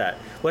sorry. Back to that.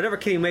 Whatever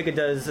Kenny Omega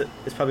does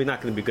is probably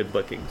not going to be good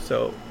booking.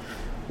 So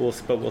we'll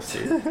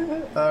see.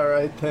 All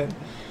right then.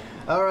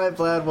 All right,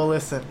 Vlad. Well,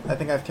 listen. I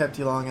think I've kept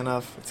you long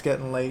enough. It's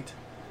getting late.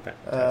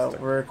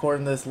 We're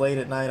recording this late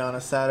at night on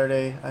a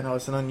Saturday. I know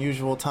it's an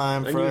unusual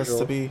time for us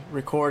to be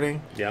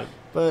recording. Yeah.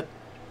 But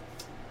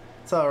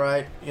it's all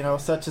right.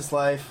 Such is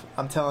life.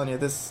 I'm telling you,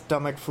 this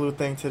stomach flu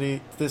thing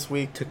this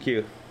week took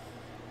you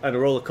on a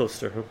roller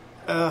coaster.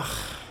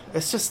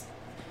 It's just,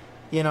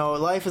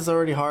 life is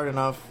already hard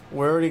enough. We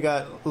already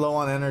got low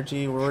on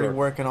energy. We're already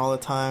working all the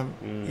time.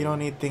 You don't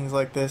need things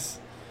like this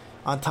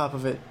on top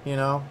of it,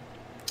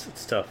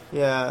 It's tough.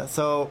 Yeah,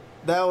 so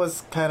that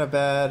was kind of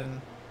bad.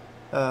 And,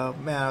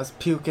 man, I was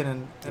puking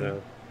and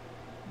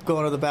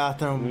going to the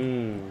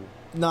bathroom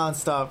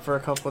nonstop for a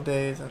couple of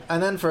days.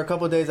 And then for a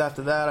couple of days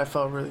after that, I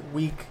felt really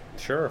weak.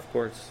 Sure, of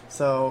course.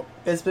 So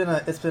it's been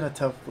a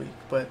tough week.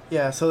 But,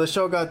 yeah, so the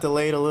show got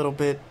delayed a little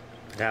bit.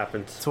 It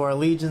happens. To our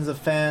legions of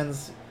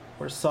fans,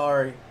 we're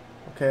sorry,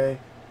 okay?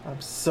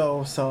 I'm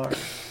so sorry.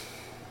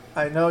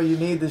 I know you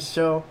need this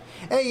show.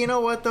 Hey, you know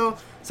what, though?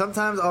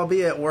 Sometimes I'll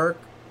be at work,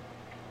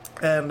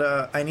 and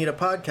I need a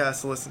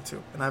podcast to listen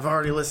to. And I've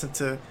already listened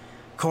to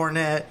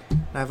Cornette,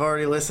 and I've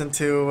already listened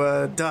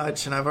to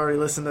Dutch, and I've already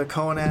listened to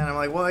Conan. I'm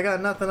like, well, I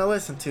got nothing to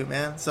listen to,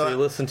 man. So you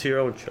listen to your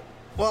own show.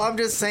 Well, I'm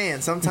just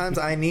saying, sometimes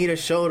I need a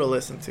show to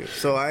listen to.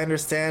 So I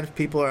understand if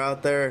people are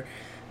out there.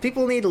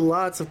 People need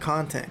lots of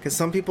content, because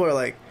some people are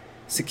like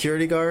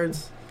security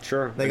guards.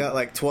 Sure. They got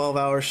like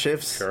 12-hour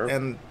shifts,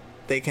 and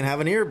they can have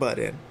an earbud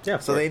in. Yeah.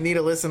 So they need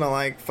to listen to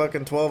like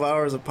fucking 12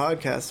 hours of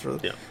podcasts for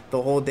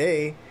the whole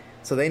day.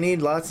 So they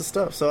need lots of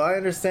stuff. So I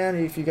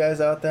understand if you guys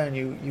out there and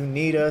you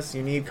need us,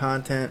 you need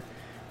content.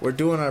 We're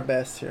doing our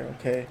best here,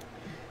 okay?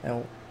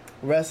 And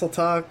Wrestle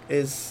Talk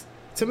is,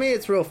 to me,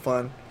 it's real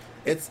fun.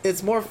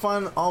 It's more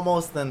fun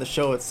almost than the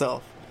show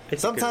itself.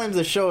 Sometimes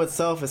the show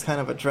itself is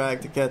kind of a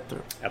drag to get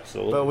through.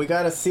 Absolutely. But we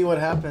got to see what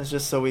happens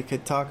just so we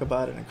could talk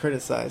about it and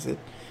criticize it.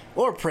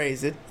 Or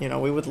praise it. You know,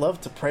 we would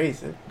love to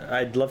praise it.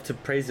 I'd love to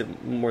praise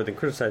it more than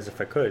criticize if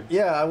I could.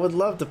 Yeah, I would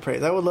love to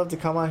praise. I would love to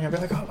come on here and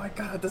be like, oh my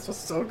god, this was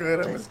so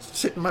good. I was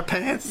shitting my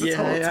pants this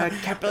whole time. I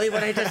can't believe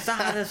what I just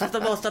saw. This was the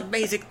most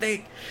amazing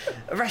thing.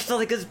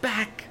 Wrestling is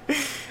back.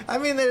 I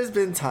mean, there's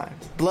been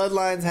times.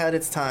 Bloodlines had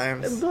its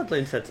times. And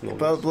Bloodlines had its moments.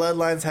 But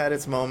Bloodlines had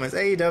its moments.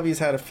 AEW's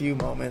had a few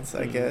moments,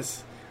 I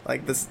guess.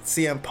 Like the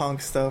CM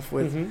Punk stuff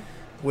with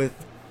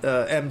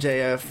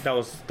MJF. That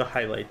was the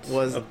highlight.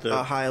 Was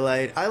a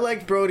highlight. I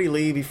liked Brody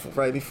Lee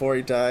right before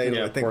he died.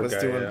 I think was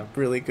doing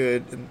really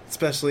good, and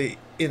especially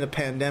in a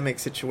pandemic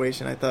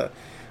situation. I thought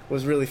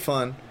was really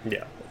fun.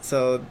 Yeah.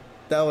 So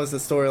that was the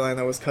storyline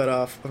that was cut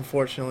off,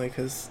 unfortunately,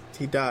 because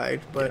he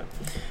died. But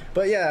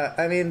yeah,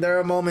 I mean, there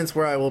are moments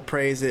where I will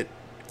praise it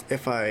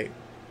if I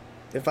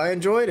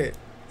enjoyed it.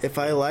 If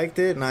I liked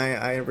it and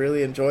I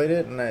really enjoyed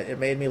it and it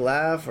made me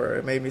laugh or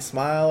it made me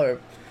smile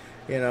or,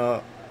 you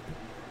know,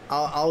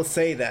 I'll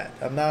say that.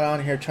 I'm not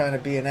on here trying to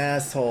be an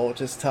asshole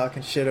just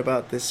talking shit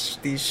about these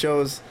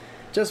shows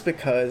just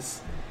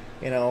because,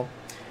 you know.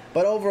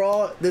 But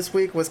overall, this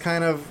week was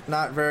kind of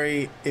not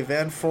very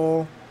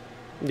eventful.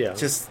 Yeah.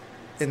 Just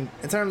in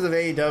terms of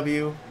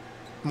AEW,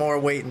 more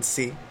wait and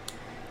see.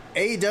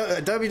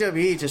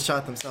 WWE just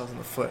shot themselves in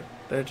the foot.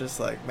 They're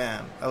just like,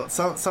 man.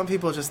 Some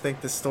people just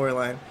think this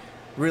storyline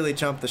really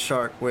jumped the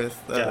shark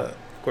with of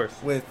course,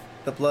 with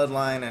the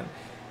Bloodline, and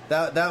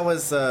that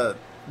was the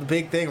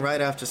big thing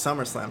right after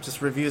SummerSlam. Just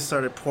reviews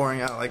started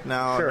pouring out like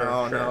no.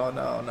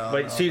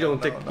 But so you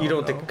don't think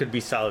it could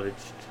be salvaged?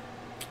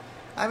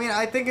 I mean,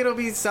 I think it'll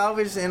be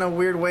salvaged in a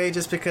weird way,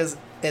 just because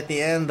at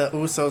the end the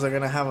Usos are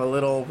gonna have a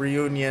little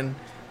reunion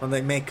when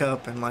they make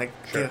up and like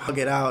hug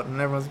it out,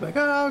 and everyone's like,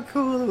 oh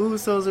cool, the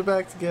Usos are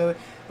back together.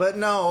 But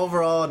no,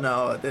 overall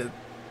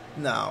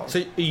no.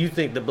 So you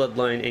think the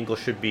Bloodline angle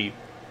should be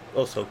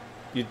also,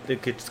 you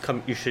think it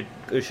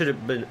should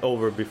have been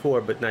over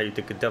before, but now you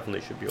think it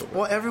definitely should be over?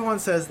 Well, everyone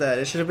says that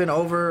it should have been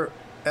over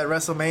at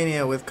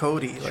WrestleMania with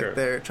Cody. Like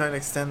they're trying to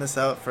extend this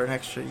out for an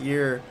extra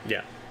year.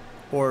 Yeah.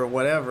 Or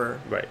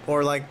whatever. Right.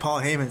 Or like Paul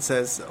Heyman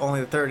says,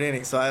 only the third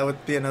inning, so I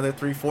would be another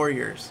 3-4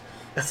 years.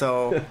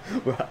 So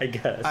well,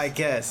 I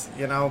guess,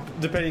 you know,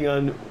 depending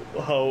on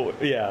how,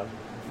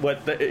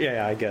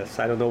 I guess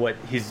I don't know what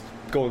he's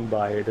going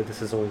by, that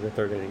this is only the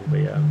third inning,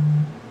 but yeah.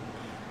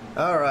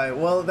 Alright,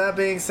 well, that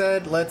being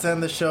said, let's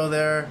end the show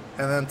there.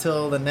 And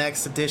until the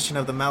next edition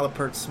of the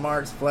Malapert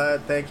Smarts,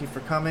 Vlad, thank you for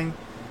coming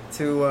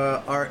to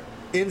our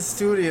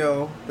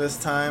in-studio this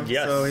time.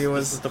 Yes, so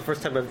this is the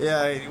first time I've...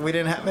 Yeah, we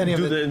didn't have any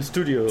of the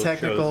in-studio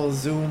technical shows.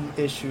 Zoom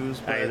issues.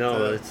 But, I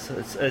know, it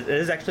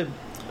is actually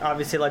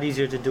obviously a lot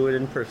easier to do it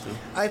in person.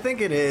 I think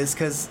it is,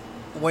 because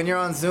when you're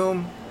on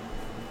Zoom,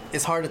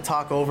 it's hard to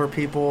talk over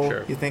people.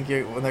 Sure. You think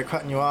when they're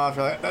cutting you off,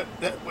 you're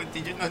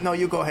like, no,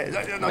 you go ahead.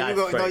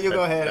 No, you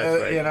go ahead.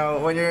 Right. You know,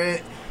 when you're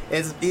in,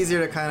 it's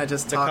easier to kind of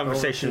just talk over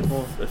people. The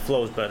conversation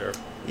flows better.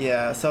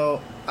 Yeah,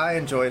 so I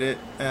enjoyed it,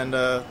 and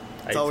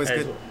it's always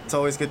good. It's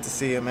always good to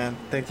see you, man.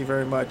 Thank you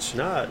very much.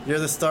 You're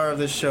the star of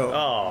this show.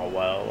 Oh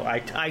well, I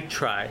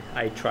try,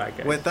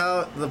 guys.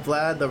 Without the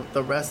Vlad,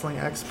 the wrestling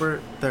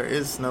expert, there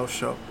is no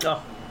show.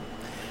 Oh.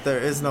 There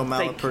is no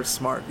Malapert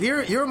Smart.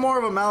 You're more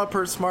of a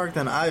Malapert Smart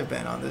than I've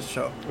been on this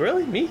show.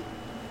 Really? Me?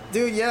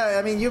 Dude, yeah.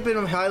 I mean, you've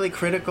been highly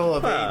critical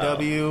of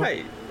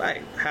AEW.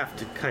 I have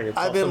to kind of...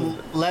 I've been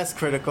less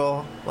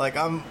critical. Like,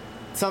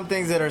 some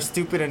things that are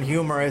stupid and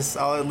humorous,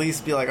 I'll at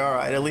least be like, all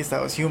right, at least I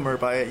was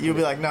humored by it. You'll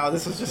be like, no,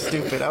 this was just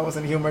stupid. I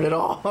wasn't humored at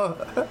all.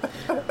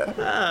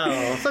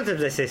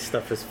 Sometimes I say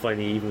stuff is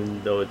funny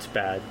even though it's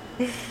bad.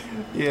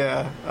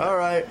 Yeah. All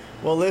right.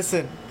 Well,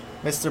 listen,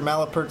 Mr.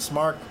 Malapert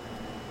Smart.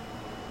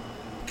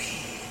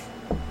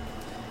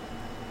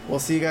 We'll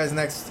see you guys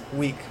next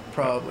week,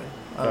 probably.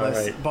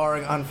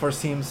 Barring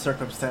unforeseen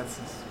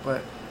circumstances.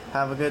 But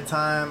have a good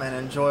time and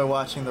enjoy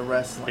watching the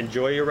wrestling.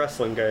 Enjoy your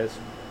wrestling, guys.